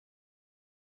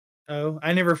 Oh,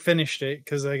 I never finished it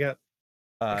because I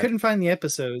couldn't find the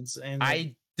episodes, and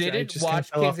I didn't just kinda watch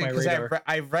fell King's off Game my because radar.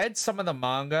 I read some of the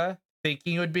manga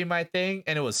thinking it would be my thing,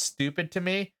 and it was stupid to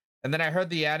me. And then I heard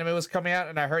the anime was coming out,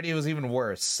 and I heard it was even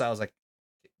worse. So I was like,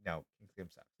 no, King's Game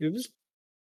sucks.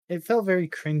 It felt very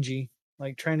cringy,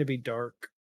 like trying to be dark,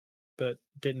 but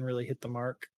didn't really hit the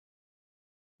mark.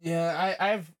 Yeah,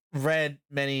 I've read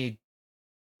many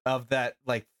of that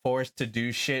like forced to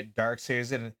do shit dark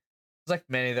series, and it's like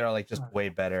many that are like just way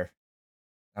better.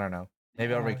 I don't know.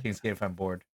 Maybe I'll read King's Game if I'm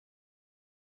bored.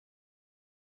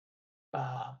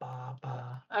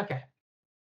 Okay.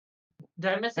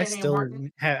 Did I miss anything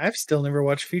important? I've still never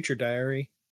watched Future Diary.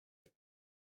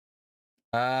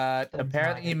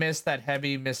 Apparently you missed that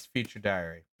Hebi missed Future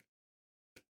Diary.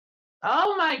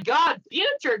 Oh my god,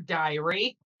 Future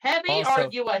Diary! Heavy, Also, are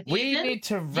you a heathen? we need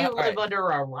to Do you live under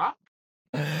a rock?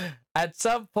 At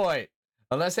some point,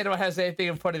 unless anyone has anything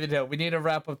important to do, we need to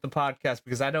wrap up the podcast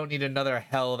because I don't need another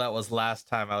hell that was last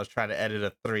time I was trying to edit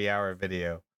a 3-hour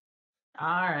video.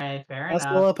 Alright, fair enough.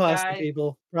 Hasta pasta, Guys,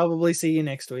 people. Probably see you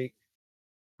next week.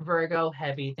 Virgo,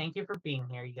 Heavy, thank you for being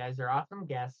here. You guys are awesome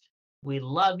guests. We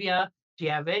love you. Do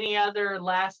you have any other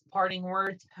last parting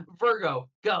words? Virgo,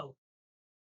 go.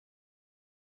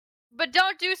 But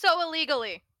don't do so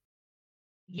illegally.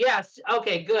 Yes.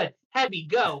 Okay, good. Heavy,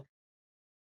 go.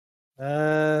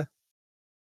 Dang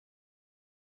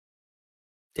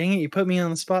it, you put me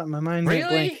on the spot and my mind went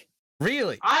Really? blank.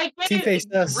 Really? I get tFay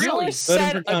it. sus. Really? You Vote him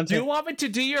said, for content. do you want me to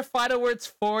do your final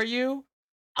words for you?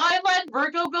 I let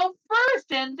Virgo go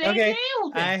first, and they Okay,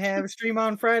 nailed it. I have stream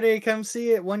on Friday. Come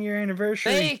see it. 1 year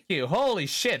anniversary. Thank you. Holy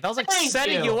shit. That was like Thank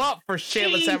setting you. you up for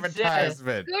shameless Jesus.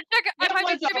 advertisement. Go check it. I It might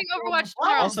be was a streaming Overwatch bro.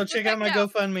 tomorrow. Also, Go check out my it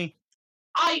out. GoFundMe.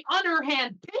 I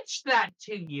underhand pitched that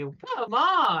to you. Come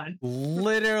on.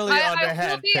 Literally I will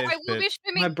underhand be pitched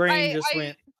streaming. My brain just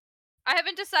went. I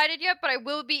haven't decided yet, but I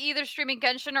will be either streaming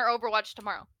Genshin or Overwatch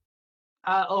tomorrow.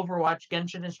 Overwatch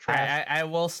Genshin is trash. I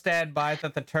will stand by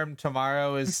that the term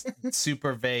tomorrow is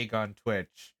super vague on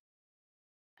Twitch.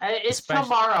 It's Especially-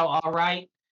 tomorrow, all right.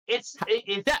 It's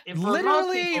Yeah, for most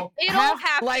literally people, It'll half,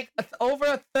 happen. like over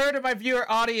a third of my viewer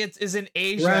audience is in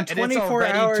Asia, Around and it's 24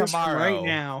 already hours tomorrow. from right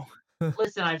now.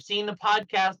 listen, I've seen the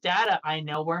podcast data. I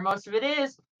know where most of it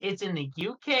is. It's in the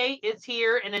UK, it's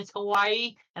here, and it's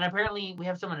Hawaii, and apparently we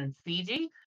have someone in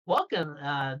Fiji. Welcome,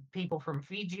 people from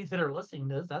Fiji that are listening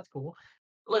to this. That's cool.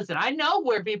 Listen, I know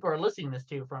where people are listening this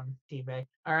to from tFay.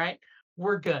 All right,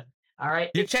 we're good. All right,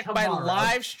 You it's check my tomorrow.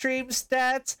 live stream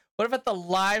stats? What about the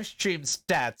live stream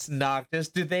stats, Noctis?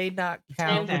 Do they not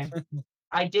Same count? thing.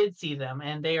 I did see them,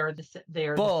 and they are the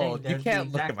same. Bull, They're you the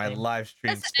can't look exact at my same. live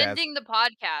stream That's stats. ending the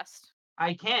podcast.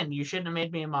 I can. You shouldn't have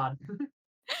made me a mod.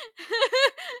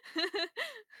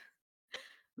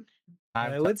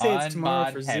 I'm I would say it's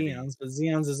tomorrow unmod for heavy. Xeons, but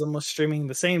Xeons is almost streaming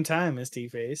the same time as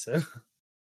tFay, so.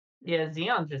 Yeah,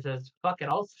 Xeon just says, "Fuck it,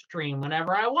 I'll stream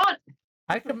whenever I want."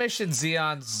 I commissioned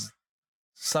Xeons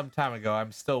some time ago.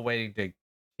 I'm still waiting to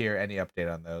hear any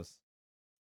update on those.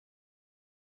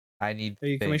 I need Are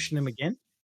you things. commissioning him again?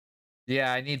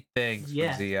 Yeah, I need things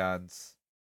Yeah. from Xeons.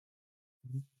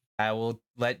 I will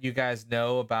let you guys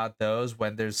know about those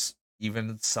when there's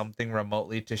even something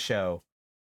remotely to show.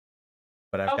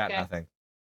 But I've got Okay. nothing.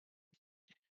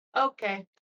 Okay,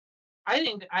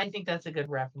 I think that's a good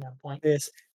wrapping up point. Yes.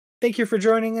 Thank you for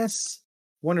joining us.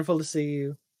 Wonderful to see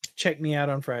you. Check me out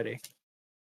on Friday.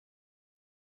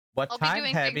 What I'll be time,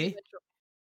 doing Heavy? things eventually.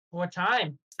 What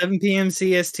time? 7 p.m.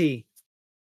 CST.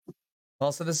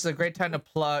 Also, this is a great time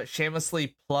to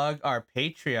shamelessly plug our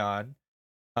Patreon.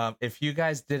 If you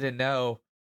guys didn't know,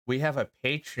 we have a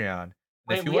Patreon. And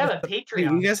Wait, if you we have wanna a th-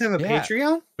 Patreon. Wait, you guys have a Yeah.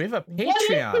 Patreon? we have a What is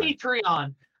Patreon.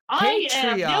 Patreon? I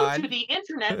am new Patreon. to the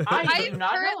internet. I do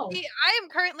not know. I am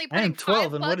currently I putting am 12,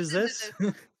 5 and what is bucks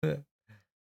into this?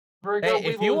 Virgo, Hey, we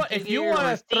if you will want, give if you your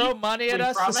want to throw receipt. money at We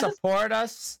us promise. to support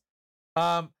us,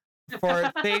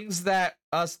 for things that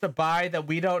us to buy that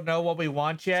we don't know what we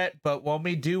want yet, but when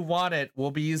we do want it,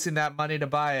 we'll be using that money to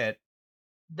buy it.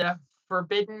 the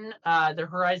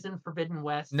Horizon Forbidden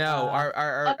West. No, our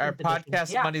Collector's edition.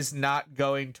 podcast Yeah. money's not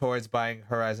going towards buying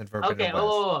Horizon Forbidden Okay. West.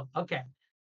 Oh, okay.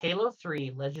 Halo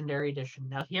 3 Legendary Edition.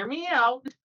 Now, hear me out.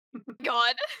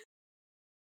 God.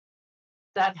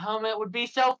 That helmet would be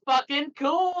so fucking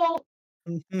cool.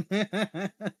 For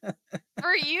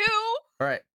you. All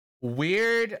right,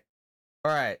 weird.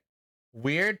 All right,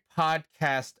 weird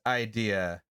podcast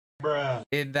idea. Bruh.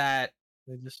 In that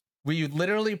They just- we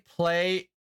literally play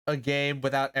a game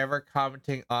without ever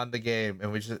commenting on the game,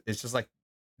 and it's just like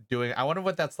doing. I wonder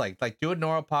what that's like. Like do a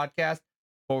normal podcast,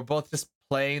 but we're both just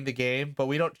playing the game, but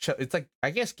we don't show. It's like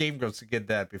I guess Game Grumps did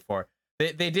that before.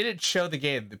 They didn't show the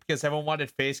game because everyone wanted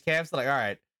face cams. So like, all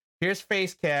right, here's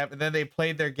face cam, and then they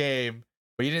played their game,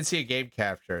 but you didn't see a game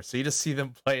capture, so you just see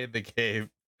them playing the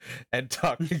game and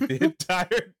talking the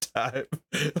entire time.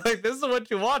 Like this is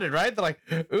what you wanted, right? They're like,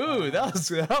 ooh,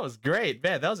 that was great,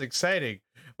 man. That was exciting.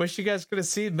 Wish you guys could have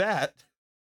seen that.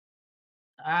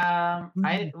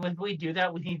 If we do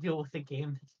that, we need to deal with a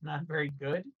game that's not very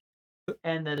good,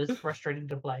 and that is frustrating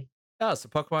to play. Oh, so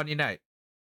Pokemon Unite.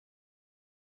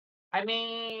 I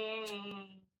mean,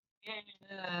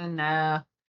 nah.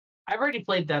 I've already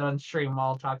played that on stream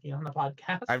while talking on the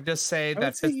podcast. I'm just saying I would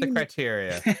that say fits the you-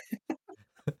 criteria.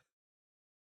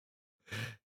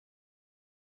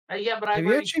 Yeah, but I've Have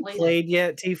you already actually played played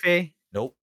yet, tFay?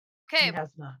 Nope. It. Okay. He has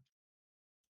not.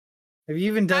 Have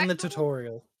you even done the Actual-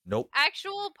 tutorial? Nope.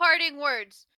 Actual parting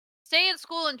words. Stay in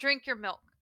school and drink your milk.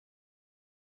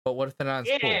 But what if they're not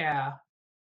in school? Yeah.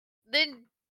 Then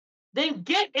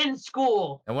Get in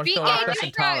school. And what if Be they're gay, lactose do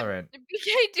intolerant?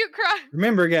 BK do crime.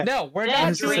 Remember, guys, No, we're Yeah,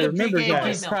 not drink doing remember, gay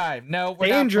guys. crime. No, we're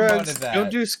stay in not drugs, promoting that.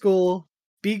 don't do school,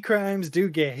 be crimes, do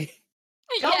gay.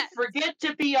 Don't Yeah. forget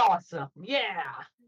to be awesome. Yeah.